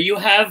teacher,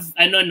 you have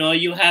an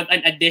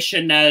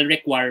additional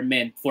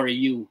requirement for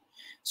you.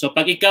 So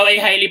pag ikaw ay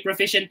highly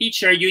proficient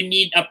teacher, you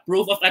need a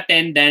proof of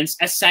attendance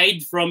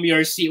aside from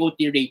your COT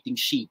rating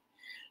sheet.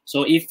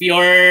 So if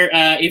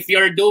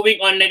you're doing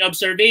online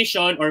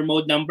observation or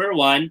mode number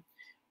 1,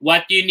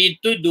 what you need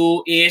to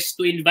do is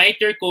to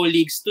invite your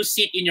colleagues to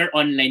sit in your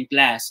online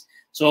class.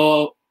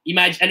 So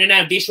imagine,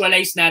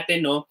 visualize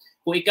natin,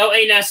 kung ikaw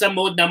ay nasa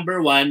mode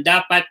number 1,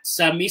 dapat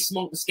sa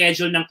mismong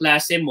schedule ng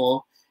klase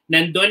mo,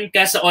 nandun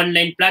ka sa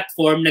online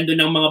platform, nandun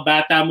ang mga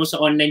bata mo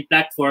sa online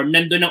platform,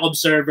 nandun ang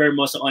observer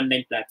mo sa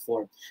online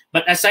platform.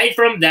 But aside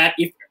from that,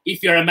 if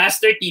you're a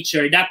master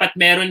teacher, dapat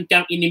meron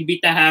kang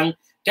inimbitahang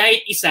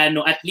kahit isa,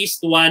 at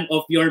least one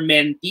of your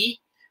mentee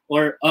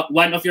or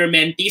one of your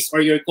mentees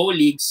or your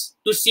colleagues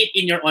to sit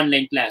in your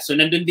online class. So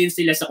nandun din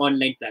sila sa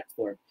online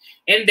platform.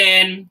 And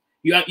then,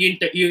 you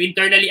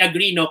internally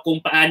agree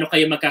kung paano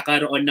kayo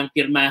magkakaroon ng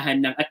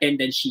pirmahan ng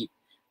attendance sheet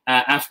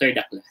after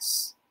the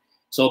class.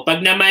 So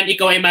pag naman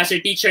ikaw ay master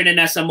teacher na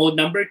nasa mode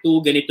number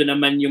 2, ganito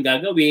naman yung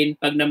gagawin.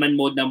 Pag naman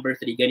mode number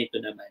 3, ganito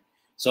naman.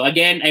 So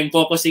again, I'm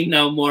focusing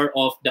now more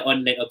of the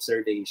online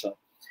observation.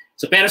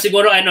 So pero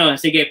siguro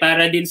sige,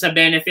 para din sa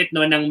benefit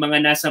ng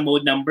mga nasa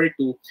mode number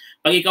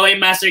 2, pag ikaw ay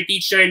master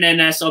teacher na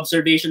nasa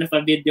observation of a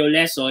video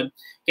lesson,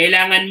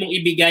 kailangan mong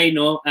ibigay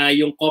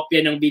yung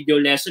kopya ng video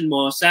lesson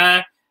mo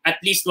sa at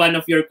least one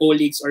of your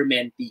colleagues or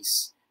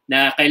mentees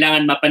na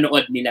kailangan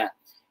mapanood nila.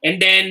 And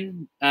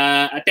then,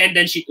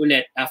 attendance sheet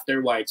ulit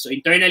afterwards. So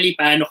internally,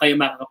 paano kayo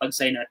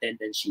makakapag-sign ng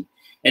attendance sheet?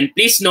 And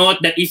please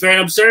note that if you're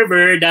an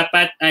observer,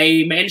 dapat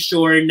ay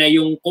ma-ensure na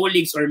yung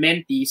colleagues or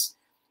mentees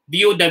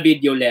view the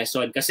video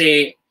lesson.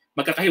 Kasi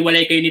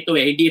magkakahiwalay kayo nito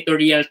Hindi ito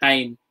real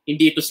time.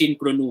 Hindi ito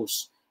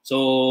synchronous.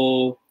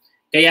 So,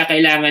 kaya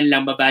kailangan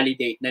lang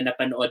ma-validate na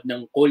napanood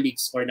ng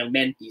colleagues or ng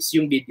mentees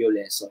yung video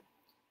lesson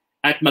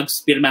at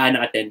magpirmahan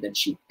ng attendance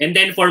sheet. And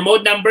then for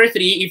mode number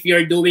 3, if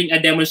you're doing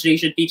a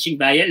demonstration teaching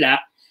via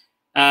LAC,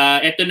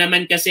 ito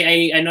naman kasi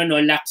ay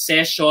LAC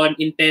session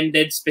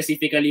intended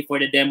specifically for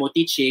the demo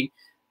teaching.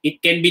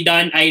 It can be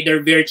done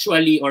either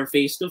virtually or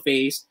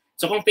face-to-face.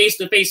 So kung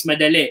face-to-face,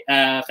 madali.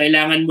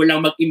 Kailangan mo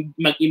lang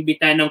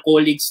mag-imbita ng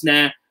colleagues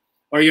na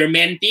or your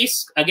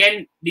mentees.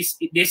 Again,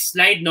 this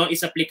slide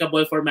is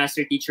applicable for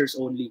master teachers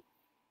only.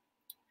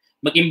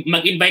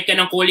 mag-invite ka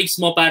ng colleagues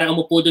mo para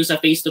umupo dun sa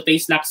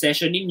face-to-face lock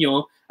session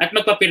ninyo at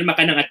magpapirma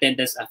ka ng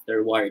attendance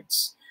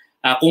afterwards.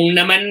 Kung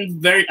naman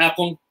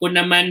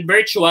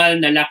virtual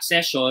na lock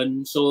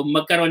session, so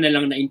magkaroon na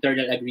lang na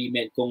internal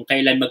agreement kung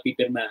kailan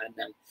magpipirmahan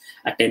ng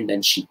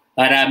attendance sheet.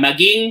 Para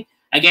maging,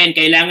 again,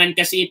 kailangan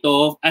kasi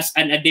ito as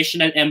an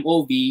additional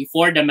MOV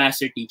for the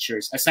master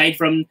teachers. Aside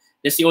from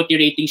the COT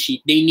rating sheet,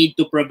 they need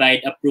to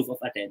provide a proof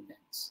of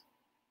attendance.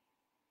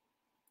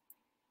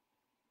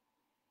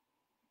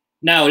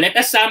 Now, let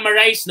us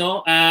summarize,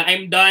 no?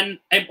 I'm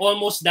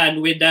almost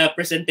done with the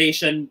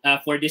presentation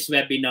for this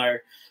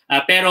webinar.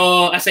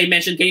 Pero as I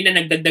mentioned kanina,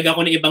 nagdagdag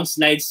ako ng ibang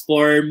slides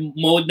for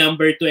mode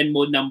number 2 and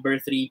mode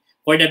number 3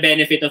 for the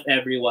benefit of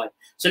everyone.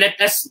 So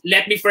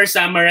let me first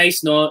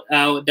summarize, no,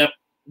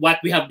 what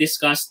we have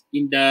discussed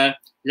in the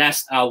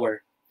last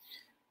hour.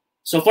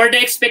 So for the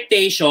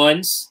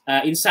expectations,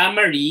 in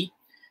summary,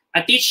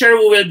 a teacher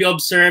who will be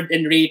observed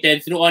and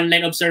rated through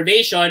online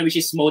observation, which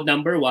is mode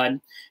number 1,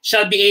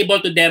 shall be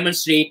able to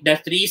demonstrate the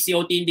 3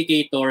 COT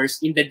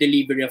indicators in the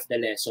delivery of the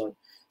lesson.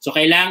 So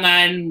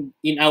kailangan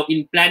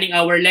in planning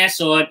our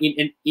lesson,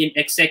 in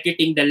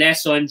executing the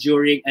lesson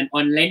during an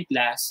online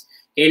class,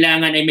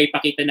 kailangan ay may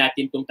pakita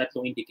natin itong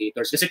 3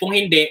 indicators. Kasi kung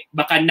hindi,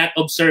 baka not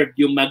observed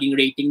yung maging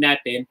rating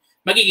natin,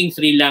 magiging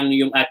 3 lang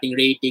yung ating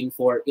rating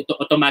for ito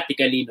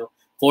automatically, no,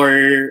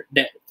 for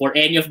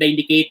any of the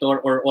indicator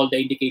or all the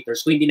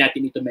indicators kung hindi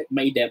natin ito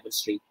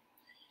ma-demonstrate.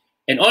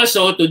 And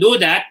also, to do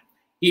that,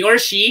 he or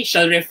she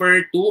shall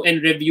refer to and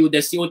review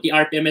the COT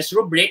RPMS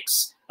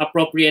rubrics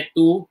appropriate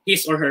to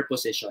his or her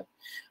position.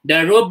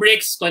 The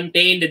rubrics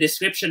contain the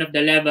description of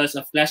the levels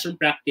of classroom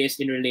practice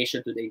in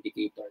relation to the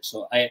indicator.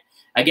 So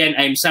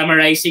I'm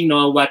summarizing,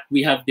 no, what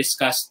we have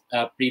discussed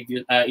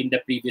in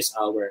the previous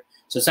hour.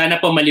 So sana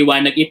po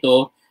maliwanag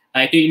ito.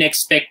 Ito yung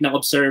in-expect ng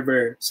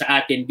observer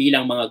sa atin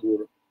bilang mga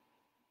guro.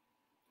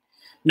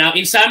 Now,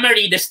 in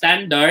summary, the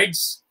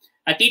standards,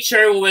 a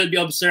teacher who will be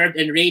observed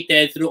and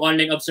rated through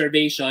online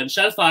observation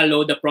shall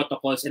follow the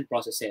protocols and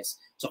processes.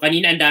 So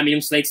kanina ang dami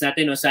yung slides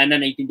natin, no? Sana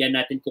naintindihan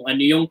natin kung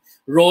ano yung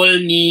role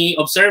ni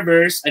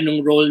observers,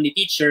 anong role ni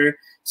teacher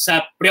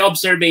sa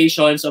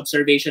pre-observation, sa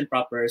observation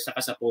proper, saka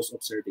sa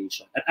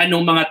post-observation. At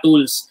anong mga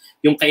tools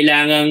yung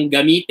kailangang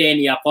gamitin,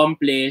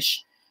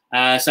 i-accomplish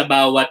sa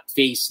bawat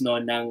phase,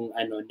 no, ng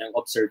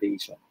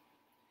observation.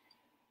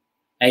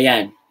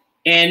 Ayan.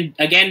 And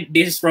again,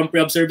 this is from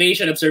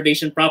pre-observation,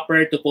 observation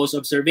proper to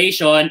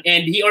post-observation,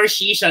 and he or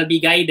she shall be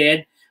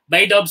guided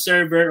by the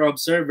observer or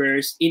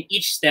observers in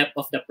each step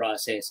of the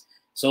process.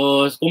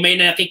 So kung may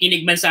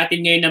nakikinig man sa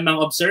atin ngayon ng mga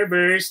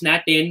observers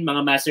natin,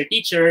 mga master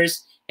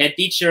teachers, head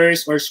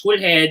teachers, or school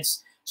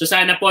heads, so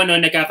sana po, no,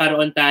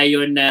 nagkakaroon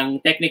tayo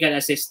ng technical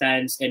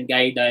assistance and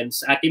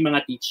guidance sa ating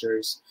mga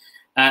teachers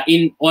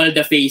in all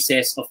the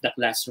phases of the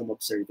classroom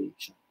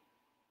observation.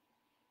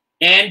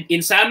 And in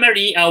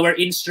summary, our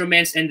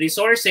instruments and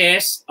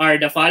resources are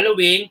the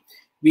following.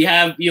 We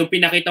have yung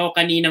pinakita ko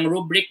kaninang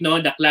rubric, no,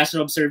 the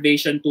Classroom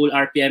Observation Tool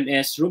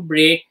RPMS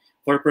rubric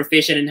for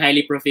proficient and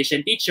highly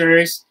proficient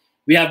teachers.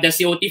 We have the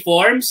COT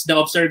forms, the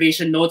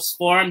observation notes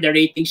form, the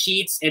rating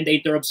sheets, and the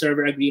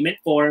inter-observer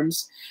agreement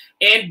forms.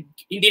 And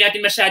hindi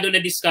natin masyado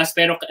na-discuss,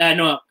 pero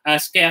kaya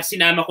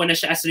sinama ko na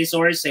siya as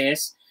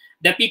resources,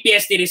 the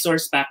PPST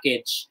resource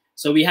package.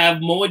 So we have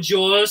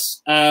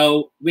modules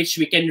which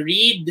we can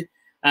read.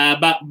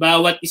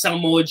 Bawat isang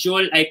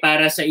module ay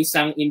para sa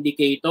isang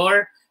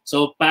indicator.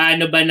 So,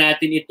 paano ba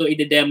natin ito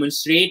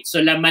i-demonstrate?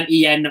 So, laman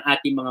iyan ng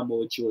ating mga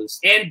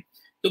modules. And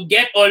to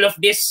get all of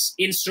these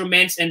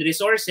instruments and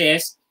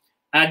resources,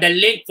 the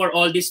link for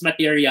all these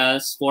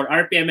materials for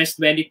RPMS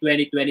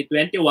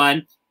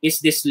 2020-2021 is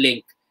this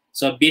link.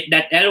 So,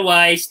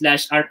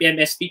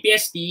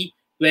 bit.ly/RPMS-PPST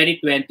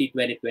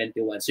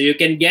 2020-2021. So, you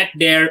can get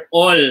there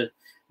all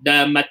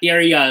the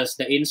materials,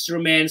 the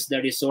instruments, the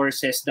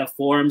resources, the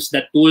forms,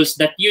 the tools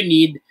that you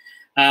need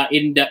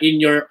in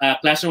your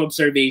classroom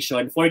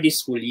observation for this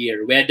school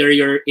year, whether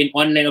you're in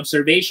online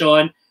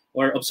observation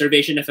or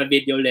observation of a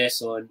video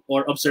lesson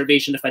or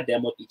observation of a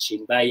demo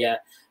teaching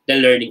via the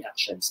Learning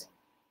Action Center.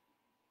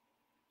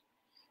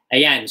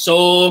 Ayan.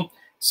 So,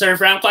 Sir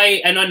Franco,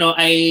 I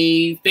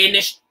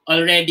finished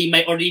already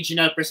my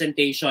original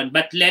presentation,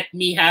 but let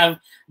me have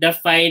the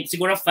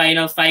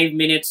final 5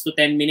 minutes to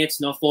 10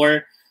 minutes, no,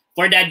 for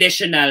the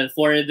additional,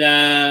 for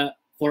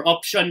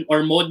option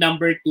or mode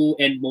number 2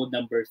 and mode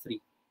number 3.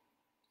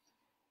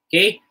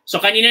 Okay? So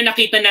kanina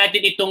nakita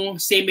natin itong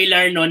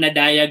similar, no, na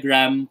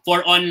diagram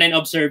for online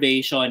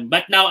observation.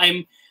 But now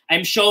I'm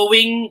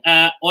showing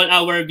all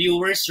our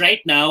viewers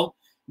right now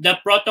the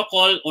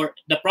protocol or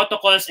the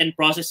protocols and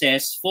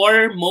processes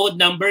for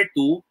mode number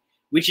 2,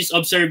 which is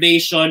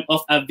observation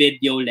of a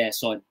video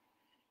lesson.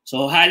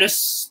 So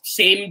halos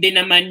same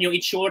din naman yung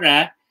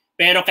itsura,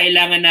 pero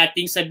kailangan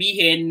nating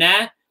sabihin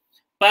na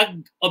pag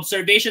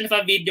observation of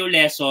a video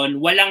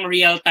lesson, walang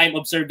real-time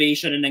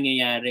observation na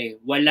nangyayari.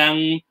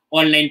 Walang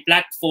online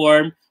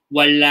platform,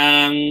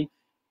 walang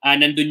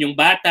nandun yung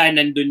bata,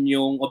 nandun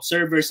yung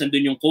observers,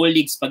 nandun yung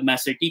colleagues pag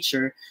master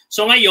teacher.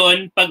 So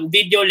ngayon, pag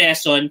video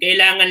lesson,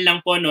 kailangan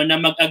lang po no, na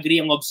mag-agree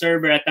ang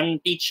observer at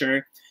ang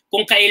teacher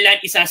kung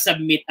kailan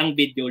isasubmit ang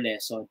video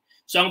lesson.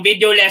 So ang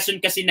video lesson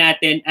kasi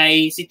natin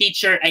ay si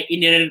teacher ay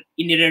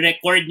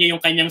inire-record niya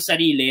yung kanyang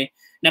sarili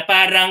na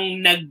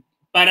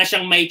para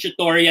siyang may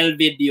tutorial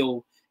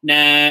video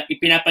na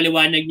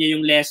ipinapaliwanag niya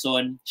yung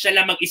lesson, siya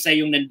lang mag-isa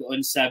yung nandoon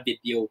sa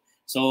video.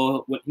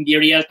 So, hindi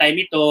real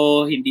time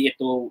ito, hindi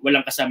ito,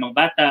 walang kasamang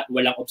bata,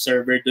 walang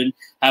observer dun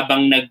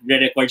habang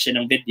nagre-record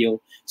siya ng video.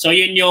 So,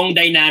 yun yung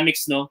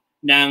dynamics no,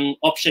 ng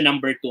option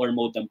number 2 or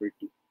mode number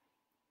 2.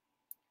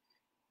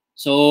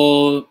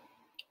 So,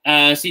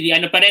 si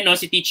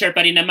teacher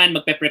pa rin naman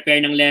magpe-prepare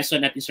ng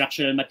lesson at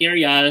instructional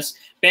materials,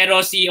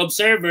 pero si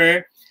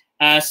observer,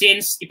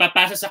 since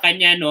ipapasa sa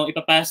kanya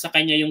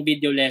yung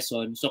video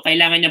lesson, so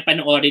kailangan niyang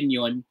panoorin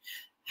yon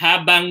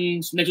habang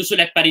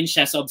nagsusulat pa rin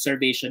siya sa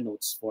observation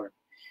notes form.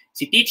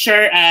 Si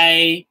teacher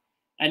ay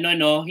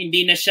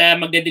hindi na siya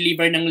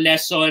magde-deliver ng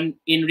lesson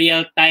in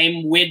real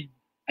time with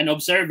an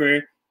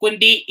observer,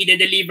 kundi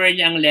ide-deliver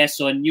niya ang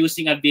lesson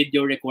using a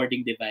video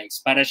recording device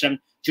para siyang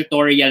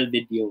tutorial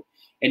video.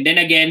 And then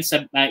again,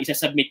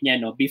 isasubmit niya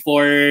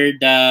before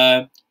the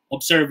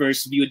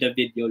observers view the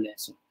video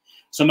lesson.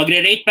 So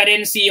magre-rate pa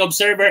rin si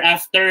observer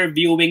after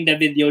viewing the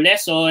video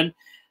lesson.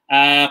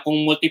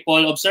 Kung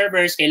multiple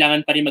observers,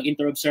 kailangan pa rin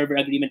mag-inter-observer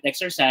agreement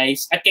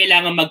exercise at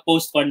kailangan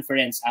mag-post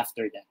conference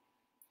after that.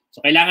 So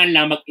kailangan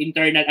lang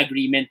mag-internal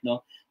agreement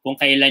kung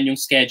kailan yung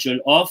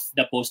schedule of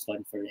the post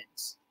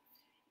conference.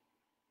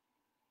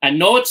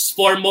 Notes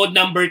for mode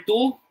number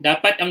 2,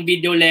 dapat ang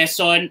video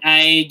lesson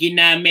ay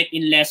ginamit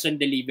in lesson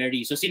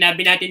delivery. So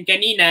sinabi natin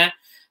kanina,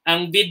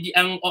 ang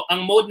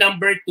mode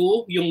number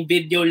 2, yung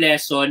video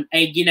lesson,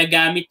 ay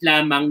ginagamit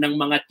lamang ng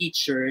mga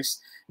teachers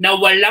na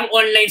walang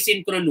online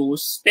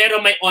synchronous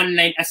pero may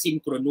online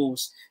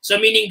asynchronous. So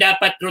meaning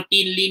dapat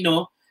routinely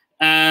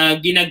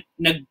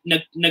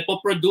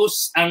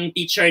nagpo-produce ang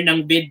teacher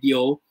ng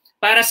video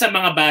para sa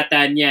mga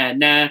bata niya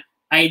na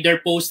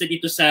either posted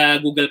ito sa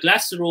Google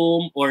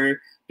Classroom or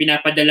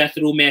pinapadala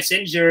through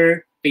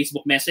Messenger,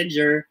 Facebook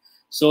Messenger.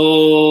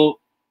 So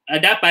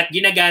dapat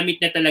ginagamit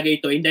na talaga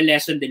ito in the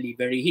lesson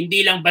delivery.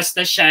 Hindi lang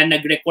basta siya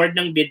nag-record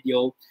ng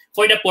video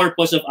for the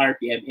purpose of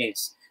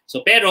RPMS.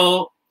 So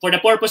pero for the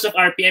purpose of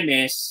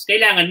RPMS,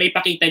 kailangan may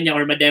pakita niya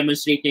or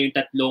ma-demonstrate niya yung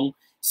tatlong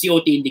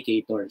COT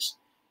indicators.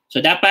 So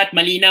dapat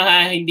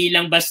malinaw hindi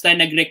lang basta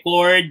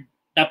nag-record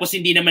tapos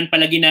hindi naman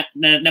palagi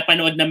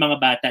napanood ng mga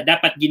bata.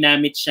 Dapat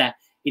ginamit siya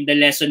in the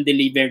lesson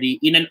delivery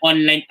in an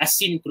online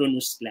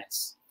asynchronous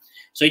class.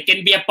 So it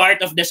can be a part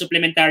of the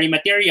supplementary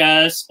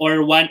materials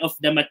or one of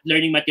the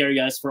learning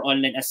materials for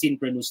online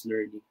asynchronous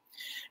learning.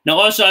 Now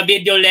also, a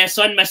video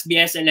lesson must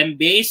be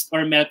SLM-based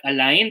or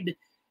MELC-aligned.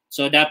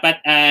 So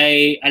dapat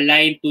ay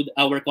aligned to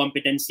our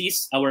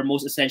competencies, our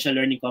most essential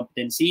learning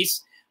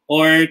competencies.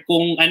 Or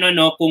kung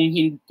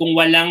kung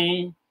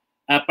walang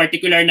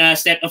particular na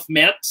set of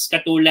MELCs,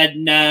 katulad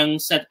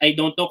ng, I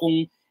don't know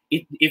kung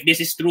if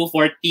this is true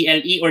for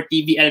TLE or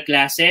TVL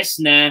classes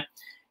na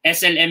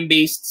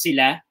SLM-based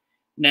sila,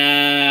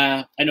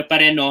 na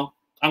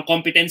ang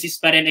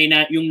competencies pa rin ay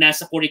yung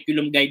nasa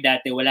curriculum guide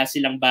dati, wala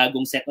silang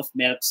bagong set of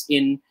MELCs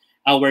in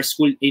our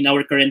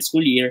current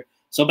school year.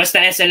 So basta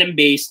SLM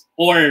based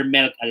or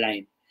MELC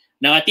aligned.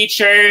 Now a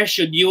teacher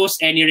should use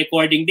any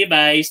recording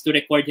device to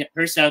record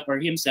herself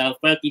or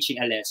himself while teaching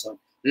a lesson,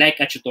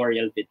 like a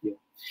tutorial video.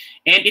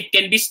 And it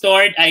can be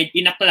stored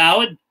in a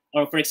cloud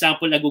or for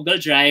example a Google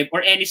Drive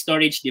or any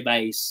storage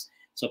device.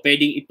 So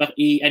pwedeng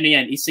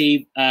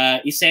i-save,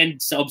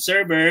 i-send sa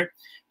observer.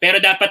 Pero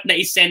dapat na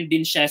i-send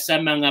din siya sa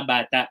mga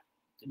bata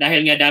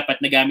dahil nga dapat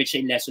nagamit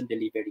siya in lesson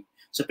delivery.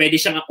 So pwede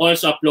siyang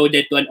also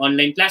uploaded to an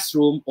online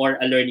classroom or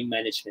a learning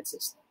management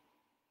system.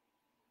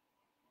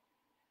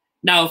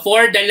 Now,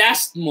 for the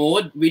last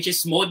mode, which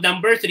is mode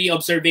number 3,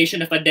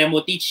 observation of a demo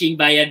teaching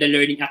via the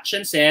learning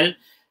action cell.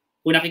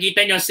 Kung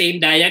nakikita nyo,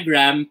 same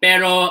diagram,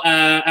 pero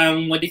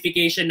ang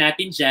modification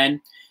natin dyan,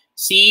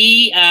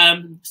 si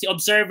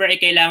observer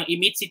ay kailangang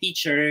i-meet si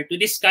teacher to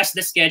discuss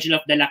the schedule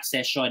of the LAC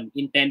session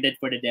intended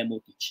for the demo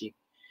teaching.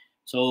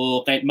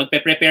 So,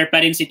 magpe-prepare pa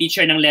rin si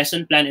teacher ng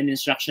lesson plan and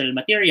instructional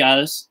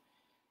materials.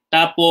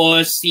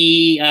 Tapos,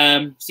 si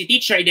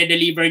teacher,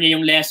 i-deliver niya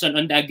yung lesson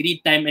on the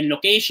agreed time and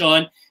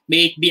location,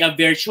 may it be a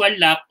virtual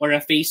LAC or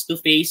a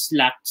face-to-face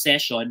LAC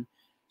session.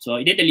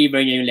 So, i-deliver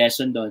niya yung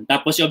lesson doon.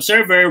 Tapos, si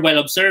observer, while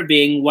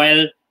observing,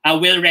 will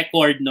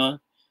record,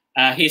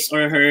 his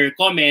or her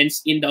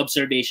comments in the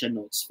observation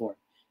notes form.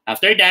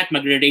 After that,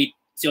 magre-rate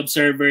si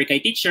observer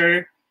kay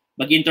teacher,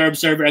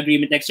 mag-inter-observer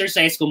agreement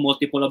exercise kung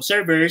multiple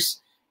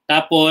observers,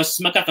 tapos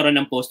magkakaroon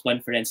ng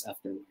post-conference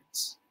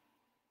afterwards.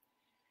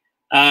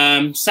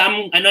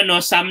 Some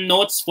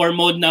notes for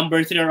mode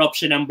number 3 or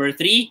option number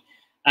 3.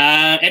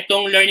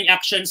 Itong learning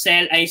action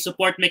cell ay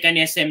support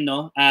mechanism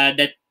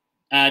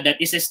that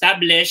is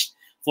established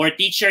for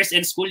teachers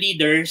and school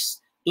leaders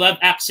to have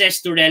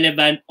access to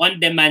relevant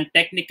on-demand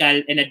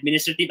technical and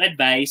administrative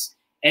advice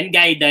and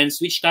guidance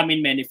which come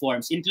in many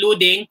forms,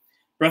 including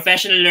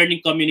professional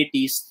learning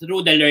communities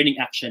through the Learning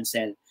Action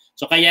Cell.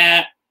 So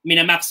kaya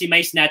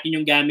minamaximize natin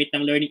yung gamit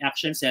ng Learning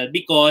Action Cell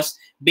because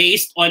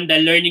based on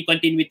the learning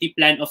continuity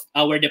plan of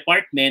our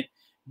department,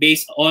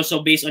 based on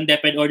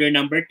Deped Order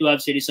number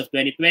 12 series of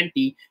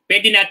 2020,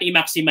 pwede natin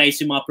i-maximize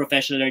yung mga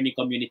professional learning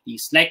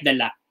communities like the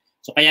LAC.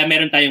 So kaya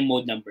meron tayong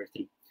mode number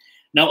 3.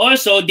 Now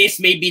also, this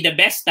may be the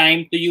best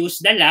time to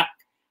use the LAC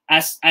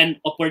as an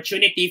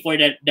opportunity for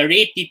the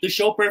RATI to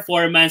show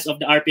performance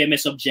of the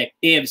RPMS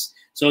objectives.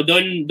 So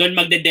doon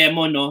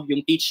magde-demo no,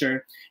 yung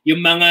teacher, yung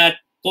mga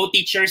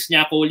co-teachers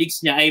niya, colleagues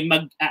niya ay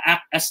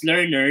mag-act as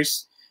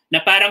learners na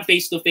parang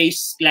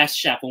face-to-face class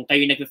siya kung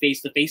kayo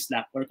nag-face-to-face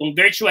LAC or kung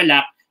virtual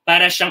LAC,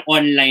 para siyang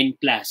online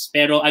class.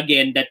 Pero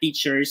again, the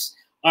teachers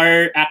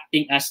are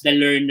acting as the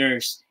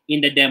learners in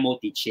the demo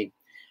teaching.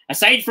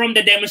 Aside from the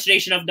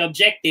demonstration of the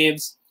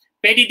objectives,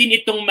 pwede din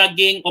itong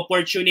maging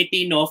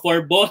opportunity no,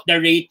 for both the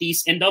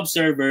ratees and the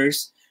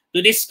observers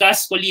to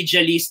discuss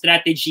collegially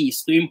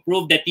strategies to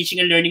improve the teaching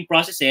and learning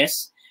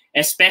processes,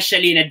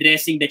 especially in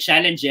addressing the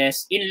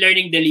challenges in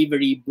learning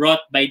delivery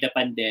brought by the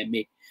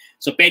pandemic.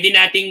 So pwede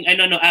nating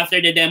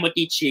after the demo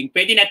teaching,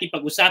 pwede nating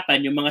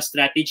pag-usapan yung mga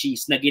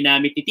strategies na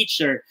ginamit ni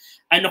teacher.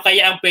 Ano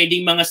kaya ang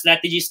pwedeng mga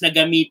strategies na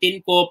gamitin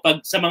ko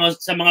pag sa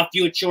mga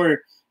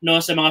future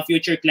sa mga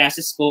future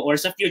classes ko or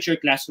sa future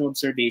classroom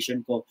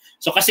observation ko.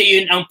 So kasi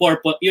yun ang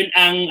purpose, yun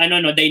ang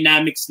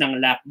dynamics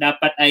ng LAC.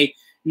 Dapat ay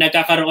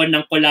nagkakaroon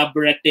ng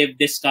collaborative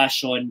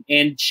discussion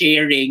and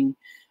sharing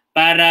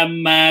para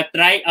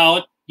ma-try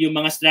out yung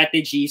mga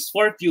strategies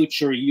for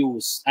future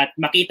use at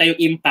makita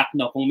yung impact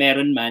kung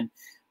meron man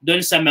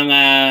doon sa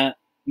mga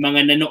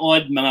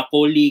nanood, mga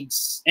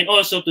colleagues, and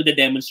also to the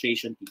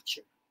demonstration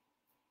teacher.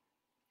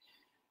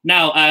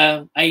 Now,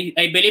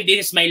 I believe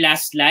this is my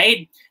last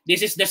slide.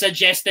 This is the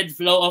suggested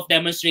flow of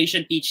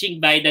demonstration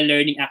teaching by the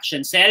Learning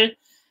Action Cell.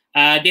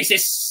 This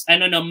is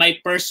my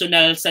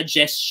personal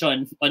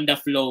suggestion on the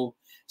flow.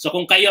 So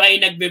kung kayo ay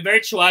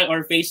nagbe-virtual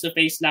or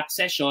face-to-face LAC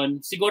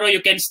session, siguro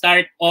you can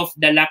start off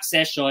the LAC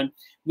session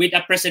with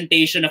a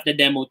presentation of the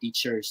demo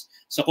teachers.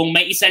 So kung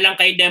may isa lang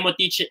kay demo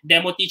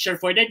teacher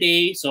for the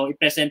day, so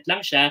i-present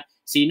lang siya,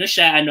 sino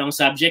siya, ano ang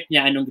subject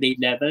niya, anong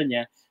grade level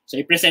niya. So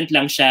i-present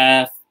lang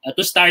siya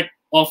to start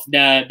off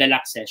the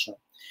LAC session.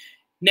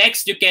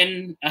 Next, you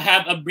can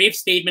have a brief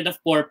statement of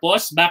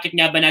purpose. Bakit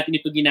nga ba natin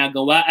ito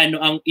ginagawa?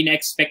 Ano ang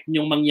ina-expect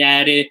nyong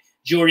mangyari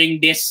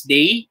during this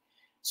day?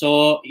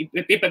 So,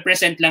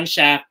 ipapresent lang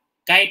siya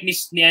kahit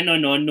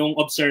nung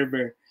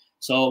observer.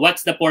 So,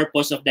 what's the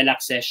purpose of the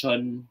LAC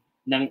session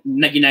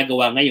na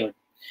ginagawa ngayon?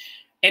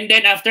 And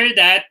then after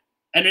that,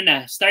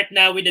 start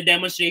na with the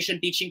demonstration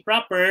teaching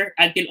proper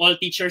until all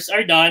teachers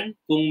are done.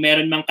 Kung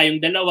meron man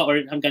kayong 2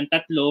 or hanggang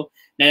 3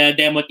 na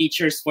demo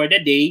teachers for the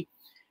day,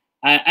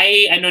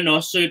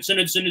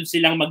 sunod-sunod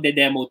silang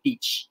magde-demo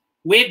teach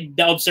with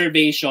the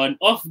observation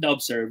of the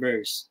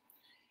observers.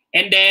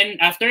 And then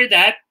after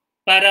that,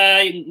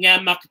 para nga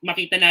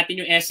makita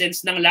natin yung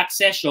essence ng LAC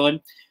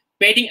session,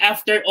 pwedeng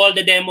after all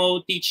the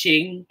demo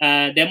teaching,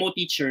 demo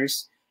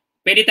teachers,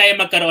 pwede tayo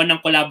magkaroon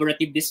ng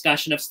collaborative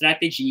discussion of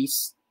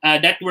strategies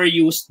that were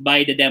used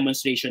by the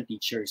demonstration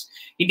teachers.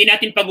 Hindi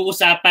natin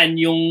pag-uusapan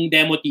yung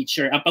demo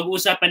teacher. Ang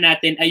pag-uusapan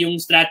natin ay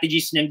yung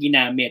strategies niyang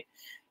ginamit.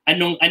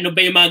 Ano ba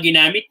yung mga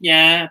ginamit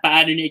niya,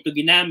 paano niya ito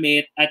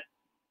ginamit, at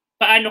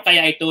paano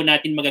kaya ito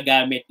natin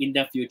magagamit in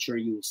the future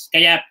use.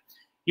 Kaya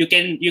you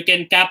can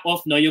cap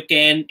off, you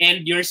can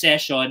end your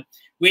session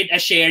with a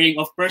sharing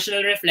of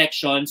personal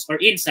reflections or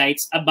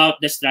insights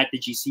about the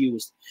strategies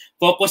used.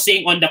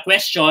 Focusing on the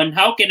question,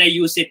 how can I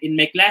use it in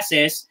my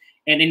classes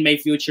and in my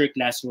future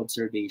classroom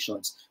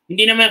observations?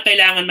 Hindi naman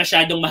kailangan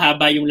masyadong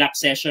mahaba yung LAC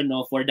session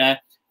for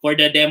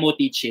the demo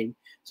teaching.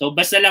 So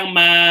basta lang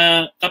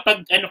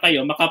kapag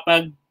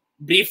makapag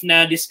brief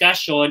na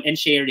discussion and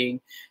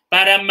sharing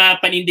para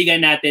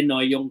mapanindigan natin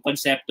yung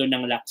konsepto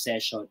ng LAC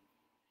session.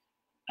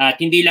 At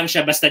hindi lang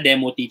siya basta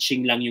demo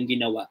teaching lang yung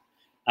ginawa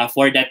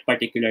for that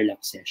particular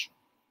LAC session.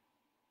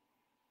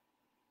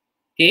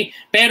 Okay?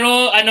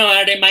 Pero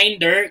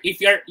reminder,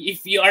 if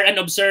you are an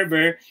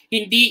observer,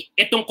 hindi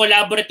itong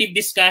collaborative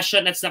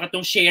discussion at saka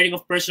itong sharing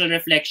of personal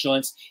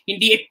reflections,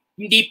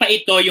 hindi pa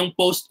ito yung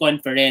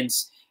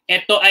post-conference.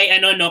 Ito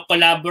ay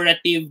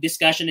collaborative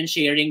discussion and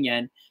sharing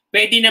yan.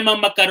 Pwede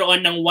namang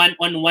magkaroon ng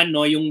one-on-one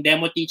yung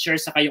demo teacher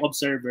sa yung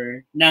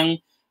observer ng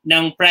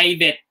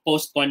private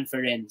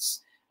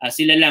post-conference.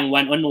 Sila lang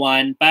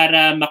one-on-one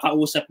para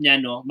makausap niya,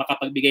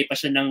 makapagbigay pa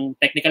siya ng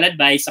technical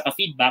advice saka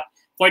feedback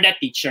for that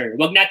teacher.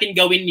 Wag natin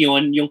gawin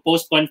yon, yung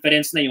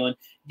post-conference na yon,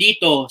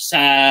 dito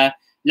sa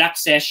LAC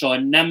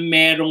session na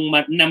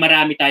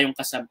marami tayong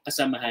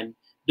kasamahan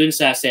dun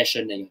sa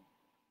session na yun.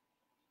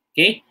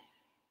 Okay?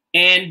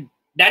 And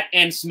that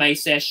ends my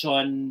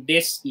session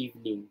this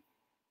evening.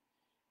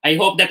 I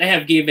hope that I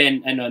have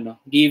given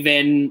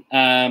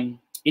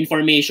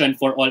information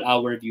for all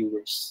our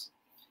viewers.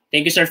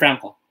 Thank you, Sir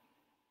Franco.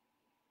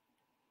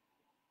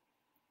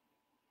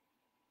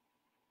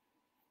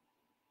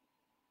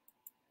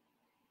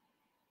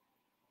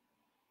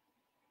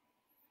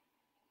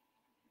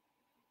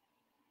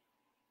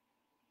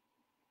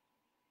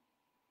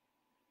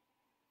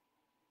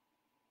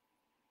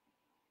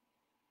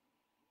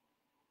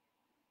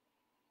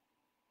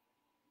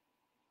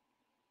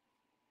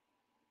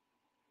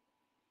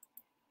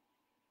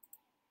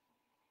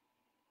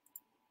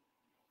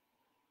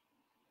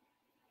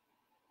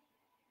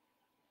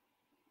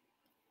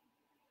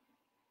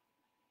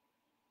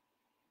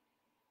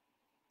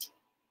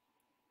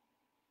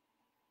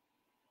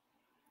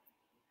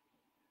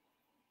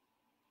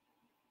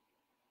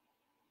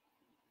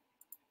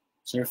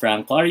 Sir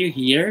Franco, are you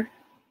here?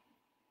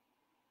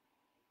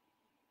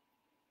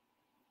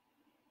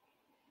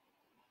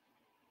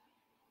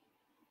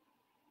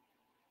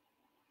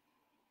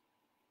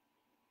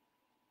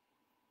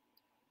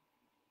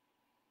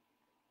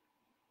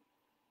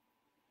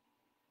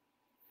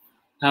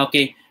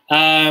 Okay.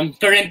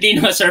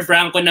 Currently, no, Sir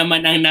Franco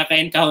naman ang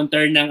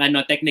naka-encounter ng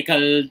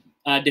technical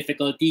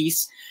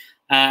difficulties.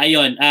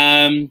 Ayun.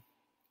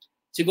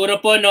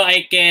 Siguro po, no,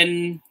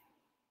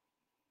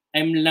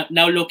 I'm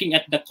now looking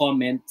at the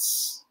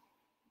comments.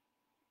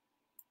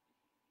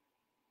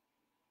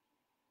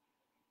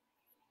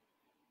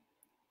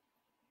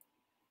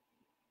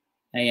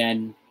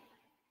 Ayan.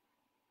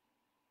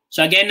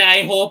 So again,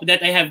 I hope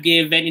that I have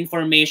given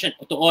information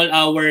to all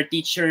our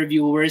teacher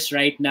viewers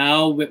right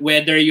now,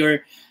 whether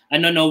you're,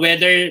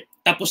 whether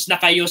tapos na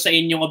kayo sa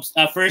inyong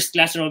first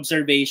classroom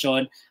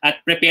observation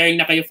at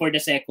preparing na kayo for the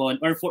second,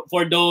 or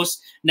for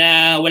those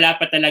na wala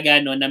pa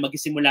talaga, no, na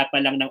magsisimula pa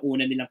lang ng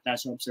una nilang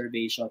classroom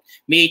observation.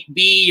 May it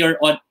be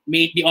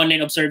online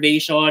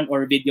observation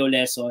or video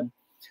lesson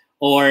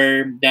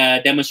or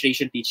the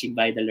demonstration teaching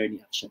by the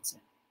Learning Action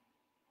Center.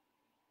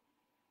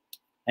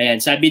 Ayan,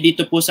 sabi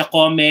dito po sa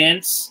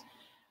comments,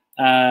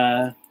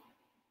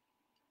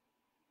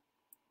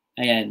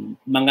 ayan,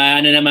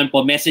 mga naman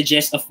po,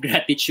 messages of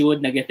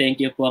gratitude, nag-thank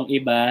you po ang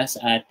iba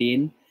sa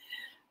atin.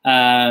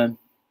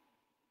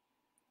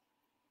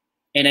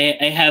 And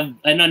I have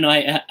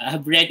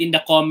read in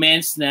the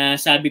comments na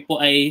sabi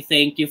po ay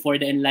thank you for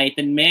the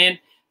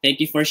enlightenment,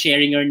 thank you for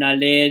sharing your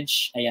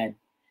knowledge. Ayan.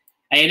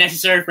 Ayan na si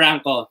Sir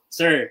Franco.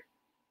 Sir.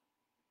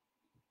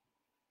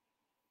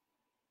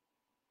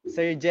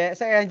 Sir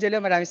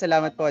Angelo, maraming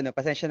salamat po.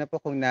 Pasensya na po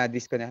kung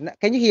na-disconnect.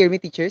 Can you hear me,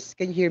 teachers?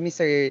 Can you hear me,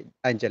 Sir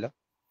Angelo?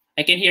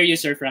 I can hear you,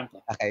 Sir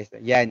Franco. Okay, so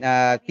yan.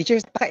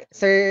 Teachers,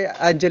 Sir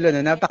Angelo,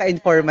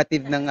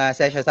 napaka-informative ng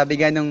session. Sabi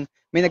nga nung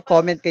may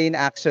nag-comment kayo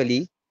na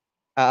actually,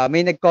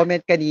 may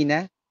nag-comment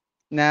kanina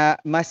na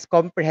mas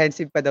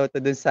comprehensive pa daw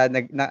to dun sa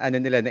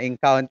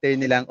na-encounter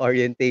nilang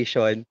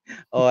orientation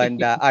on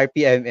the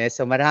RPMS.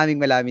 So maraming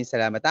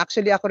salamat.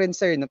 Actually ako rin,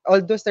 sir,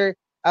 although sir,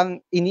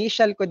 ang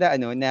initial ko na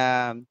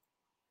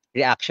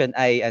reaction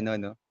ay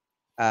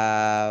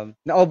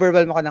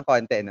na-overwhelm ako ng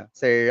konti,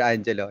 Sir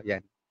Angelo,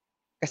 yan.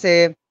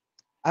 Kasi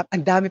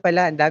ang dami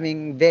pala, ang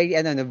daming very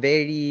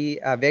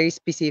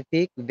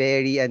specific,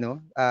 very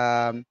yung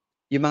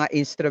mga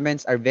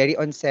instruments are very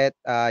on set,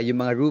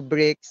 yung mga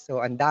rubrics, so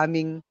ang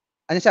daming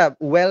siya,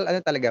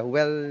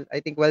 I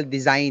think well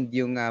designed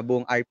yung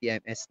buong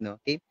RPMS,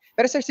 no. Okay?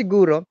 Pero sir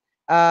siguro,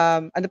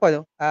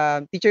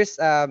 teachers,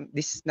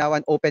 this is now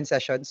an open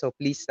session, so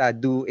please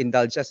do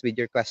indulge us with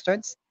your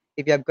questions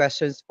if you have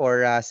questions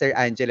for Sir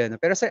Angelo,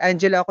 no. Pero Sir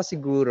Angelo, ako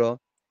siguro,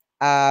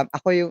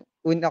 ako yung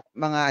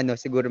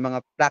siguro mga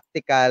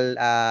practical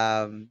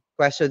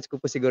questions ko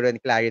po siguro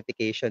and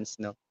clarifications,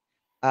 no.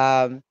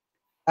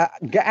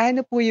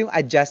 Gaano po yung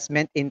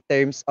adjustment in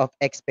terms of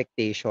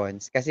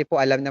expectations? Kasi po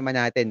alam naman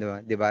natin,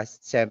 no, 'di ba?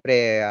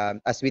 Siyempre,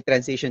 as we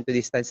transition to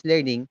distance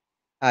learning,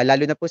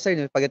 lalo na po sir,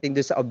 no, pagdating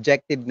doon sa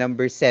objective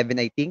number 7,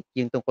 I think,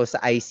 yung tungkol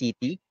sa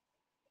ICT,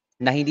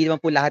 na hindi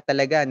naman po lahat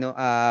talaga, no,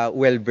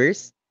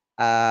 well-versed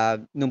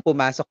nung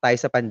pumasok tayo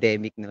sa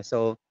pandemic, no.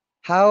 So,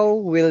 how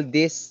will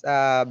this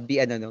be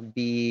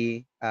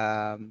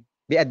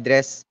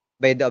addressed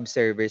by the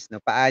observers, no?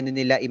 Paano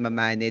nila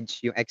i-manage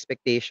yung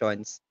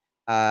expectations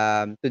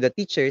to the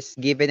teachers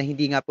given na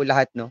hindi nga po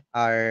lahat, no,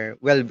 are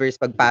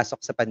well-versed pagpasok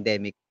sa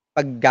pandemic,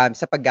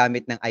 sa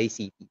paggamit ng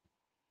ICT?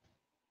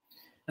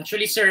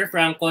 Actually, Sir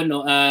Franco,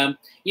 no,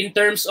 in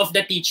terms of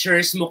the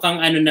teachers, mukhang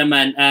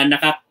naman,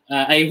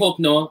 I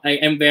hope, no, I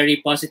am very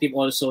positive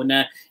also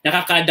na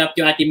nakaka-adapt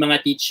yung ating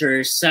mga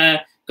teachers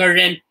sa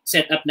current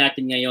setup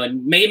natin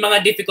ngayon. May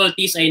mga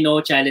difficulties, I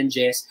know,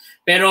 challenges.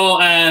 Pero,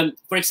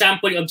 for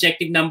example,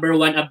 objective number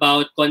 1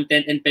 about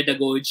content and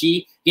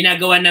pedagogy,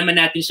 ginagawa naman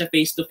natin siya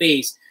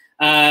face-to-face.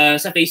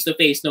 Sa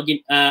face-to-face, no?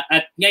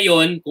 At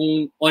ngayon,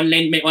 kung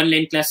may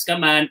online class ka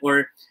man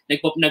or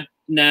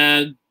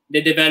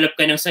nagde-develop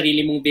ka ng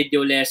sarili mong video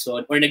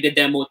lesson or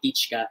nagde-demo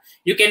teach ka,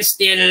 you can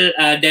still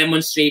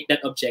demonstrate that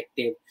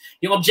objective.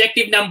 Yung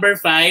objective number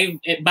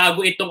 5,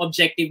 bago itong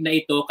objective na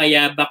ito,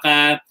 kaya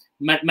baka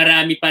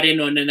marami pa rin,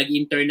 no, na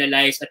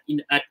nag-internalize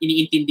at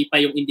iniintindi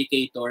pa yung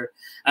indicator.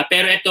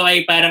 Pero ito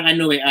ay parang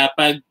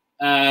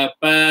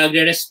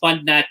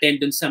pag-respond natin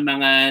dun sa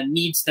mga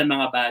needs ng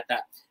mga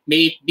bata.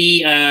 May it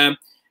be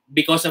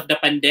because of the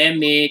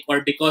pandemic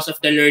or because of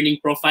the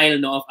learning profile,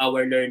 no, of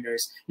our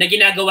learners, na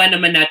ginagawa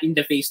naman natin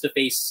the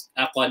face-to-face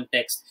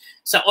context.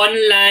 Sa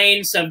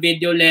online, sa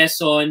video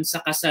lesson,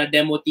 saka sa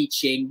demo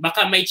teaching,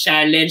 baka may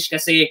challenge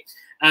kasi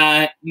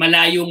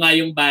malayo nga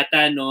yung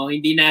bata, no?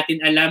 Hindi natin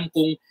alam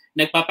kung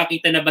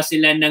nagpapakita na ba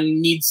sila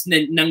ng needs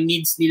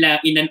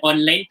nila in an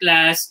online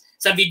class.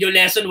 Sa video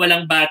lesson,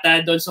 walang bata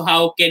doon. So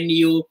how can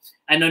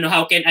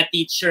a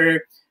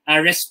teacher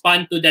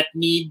respond to that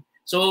need?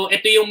 So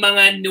ito yung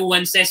mga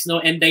nuances,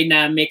 no, and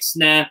dynamics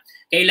na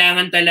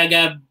kailangan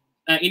talaga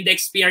in the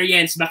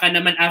experience, baka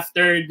naman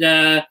after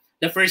the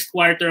the first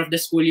quarter of the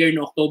school year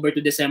no October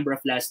to December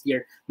of last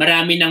year.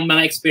 Marami ng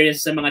mga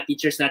experiences sa mga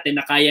teachers natin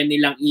na kaya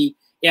nilang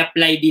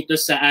i-apply dito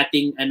sa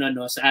ating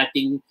sa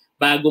ating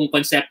bagong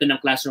konsepto ng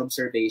classroom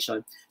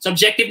observation. So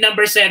objective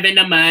number 7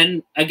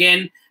 naman,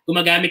 again,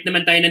 gumagamit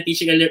naman tayo ng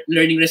teaching and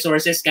learning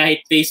resources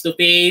kahit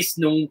face-to-face,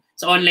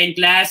 sa online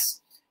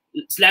class.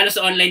 Lalo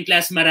sa online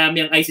class,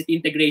 marami ang ICT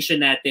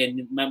integration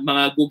natin.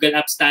 Mga Google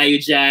Apps tayo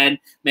dyan,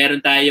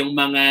 meron tayong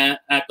mga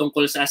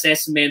tungkol sa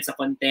assessment, sa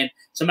content.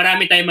 So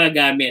marami tayong mga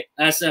gamit.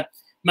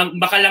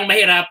 Baka lang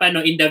mahirapan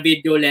in the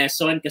video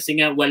lesson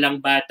kasi nga walang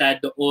bata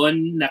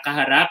doon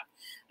nakaharap.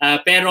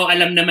 Pero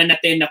alam naman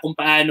natin na kung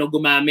paano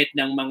gumamit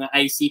ng mga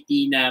ICT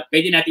na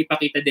pwede natin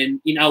ipakita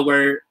din in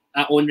our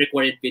own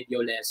recorded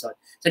video lesson.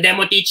 Sa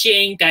demo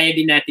teaching, kaya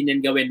din natin yan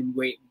gawin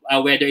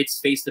whether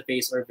it's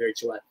face-to-face or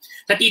virtual.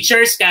 Sa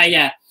teachers,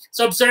 kaya.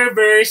 Sa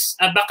observers,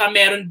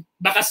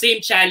 baka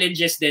same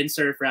challenges din,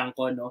 Sir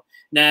Franco, no?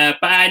 Na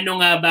paano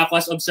nga ba ako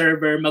as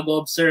observer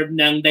mag-observe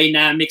ng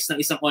dynamics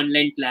ng isang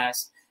online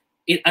class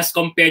as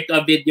compared to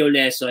a video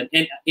lesson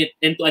and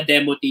to a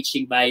demo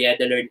teaching via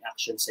the Learn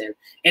Action Cell.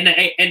 And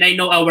I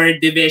know our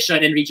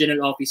division and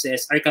regional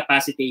offices are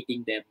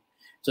capacitating them.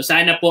 So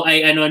sana po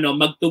ay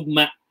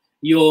magtugma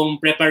yung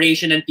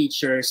preparation ng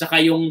teacher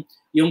saka yung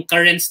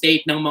current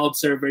state ng mga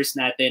observers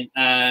natin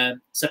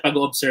sa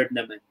pag-observe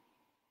naman.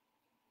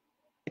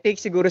 I think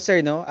siguro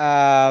sir no,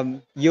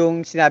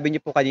 yung sinabi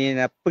niyo po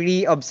kanina na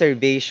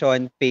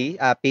pre-observation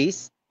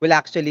pace will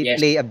actually Yes.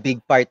 play a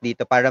big part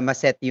dito para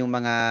ma-set yung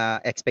mga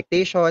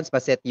expectations,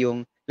 ma-set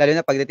yung lalo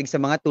na pagdating sa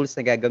mga tools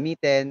na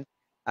gagamitin,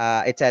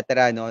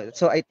 etc. no.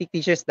 So I think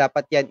teachers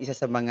dapat yan isa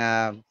sa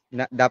mga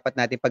dapat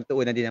natin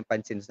pagtuunan din ng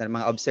pansin sa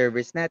mga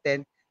observers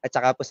natin at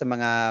saka po sa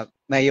mga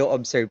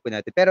mayo-observe po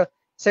natin. Pero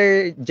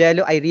Sir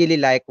Jello, I really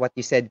like what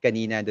you said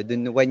kanina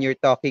dun when you're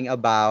talking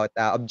about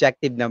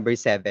objective number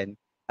 7.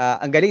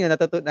 Ang galing no,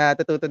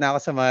 natututo na ako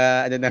sa mga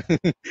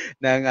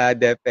ng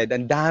Deped.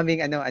 Ang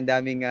daming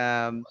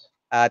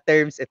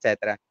terms,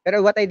 etc.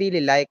 Pero what I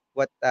really like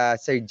what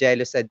Sir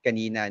Jello said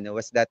kanina no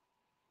was that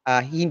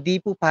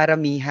hindi po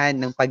paramihan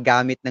ng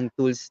paggamit ng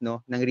tools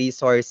no, ng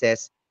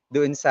resources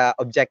doon sa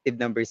objective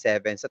number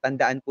 7. So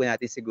tandaan po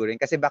natin siguro yun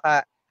kasi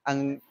baka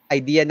ang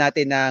idea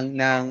natin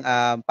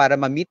para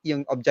ma-meet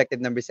yung objective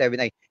number 7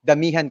 ay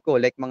damihan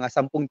ko like mga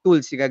 10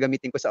 tools yung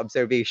gagamitin ko sa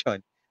observation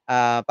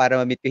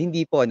para ma-meet ko.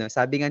 Hindi po no.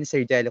 Sabi nga ni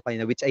Sir Jello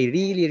kanina which I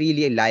really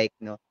really like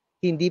no.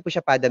 Hindi po siya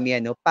padamihan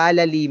no,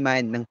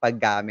 palaliman ng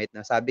paggamit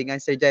no. Sabi nga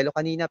ni Sir Jello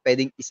kanina,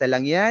 pwedeng isa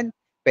lang 'yan,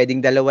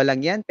 pwedeng dalawa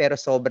lang 'yan pero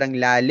sobrang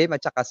lalim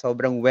at saka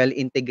sobrang well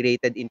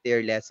integrated into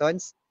your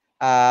lessons.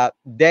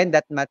 Then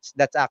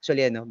that's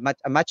actually a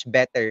much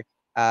better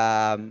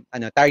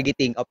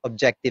targeting of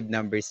objective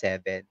number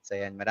 7. So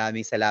yan,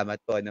 maraming salamat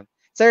po no.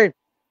 Sir,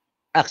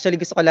 actually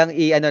gusto ko lang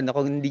no,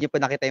 kung hindi niyo po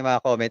nakita yung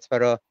mga comments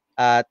pero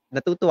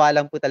natutuwa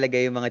lang po talaga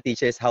yung mga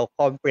teachers how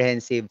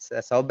comprehensive,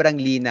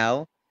 sobrang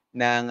linaw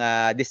ng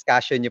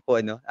discussion niyo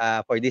po no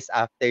for this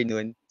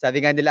afternoon.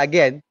 Sabi nga nila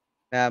again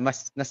na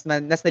mas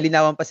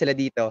nalinawan pa sila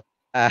dito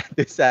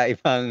dun sa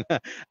ibang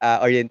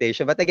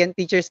orientation. But again,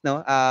 teachers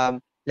no,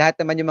 lahat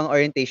naman yung mga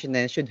orientation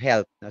na should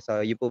help no.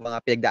 So yung po mga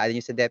pinagdaanan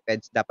niyo sa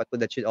DepEds, dapat po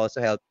that should also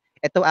help.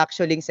 Ito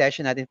actually yung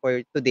session natin for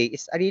today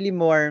is a really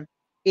more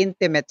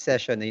intimate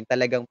session no, yung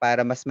talagang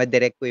para mas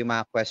madirect po yung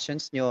mga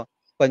questions nyo,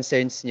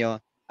 concerns nyo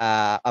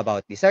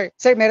about this.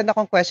 Sir, meron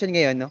akong question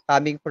ngayon no,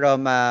 coming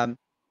from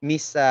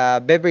Miss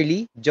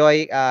Beverly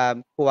Joy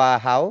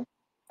Kuahaw.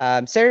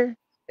 Sir,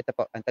 ito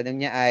po, ang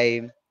tanong niya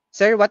ay,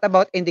 Sir, what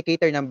about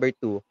indicator number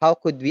 2? How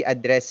could we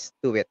address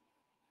to it?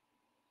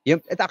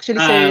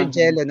 Actually, Sir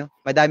Jello, no?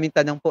 Madaming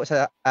tanong po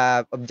sa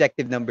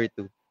objective number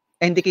 2.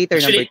 Indicator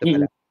number 2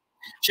 pala.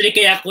 Actually,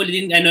 kaya ako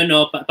din,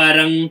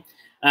 parang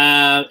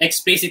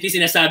explicitly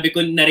sinasabi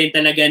ko na rin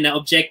talaga na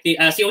objective,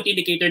 COT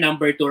indicator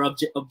number 2 or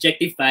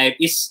objective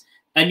 5 is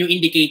a new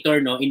indicator,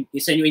 no?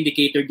 Is a new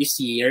indicator this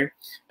year.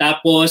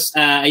 Tapos,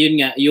 ayun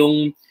nga,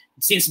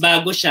 since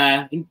bago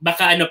siya,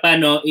 baka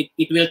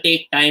it will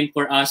take time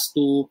for us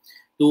to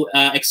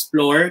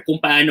explore kung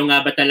paano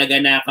nga ba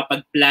talaga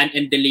nakapag-plan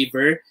and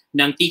deliver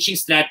ng teaching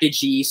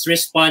strategies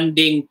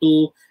responding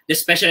to the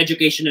special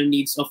educational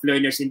needs of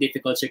learners in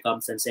difficult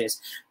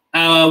circumstances.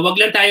 Wag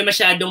lang tayo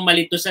masyadong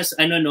malito sa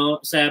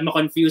sa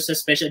ma-confuse sa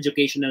special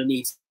educational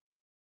needs.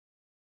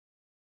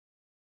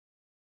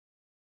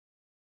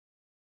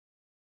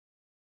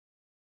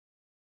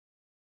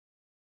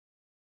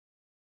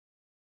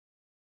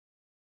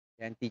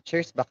 Yan,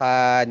 teachers,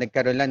 baka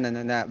nagkaroon lang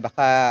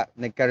baka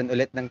nagkaroon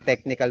ulit ng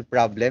technical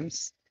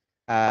problems.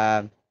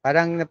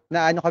 Parang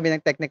naano kami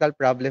ng technical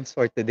problems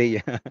for today.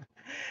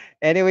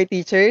 Anyway,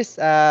 teachers,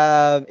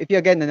 if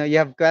you again, you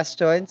have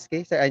questions,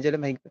 okay, Sir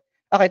Angelo,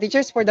 okay,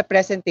 teachers, for the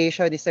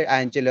presentation ni Sir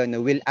Angelo,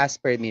 will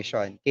ask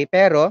permission. Okay,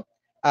 pero,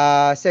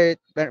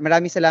 Sir,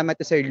 maraming salamat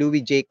to Sir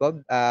Louis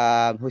Jacob,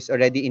 who's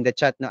already in the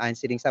chat,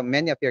 answering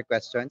many of your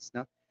questions,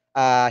 no.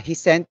 He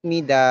sent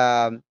me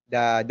the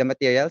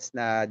materials,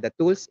 the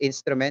tools,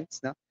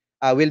 instruments, no.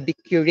 We'll be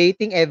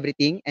curating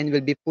everything and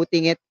we'll be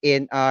putting it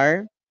in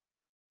our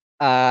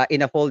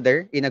in a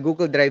folder, in a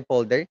Google Drive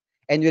folder.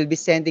 and we'll be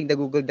sending the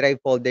Google Drive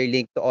folder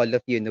link to all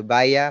of you, no,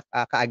 via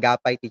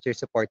Kaagapay Teacher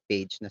Support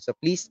page. No? So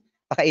please,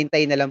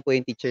 pakaintay na lang po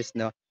yung teachers.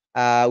 No?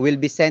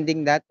 We'll be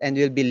sending that and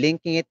we'll be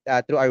linking it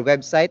through our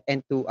website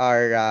and to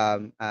our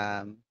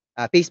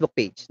Facebook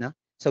page. No?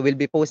 So we'll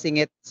be posting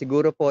it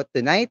siguro po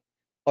tonight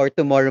or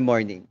tomorrow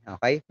morning.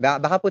 Okay?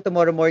 Baka po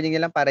tomorrow morning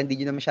na lang para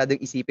hindi nyo na masyadong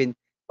isipin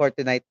for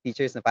tonight,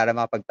 teachers, na para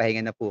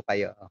makapagpahinga na po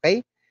kayo.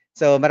 Okay?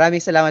 So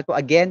maraming salamat po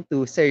again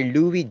to Sir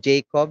Louis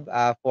Jacob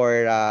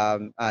for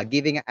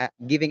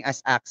giving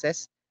us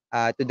access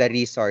to the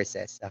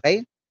resources.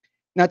 Okay?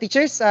 Now,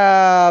 teachers,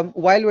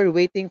 while we're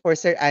waiting for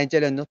Sir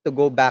Angelo, no, to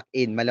go back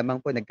in,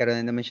 malamang po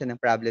nagkaroon na naman siya ng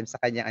problem sa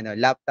kanyang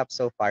laptop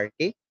so far.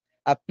 Okay?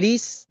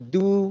 Please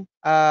do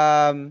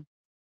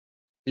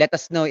let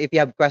us know if you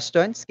have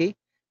questions, okay?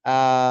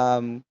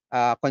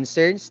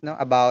 Concerns, no,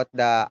 about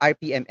the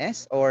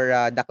RPMS or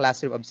the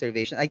classroom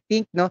observation. I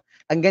think, no,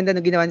 ang ganda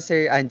ng ginawa ni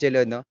Sir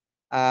Angelo, no.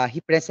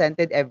 He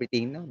presented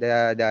everything, no,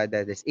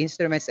 the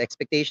instruments,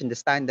 expectation, the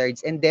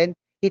standards, and then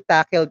he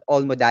tackled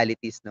all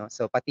modalities, no.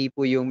 So pati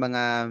po yung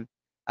mga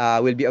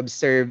will be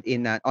observed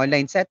in an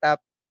online setup,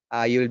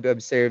 you will be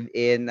observed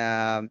in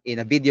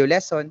a video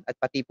lesson, at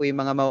pati po yung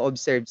mga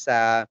ma-observe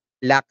sa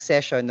LAC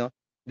session, no,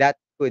 that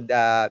could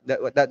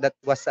that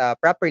was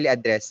properly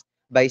addressed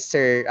by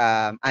Sir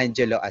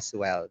Angelo as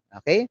well.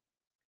 Okay?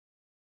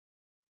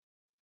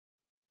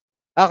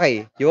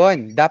 Okay,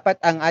 yun. Dapat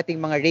ang ating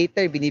mga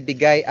rater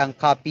binibigay ang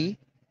copy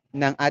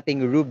ng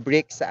ating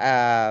rubric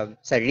sa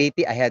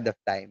rate ahead of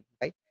time.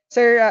 Okay?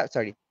 Sir,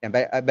 sorry.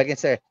 Balikan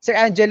sir. Sir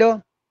Angelo,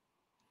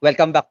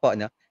 welcome back po,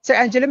 no? Sir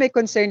Angelo, may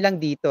concern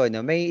lang dito,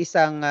 no? May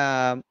isang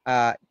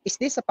is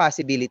this a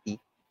possibility?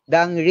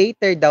 Ang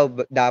rater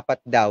dapat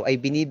daw ay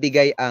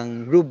binibigay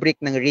ang rubric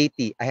ng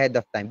rate ahead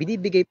of time.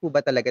 Binibigay po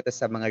ba talaga ito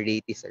sa mga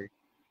rate, sir?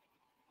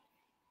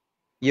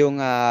 Yung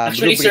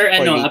Actually, rubric sir,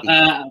 for rating.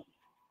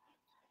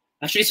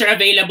 Actually, sir,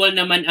 available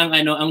naman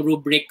ang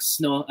rubrics,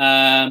 no,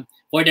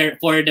 for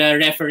the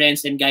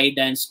reference and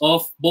guidance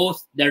of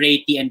both the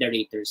ratee and the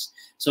raters.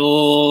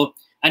 So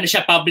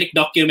siya, public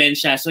document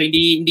siya. So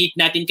hindi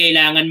natin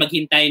kailangan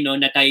maghintay, no,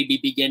 na tayo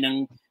bibigyan ng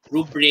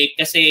rubric,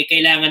 kasi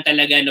kailangan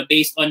talaga, no,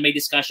 based on my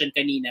discussion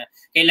kanina,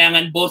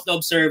 kailangan both the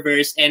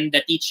observers and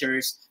the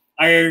teachers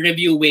are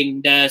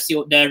reviewing the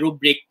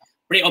rubric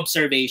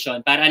pre-observation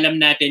para alam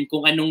natin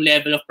kung anong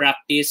level of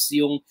practice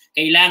yung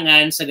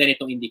kailangan sa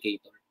ganitong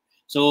indicator.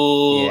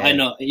 So,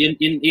 yes,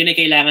 yun ay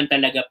kailangan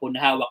talaga po na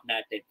hawak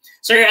natin.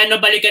 Sir,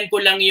 balikan ko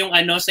lang yung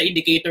sa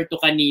indicator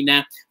to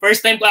kanina.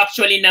 First time ko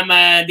actually na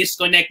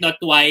ma-disconnect, no,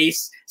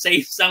 twice sa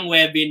isang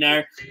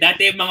webinar.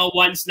 Dati mga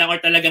once lang or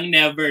talagang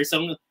never.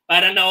 So,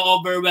 parang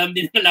na-overwhelm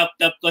din ang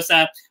laptop ko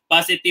sa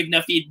positive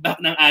na feedback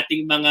ng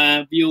ating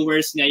mga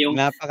viewers ngayong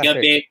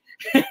gabi.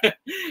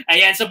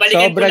 Ayan, so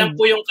balikan ko lang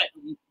po yung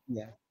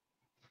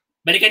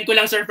balikan ko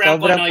lang, Sir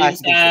Franco, no,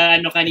 yung sa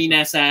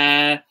kanina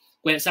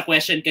sa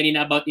question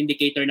kanina about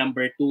indicator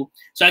number 2.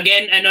 So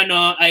again,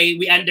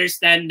 we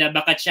understand na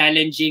baka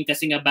challenging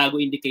kasi nga bago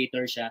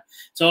indicator siya.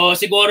 So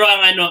siguro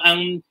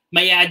ang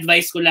may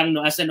advice ko lang,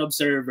 no, as an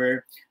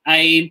observer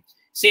ay,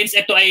 since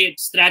ito ay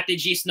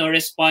strategies, no,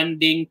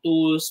 responding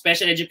to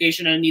special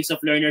educational needs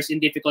of learners in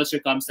difficult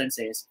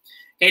circumstances,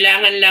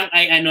 kailangan lang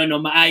ay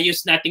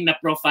maayos nating na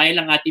profile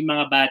ang ating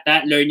mga bata,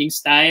 learning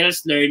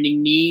styles,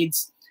 learning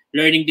needs,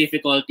 learning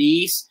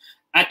difficulties.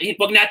 At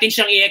wag natin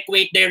siyang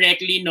i-equate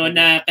directly, no,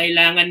 na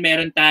kailangan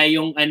meron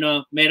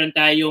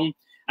tayong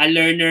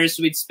learners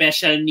with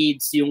special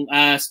needs, yung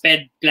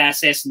SPED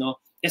classes, no.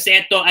 Kasi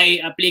ito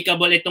ay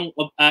applicable, itong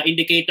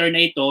indicator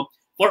na ito,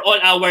 for all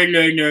our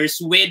learners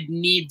with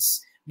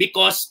needs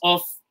because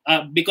of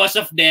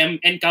them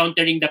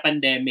encountering the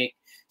pandemic.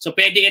 So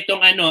pwede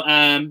itong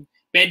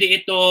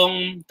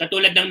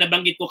katulad ng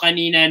nabanggit ko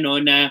kanina,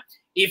 no, na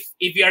if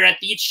you are a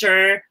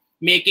teacher,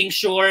 making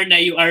sure na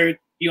you are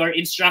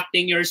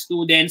instructing your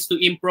students to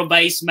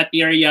improvise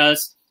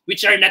materials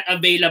which are not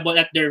available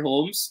at their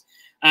homes.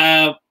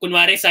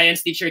 Kunwari,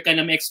 science teacher ka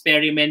na, may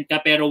experiment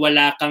ka pero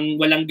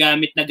walang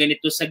gamit na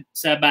ganito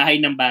sa bahay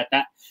ng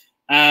bata.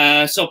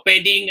 So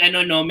pwedeng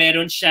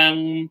meron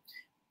siyang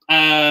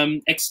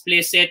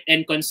explicit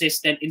and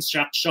consistent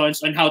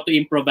instructions on how to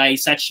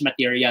improvise such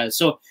materials.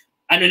 So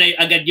na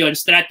agad yon,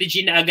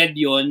 strategy na agad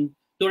yon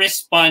to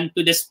respond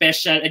to the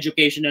special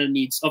educational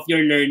needs of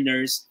your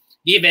learners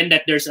given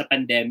that there's a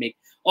pandemic.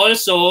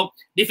 Also,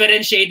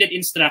 differentiated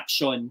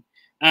instruction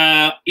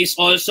is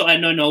also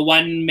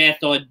one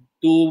method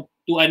to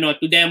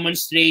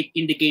demonstrate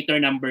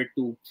indicator number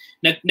 2.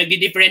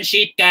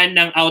 Nag-differentiate ka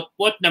ng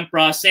output, ng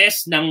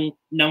process, ng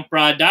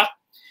product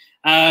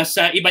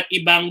sa iba't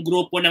ibang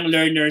grupo ng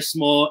learners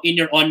mo in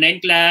your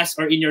online class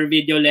or in your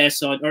video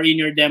lesson or in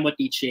your demo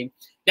teaching.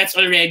 That's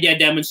already a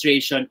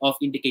demonstration of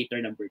indicator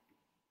number 2.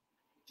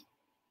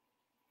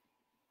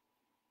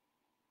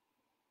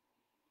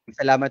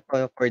 Salamat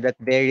po for that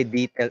very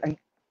detailed. Ang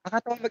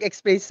nakakatuwang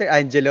mag-explain, Sir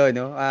Angelo,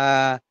 no?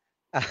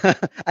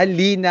 Ang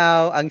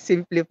linaw, ang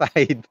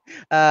simplified.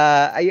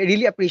 I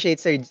really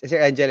appreciate Sir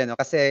Angelo, no?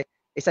 Kasi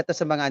isa to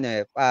sa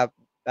mga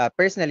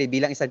personally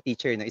bilang isang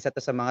teacher, no, isa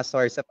to sa mga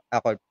source of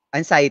ako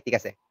anxiety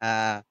kasi.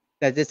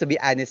 Just to be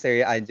honest,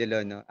 Sir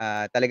Angelo, no,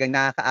 talagang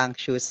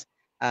nakaka-anxious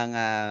ang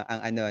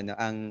ano, no,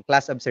 ang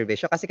class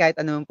observation kasi kahit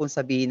ano man pong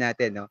sabihin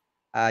natin, no,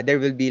 there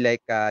will be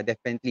like,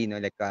 definitely,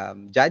 no, like,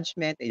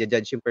 judgment,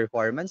 i-judge yung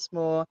performance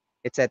mo,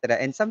 etc.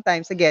 And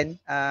sometimes, again,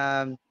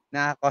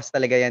 nakaka-cause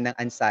talaga yan ng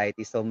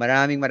anxiety. So,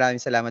 maraming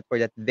maraming salamat for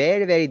that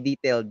very, very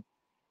detailed,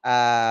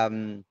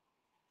 um,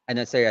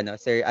 Sir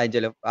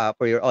Angelo,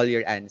 for all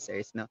your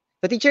answers, no.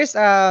 So teachers,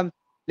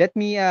 let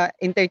me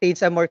entertain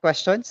some more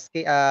questions,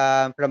 okay,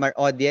 from our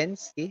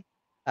audience, okay.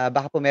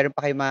 Baka po meron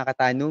pa kayong mga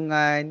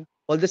katanungan.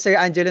 Although Sir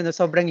Angelo, no,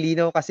 sobrang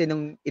linaw kasi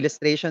nung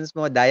illustrations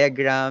mo,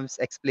 diagrams,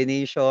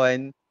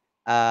 explanation,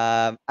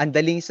 ang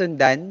daling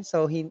sundan.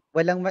 So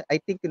walang I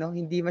think, no,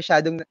 hindi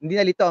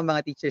nalito ang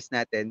mga teachers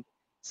natin.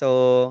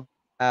 So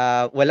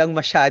walang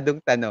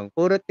masyadong tanong.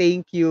 Puro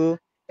thank you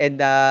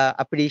and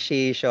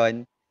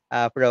appreciation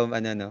from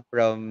ano, no,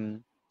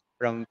 from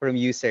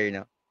user,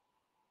 no.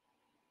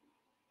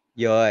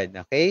 Yun,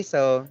 okay.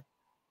 So,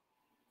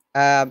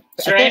 I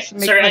guess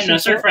may question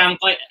Sir po.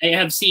 Franco, I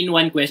have seen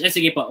one question.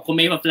 Sige po, kung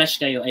may ma-flash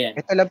kayo, ayan.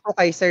 Ito lang po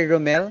kay Sir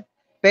Romel.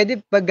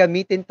 Pwede ba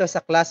gamitin to sa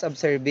class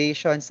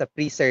observation sa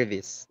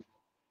pre-service?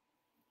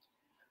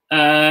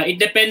 It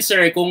depends,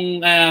 sir, kung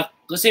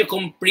kasi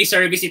kung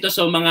pre-service ito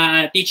so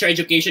mga teacher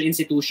education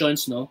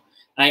institutions, no,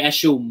 I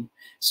assume.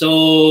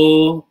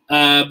 So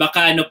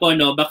baka ano po,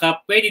 no,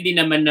 baka pwede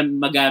din naman na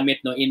magamit,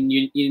 no,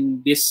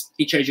 in this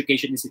teacher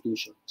education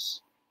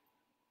institutions.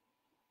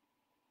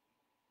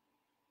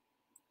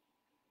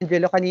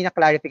 Angelo, kanina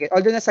clarification.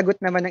 Although nasagot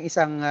naman ng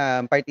isang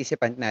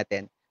participant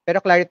natin, pero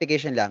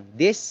clarification lang.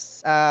 This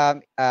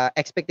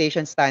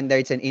expectation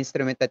standards and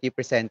instrument that you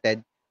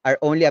presented are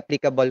only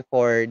applicable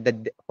for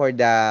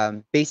the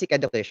basic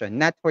education,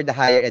 not for the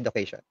higher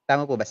education.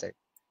 Tama po ba, sir?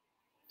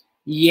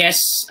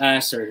 Yes,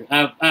 sir.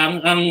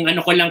 Ang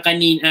ano ko lang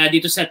kanina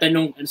dito sa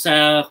tanong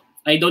sa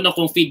I don't know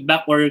kung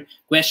feedback or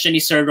question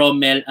ni Sir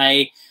Rommel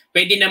ay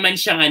pwede naman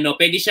siyang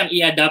pwede siyang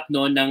i-adapt,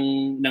 no,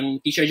 ng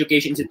teacher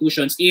education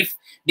institutions if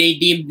they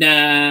deem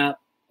na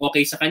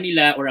okay sa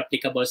kanila or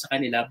applicable sa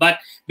kanila. But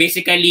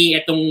basically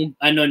itong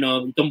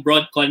itong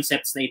broad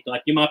concepts na ito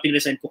at yung mga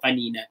pinresent ko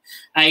kanina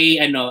ay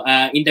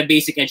in the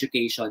basic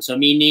education. So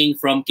meaning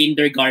from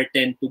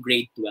kindergarten to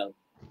grade 12.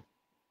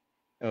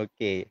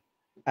 Okay.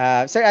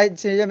 Sir,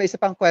 may isa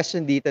pang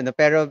question dito, no,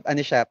 pero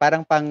ano siya,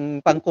 parang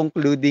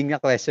pang-concluding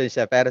na question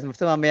siya, pero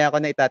mamaya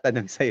ako na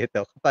itatanong sa'yo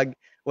 'to kapag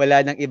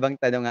wala ng ibang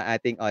tanong ang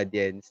ating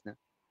audience, no.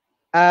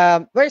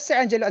 Well, Sir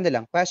Angelo, ano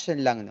lang,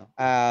 question lang, no,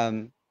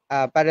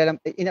 para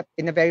lang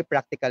in a very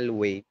practical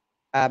way,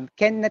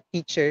 can a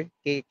teacher,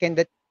 can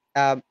that,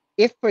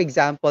 if for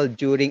example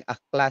during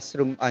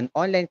an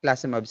online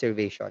classroom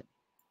observation,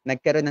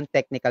 nagkaroon ng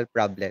technical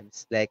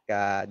problems like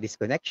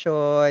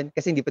disconnection,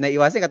 kasi hindi po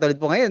naiiwasan katulad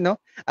po ngayon, no?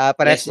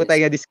 Parehas Yes, po yes.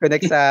 tayo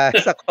disconnect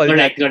sa call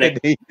Correct, natin correct.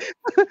 today.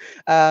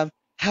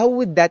 How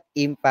would that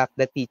impact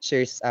the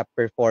teachers'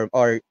 perform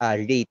or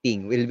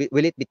rating?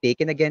 Will it be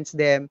taken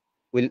against them?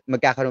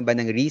 Magkakaroon ba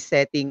ng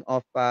resetting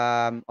of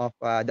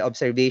the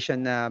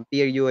observation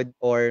period,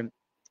 or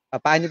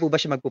paano po ba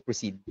siya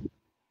magpo-proceed?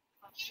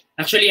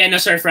 Actually,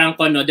 Sir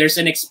Franco, no, there's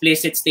an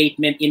explicit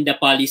statement in the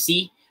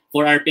policy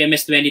for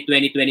RPMS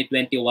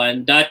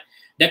 2020-2021 that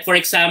for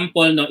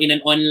example, no, in an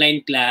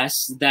online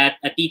class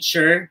that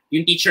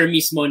yung teacher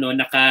mismo, no,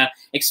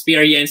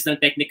 naka-experience ng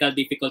technical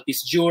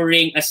difficulties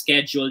during a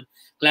scheduled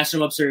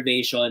classroom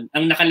observation,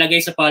 ang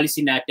nakalagay sa policy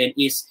natin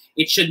is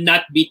it should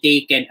not be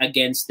taken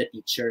against the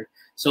teacher.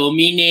 So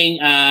meaning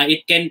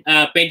it can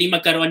pwedeng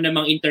magkaroon ng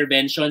mga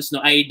interventions,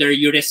 no, either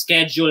you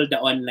reschedule the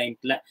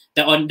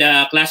the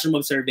classroom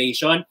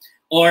observation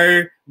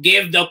or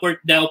give the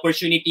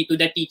opportunity to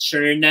the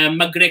teacher na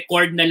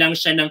mag-record na lang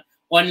siya ng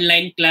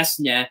online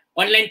class niya.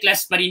 Online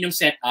class pa rin yung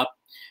setup,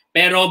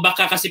 pero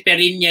baka kasi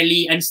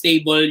perennially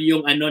unstable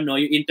yung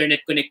yung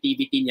internet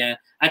connectivity niya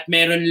at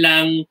meron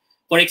lang,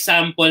 for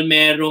example,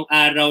 merong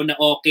araw na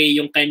okay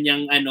yung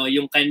kanyang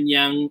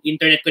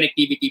internet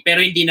connectivity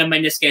pero hindi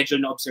naman niya schedule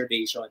na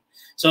observation.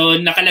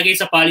 So nakalagay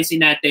sa policy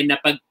natin na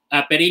pag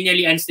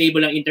perennially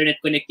unstable ang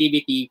internet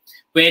connectivity,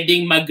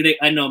 pwedeng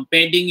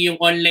pwedeng yung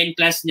online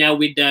class niya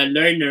with the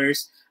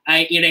learners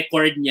ay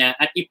i-record niya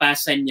at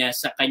ipasa niya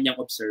sa kanyang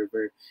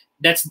observer.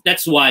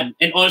 That's one.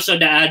 And also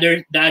the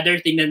other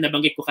thing na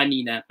nabanggit ko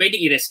kanina,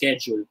 pwedeng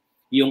i-reschedule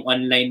yung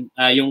online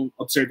yung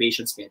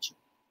observation schedule.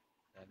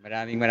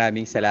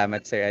 Maraming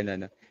salamat, sir.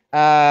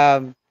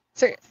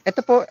 Sir,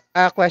 ito po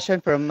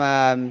question from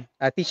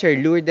Teacher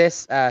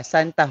Lourdes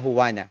Santa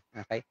Juana.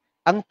 Okay?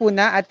 Ang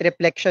puna at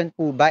reflection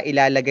po ba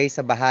ilalagay sa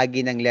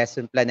bahagi ng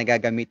lesson plan na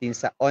gagamitin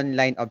sa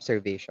online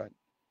observation?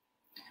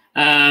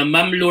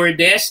 Ma'am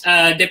Lourdes,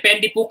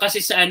 depende po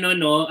kasi sa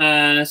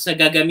sa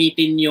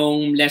gagamitin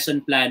yung lesson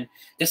plan.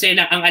 Kasi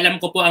ang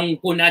alam ko po ang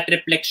puna at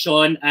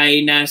reflection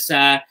ay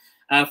nasa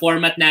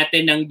format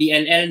natin ng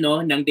DLL,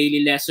 no, ng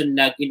daily lesson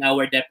log in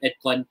our Deped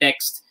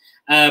context.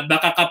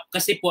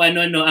 kasi po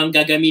ano no, ang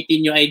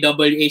gagamitin nyo ay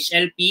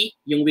WHLP,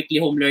 yung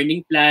weekly home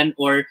learning plan,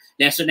 or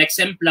lesson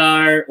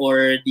exemplar,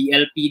 or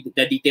DLP,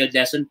 the detailed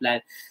lesson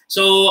plan.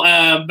 So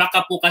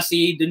baka po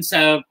kasi dun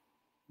sa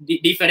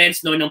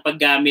difference no ng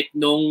paggamit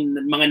nung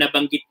mga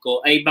nabanggit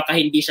ko ay baka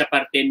hindi siya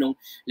parte nung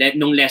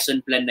lesson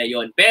plan na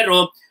yon.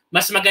 Pero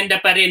mas maganda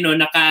pa rin no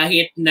na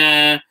kahit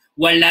na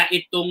wala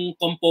itong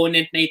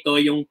component na ito,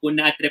 yung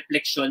puna at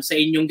reflection sa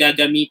inyong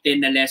gagamitin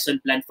na lesson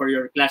plan for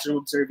your classroom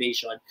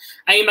observation,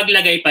 ay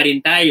maglagay pa rin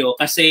tayo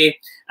kasi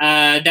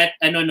that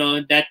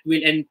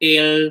will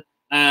entail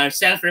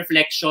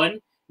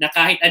self-reflection na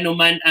kahit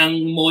anuman ang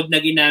mode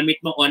na ginamit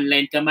mo,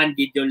 online ka man,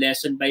 video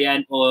lesson ba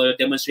yan o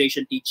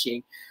demonstration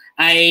teaching,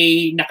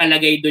 ay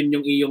nakalagay doon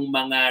yung iyong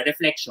mga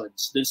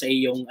reflections doon sa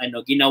iyong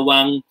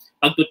ginawang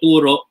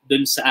pagtuturo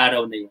doon sa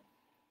araw na yun.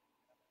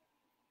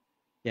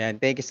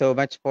 Yan, thank you so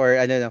much for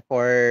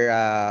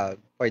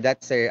for that,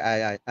 Sir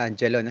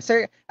Angelo.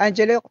 Sir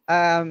Angelo,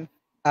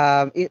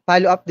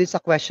 follow up din sa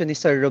question ni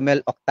Sir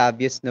Romel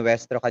Octavius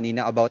Nuestro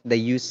kanina about the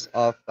use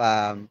of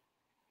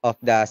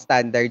the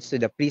standards to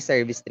the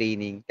pre-service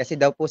training. Kasi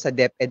daw po sa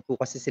Deped po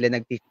kasi sila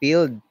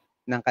nagfi-field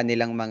ng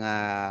kanilang mga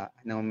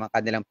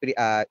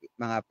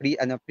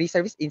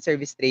pre-service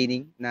in-service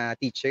training na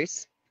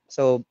teachers.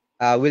 So,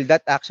 will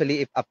that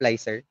actually apply,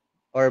 sir?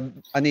 Or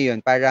ano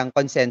 'yun, parang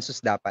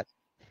consensus dapat?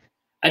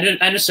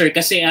 Ano sir,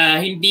 kasi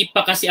hindi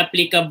pa kasi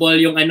applicable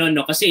yung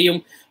no, kasi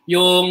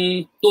yung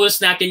tools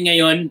natin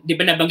ngayon, 'di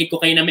ba nabanggit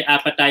ko kayo na may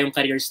 4 tayong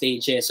career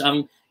stages. So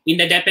in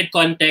the Deped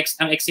context,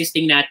 ang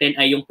existing natin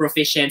ay yung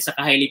proficient sa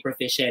highly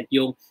proficient,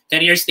 yung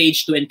career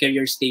stage 2 and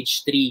career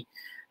stage 3.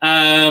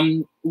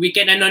 We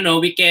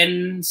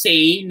can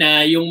say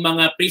na yung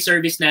mga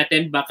pre-service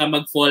natin baka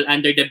mag-fall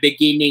under the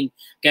beginning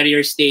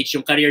career stage,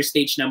 yung career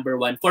stage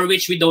number 1, for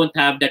which we don't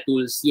have the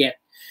tools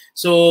yet.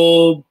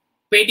 So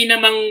pwede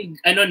namang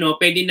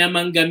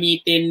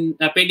gamitin,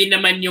 pwede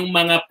naman yung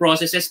mga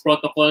processes,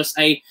 protocols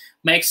ay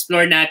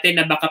ma-explore natin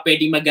na baka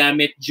pwedeng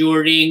magamit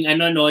during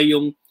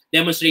yung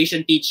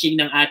demonstration teaching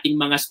ng ating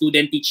mga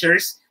student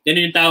teachers.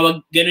 Ganun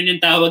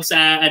yung tawag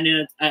sa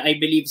I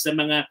believe sa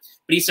mga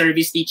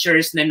pre-service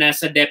teachers na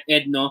nasa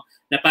DepEd, no,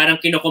 na parang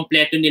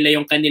kinokompleto nila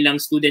yung kanilang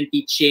student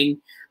teaching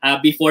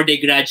before they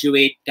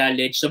graduate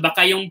college. So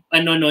baka yung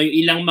yung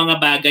ilang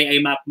mga bagay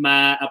ay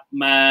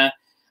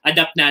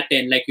adapt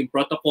natin, like yung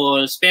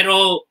protocols,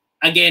 pero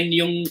again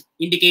yung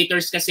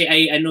indicators kasi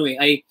ay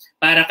ay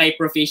para kay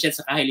proficient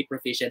sa highly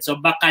proficient, so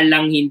baka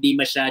lang hindi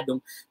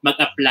masyadong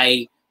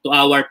mag-apply to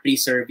our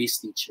pre-service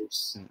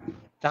teachers.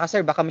 Tsaka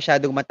sir, baka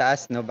masyadong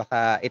mataas, no,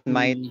 baka it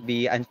might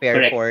be unfair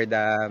Correct. for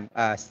the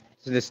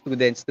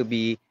students to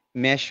be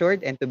measured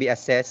and to be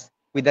assessed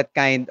with that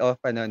kind of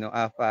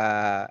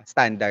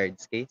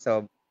standards. Okay,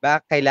 so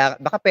baka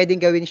pwedeng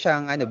gawin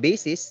siyang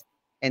basis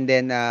and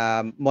then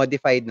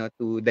modified, no,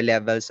 to the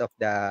levels of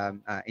the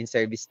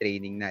in-service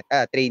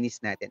trainees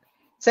natin.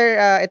 Sir,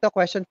 ito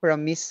question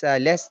from Miss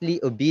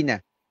Leslie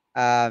Obina.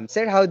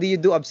 Sir, how do you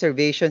do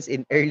observations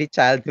in early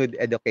childhood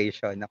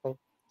education? Ako,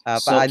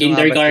 So paano nga ba ito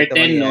kindergarten,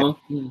 mangyayari? no?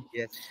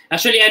 Yes.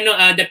 Actually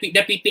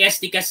the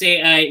PPST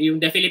kasi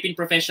yung the Philippine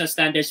Professional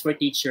Standards for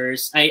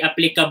Teachers ay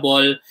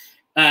applicable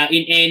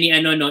in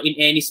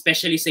any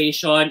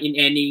specialization, in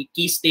any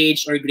key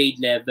stage or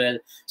grade level.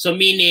 So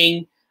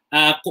meaning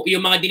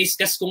yung mga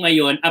diniscuss ko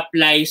ngayon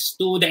applies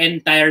to the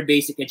entire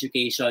basic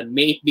education.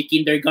 May it be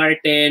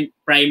kindergarten,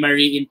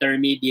 primary,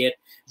 intermediate,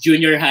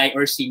 junior high,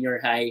 or senior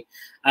high.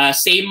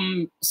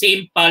 Same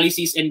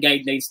policies and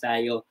guidelines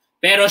tayo.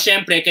 Pero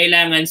syempre,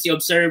 kailangan si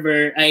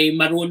observer ay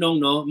marunong,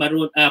 no?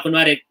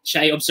 Kunwari,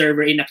 siya ay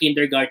observer in a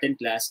kindergarten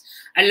class.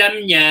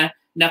 Alam niya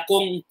na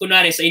kung,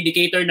 kunwari, sa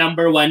indicator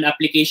number 1,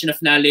 application of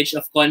knowledge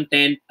of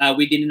content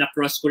within and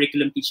across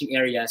curriculum teaching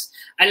areas,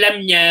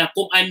 alam niya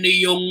kung ano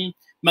yung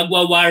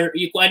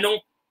kung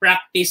anong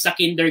practice sa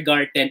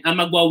kindergarten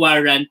ang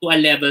magwawaran to a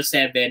level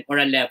 7 or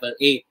a level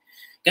 8.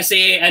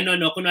 Kasi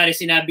kunwari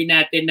sinabi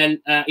natin na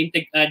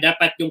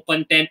dapat yung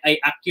content ay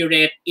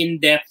accurate,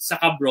 in-depth,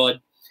 saka broad.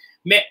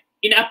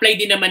 Ina-apply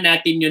din naman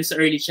natin yun sa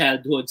early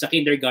childhood, sa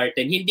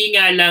kindergarten. Hindi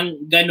nga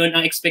lang ganun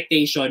ang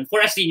expectation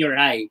for a senior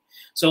high.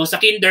 So sa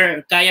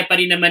kinder, kaya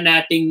pa rin naman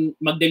nating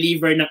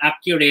mag-deliver ng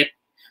accurate,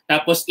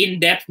 tapos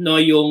in-depth,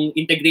 no, yung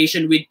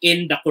integration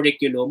within the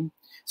curriculum.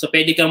 So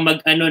pwede kang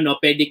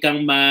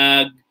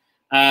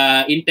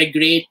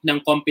integrate ng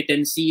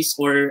competencies,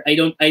 or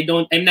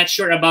I'm not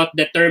sure about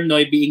the term, no,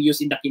 being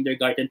used in the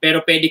kindergarten,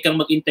 pero pwede kang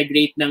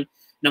mag-integrate ng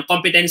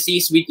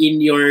competencies within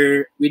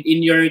your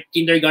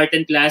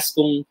kindergarten class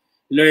kung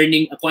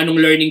anong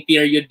learning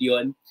period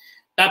 'yon.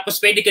 Tapos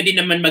pwede ka din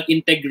naman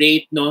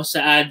mag-integrate, no,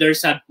 sa other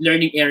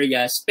sub-learning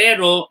areas,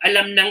 pero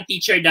alam ng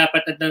teacher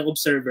dapat at ng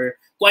observer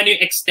kung ano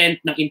yung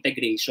extent ng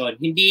integration.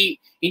 Hindi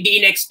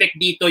ina-expect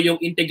dito yung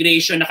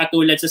integration na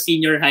katulad sa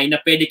senior high na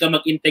pwede ka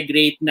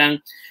mag-integrate ng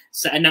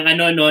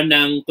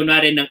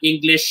kunwari ng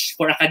English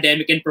for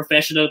academic and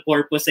professional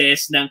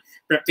purposes, ng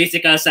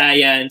physical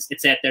science,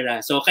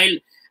 etc. So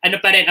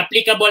pa rin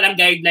applicable ang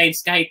guidelines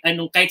kahit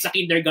sa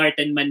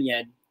kindergarten man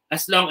 'yan,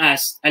 as long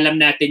as alam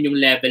natin yung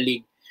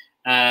leveling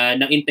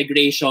ng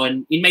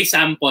integration in my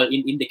sample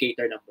in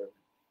indicator number 1.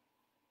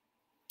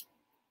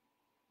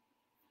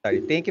 Sorry.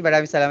 Thank you.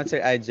 Maraming salamat,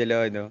 Sir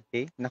Angelo, no?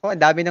 Okay. Naku,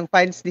 ang dami ng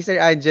fans ni Sir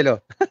Angelo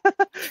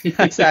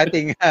sa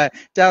ating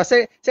so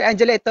Sir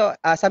Angelo, ito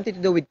something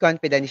to do with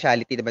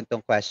confidentiality naman tong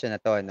question na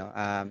to, no?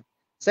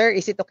 Sir,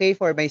 is it okay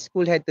for my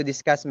school head to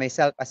discuss my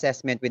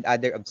self-assessment with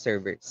other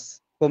observers?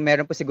 Kung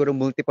meron po siguro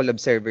multiple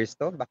observers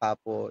to, baka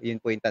po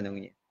yun po yung tanong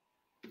niya.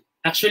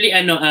 Actually,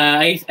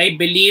 I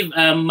believe,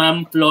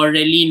 Ma'am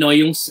Florely, no,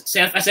 yung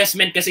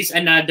self-assessment kasi is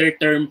another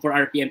term for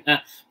RPM,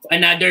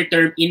 another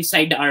term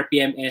inside the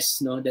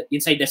RPMS, no,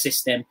 inside the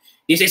system.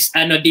 This is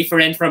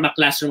different from a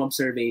classroom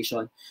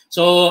observation.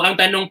 So, ang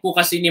tanong po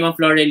kasi ni Ma'am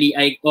Florely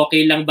ay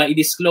okay lang ba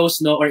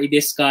i-disclose, no, or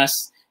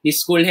i-discuss ni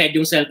school head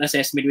yung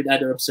self-assessment with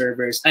other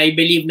observers? I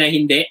believe na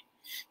hindi.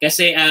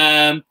 Kasi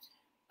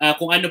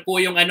kung ano po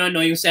yung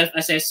yung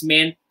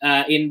self-assessment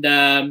in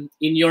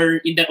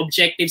the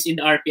objectives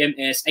in the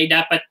RPMS ay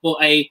dapat po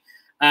ay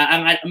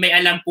may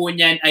alam po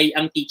niyan ay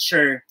ang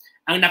teacher.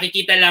 Ang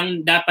nakikita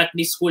lang dapat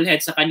ni school head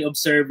sa kani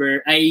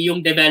observer ay yung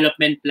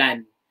development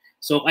plan.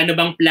 So ano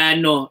bang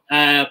plano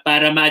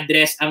para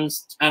ma-address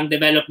ang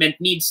development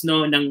needs,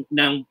 no,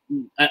 ng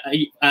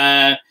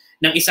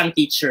isang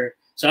teacher.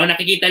 So ang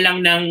nakikita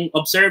lang ng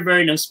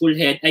observer, ng school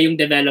head ay yung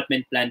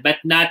development plan,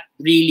 but not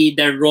really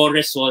the raw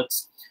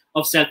results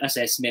of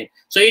self-assessment.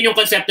 So yun yung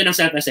konsepto ng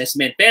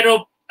self-assessment.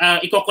 Pero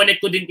i-connect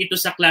ko din ito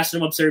sa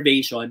classroom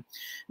observation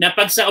na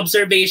pag sa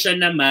observation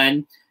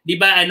naman, di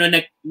ba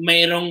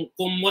mayroong,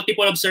 kung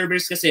multiple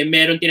observers kasi,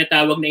 meron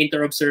tinatawag na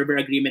inter-observer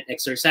agreement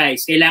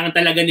exercise. Kailangan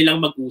talaga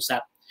nilang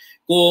mag-usap.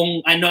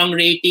 Kung ano ang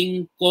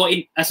rating ko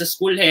as a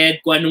school head,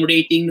 kung anong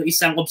rating ng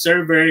isang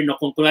observer, no,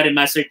 kung kunwari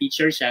master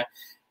teacher siya,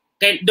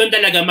 doon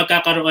talaga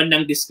magkakaroon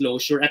ng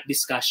disclosure at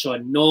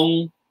discussion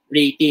nung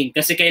rating.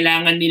 Kasi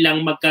kailangan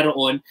nilang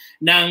magkaroon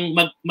ng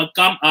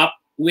mag-come up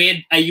with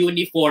a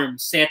uniform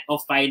set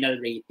of final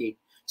rating.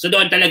 So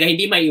doon talaga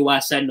hindi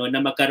maiwasan, no, na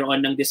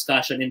magkaroon ng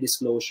discussion and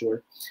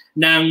disclosure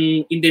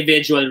ng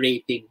individual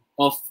rating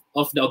of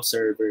the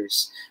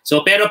observers.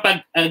 So pero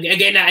pag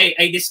again I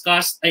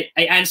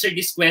answered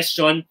this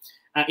question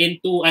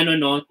into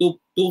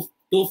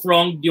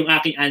two-pronged yung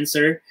aking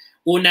answer.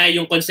 Una,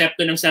 yung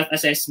konsepto ng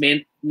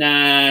self-assessment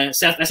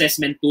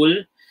tool,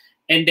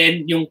 and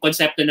then yung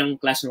konsepto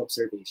ng classroom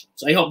observation.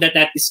 So I hope that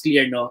is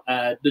clear, no,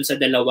 dun sa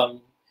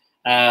dalawang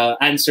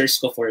answers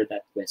ko for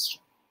that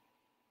question.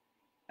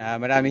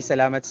 Maraming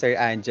salamat, Sir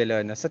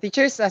Angelo, no. So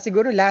teachers,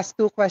 siguro last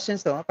two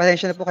questions, no.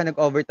 Pasensya na po kung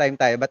nag-overtime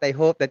tayo, but I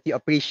hope that you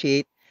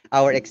appreciate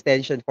our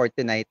extension for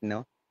tonight,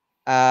 no.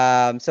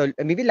 So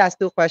maybe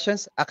last two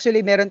questions.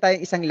 Actually, meron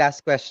tayong isang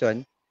last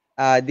question.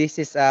 This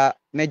is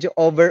medyo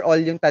overall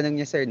yung tanong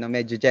niya, sir, no.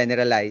 Medyo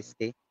generalized,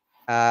 okay?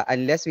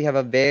 Unless we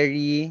have a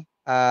very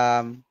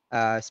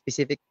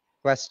specific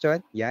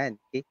question.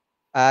 Yan, okay.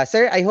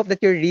 Sir, I hope that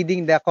you're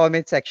reading the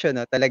comment section,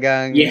 no?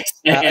 Talagang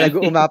yes,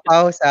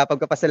 nag-uumapaw sa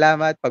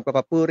pagpapasalamat,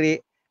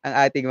 pagpapapuri ang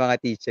ating mga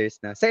teachers,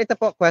 no? Sir, ito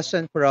po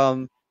question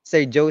from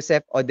Sir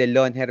Joseph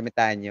Odelon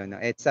Hermetanio, no?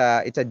 It's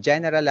a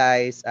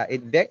generalized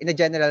in a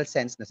general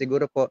sense, no?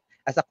 Siguro po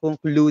as a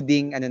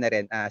concluding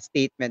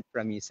statement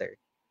from you, sir.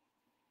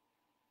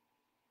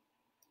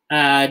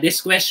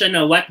 This question,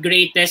 what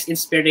greatest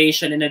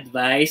inspiration and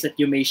advice that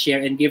you may share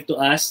and give to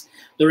us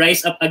to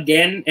rise up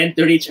again and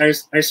to reach our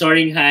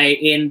soaring high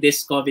in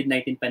this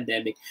COVID-19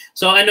 pandemic?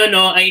 So ay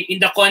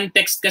in the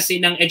context kasi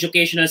ng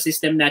educational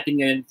system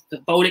natin ngayon,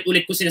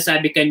 paulit-ulit ko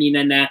sinasabi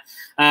kanina na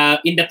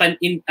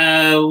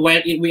while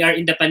we are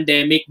in the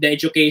pandemic, the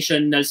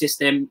educational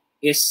system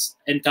is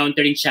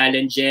encountering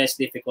challenges,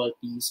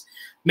 difficulties.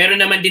 Meron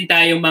naman din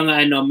tayong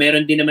mga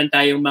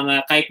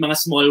kahit mga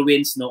small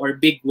wins, no, or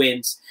big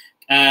wins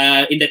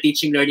in the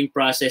teaching learning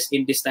process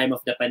in this time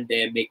of the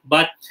pandemic.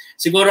 But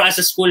siguro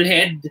as a school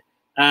head,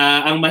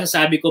 ang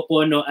masasabi ko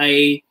po, no,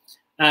 ay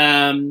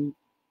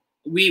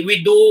we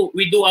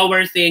do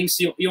our things,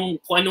 yung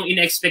kung anong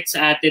ina-expect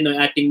sa atin, no,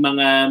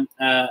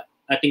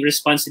 ating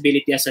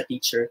responsibility as a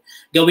teacher,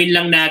 gawin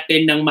lang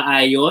natin ng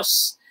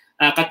maayos.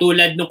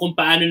 Katulad nung kung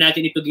paano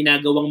natin ito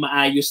ginagawang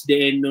maayos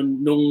din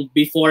nung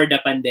before the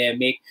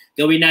pandemic,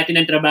 gawin natin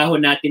ang trabaho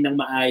natin ng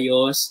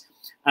maayos.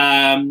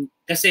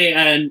 Kasi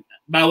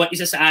bawat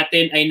isa sa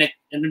atin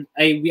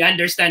we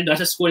understand, as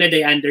a school head,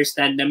 I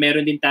understand na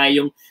meron din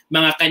tayong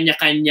mga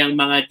kanya-kanyang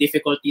mga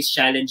difficulties,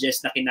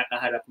 challenges na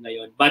kinakaharap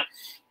ngayon. But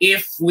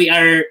if we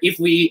are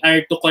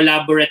to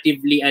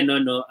collaboratively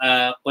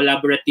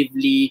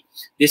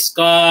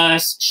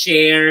discuss,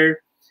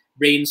 share,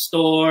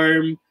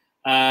 brainstorm,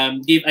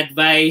 give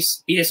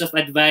pieces of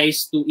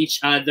advice to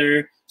each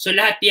other. So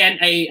lahat 'yan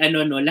ay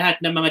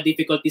lahat ng mga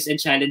difficulties and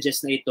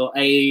challenges na ito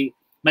ay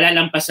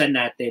malalampasan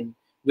natin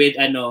with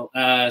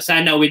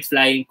sana with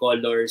flying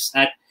colors.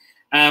 At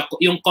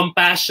yung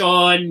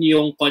compassion,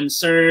 yung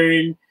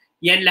concern,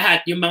 yan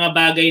lahat, yung mga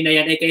bagay na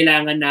yan ay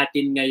kailangan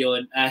natin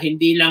ngayon.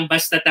 Hindi lang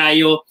basta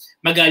tayo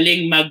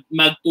magaling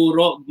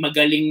magturo,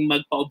 magaling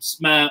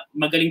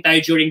tayo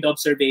during the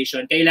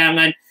observation.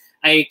 Kailangan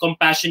ay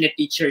compassionate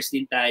teachers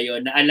din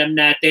tayo na alam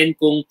natin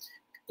kung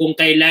kung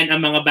kailan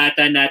ang mga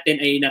bata natin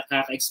ay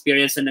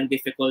nakaka-experience na ng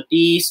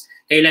difficulties,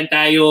 kailan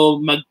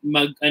tayo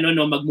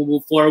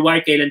mag-move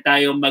forward, kailan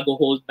tayo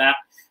mag-hold back.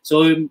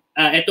 So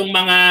itong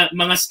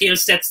mga skill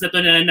sets na to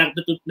na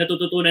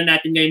natututunan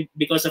natin ngayon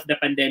because of the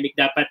pandemic,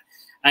 dapat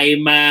ay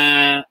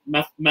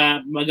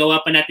magawa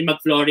pa natin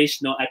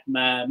mag-flourish, no, at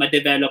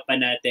ma-develop pa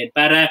natin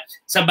para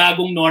sa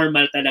bagong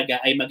normal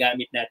talaga ay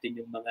magamit natin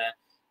yung mga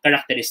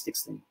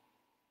characteristics na.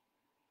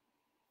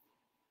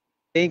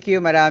 Thank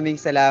you. Maraming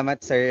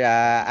salamat, Sir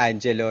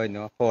Angelo,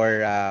 no,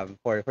 for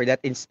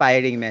that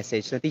inspiring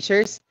message. So,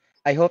 teachers,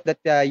 I hope that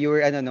you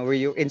were were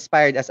you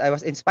inspired as I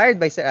was inspired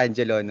by Sir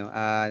Angelo, no.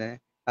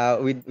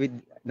 With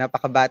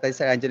napakabata ni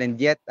Sir Angelo, and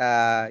yet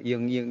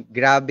yung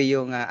grabe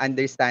yung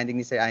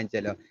understanding ni Sir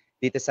Angelo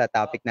dito sa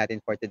topic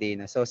natin for today,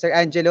 no. So, Sir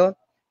Angelo,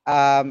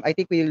 I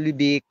think we will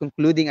be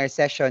concluding our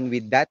session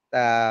with that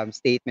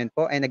statement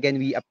po. And again,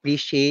 we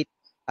appreciate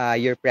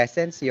your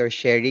presence, your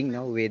sharing,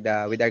 no, with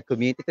our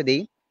community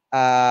today.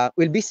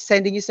 We'll be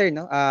sending you, sir,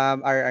 no,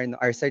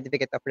 our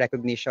certificate of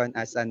recognition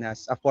as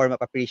a form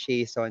of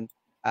appreciation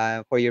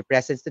for your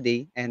presence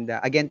today. And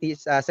again,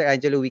 Sir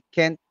Angelo, we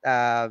can't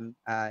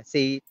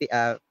say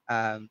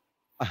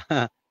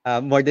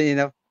more than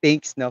enough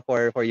thanks, no,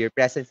 for your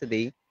presence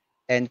today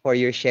and for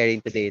your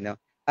sharing today, no.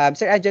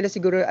 Sir Angelo,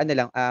 siguro ano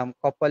lang,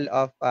 couple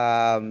of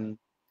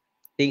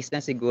things na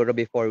siguro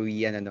before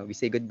we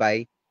say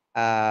goodbye.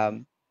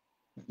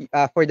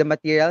 For the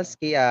materials,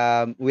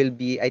 will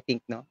be, I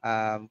think, no,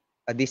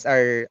 these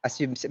are, as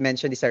you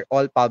mentioned, these are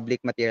all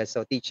public materials.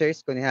 So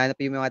teachers, kung hinahanap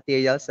yung mga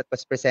materials that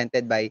was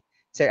presented by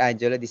Sir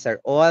Angelo, these are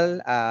all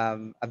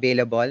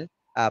available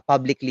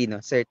publicly,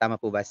 no? Sir,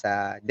 tama po ba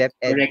sa Deped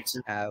Correct,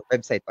 sir.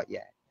 website po?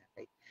 Yeah.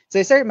 Okay.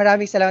 So sir,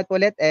 maraming salamat po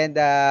ulit, and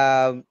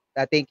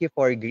thank you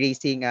for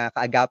gracing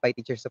Kaagapay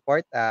Teacher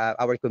Support.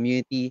 Our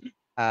community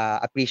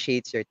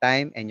appreciates your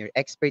time and your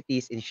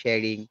expertise in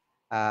sharing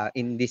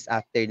in this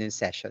afternoon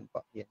session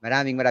po. Yeah.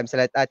 Maraming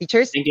salamat.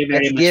 Teachers, Thank you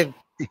very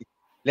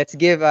let's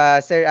much. give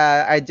Sir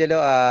Angelo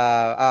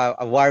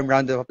a warm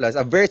round of applause,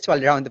 a virtual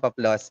round of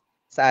applause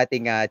sa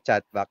ating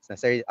chat box. No?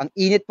 Sir, ang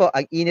init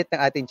ng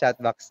ating chat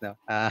box, no.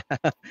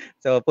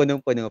 So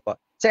punong-puno po.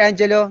 Sir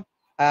Angelo,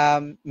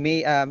 kung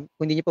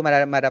hindi niyo po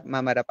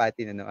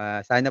mamarapatin, ano,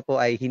 sana po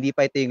ay hindi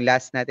pa ito yung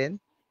last natin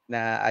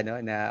na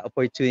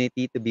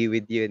opportunity to be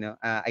with you, no.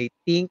 I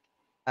think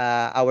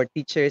our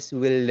teachers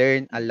will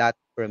learn a lot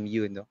from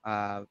you, no,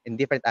 in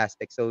different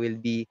aspects. So we'll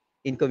be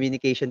in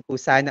communication po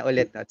sana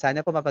ulit, no? At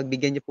sana po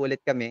mapagbigyan niyo po ulit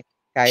kami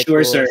kahit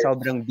Sure, po sir.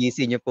 sobrang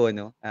busy niyo po,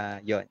 no.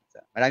 Yon. So,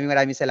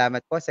 maraming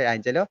salamat po, Sir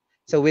Angelo.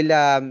 So we'll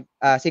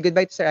say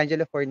goodbye to Sir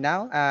Angelo for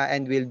now,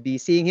 and we'll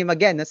be seeing him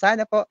again, no?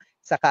 Sana po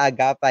sa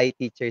Kaagapay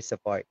Teacher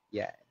Support.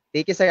 Yeah.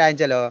 Thank you, Sir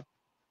Angelo.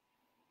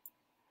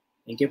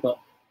 Thank you po.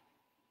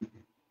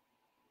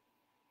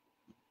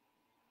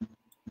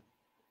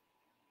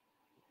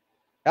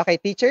 Okay,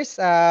 teachers,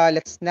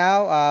 let's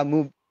now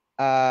move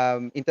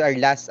into our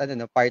last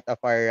part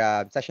of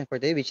our session for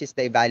today, which is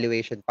the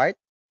evaluation part.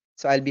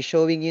 So I'll be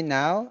showing you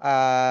now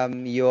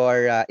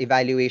your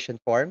evaluation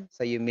form.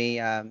 So you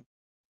may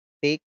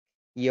take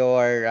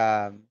your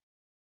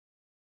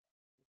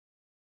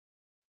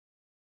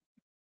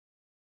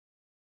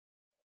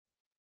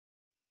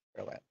for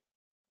a while.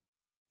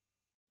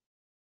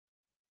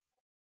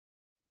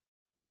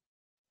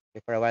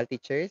 Okay, for a while,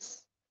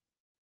 teachers.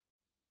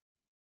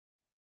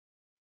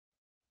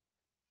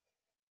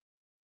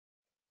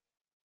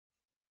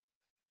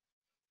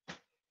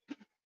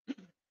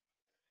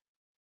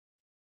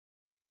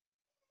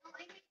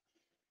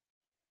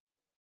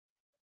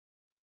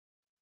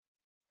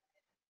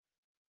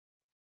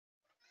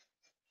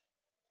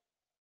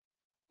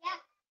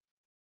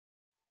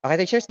 Okay,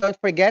 teachers, don't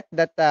forget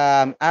that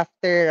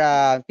after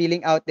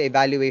filling out the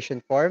evaluation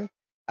form,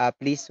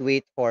 please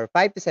wait for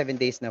 5 to 7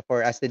 days now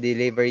for us to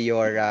deliver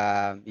your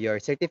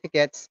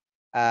certificates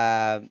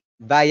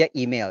via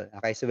email.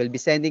 Okay, so we'll be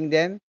sending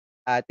them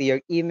to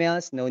your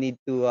emails. No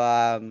need to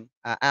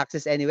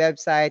access any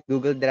website,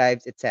 Google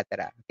Drives,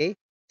 etc. Okay,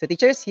 so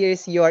teachers,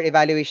 here's your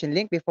evaluation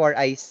link. Before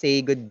I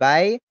say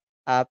goodbye,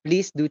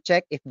 please do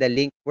check if the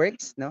link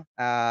works. No,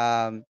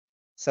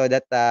 so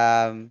that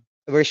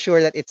we're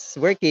sure that it's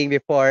working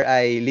before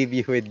I leave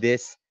you with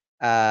this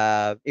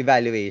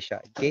evaluation.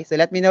 Okay, so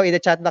let me know in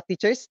the chat box,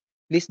 teachers.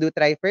 Please do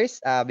try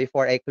first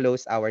before I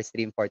close our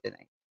stream for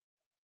tonight.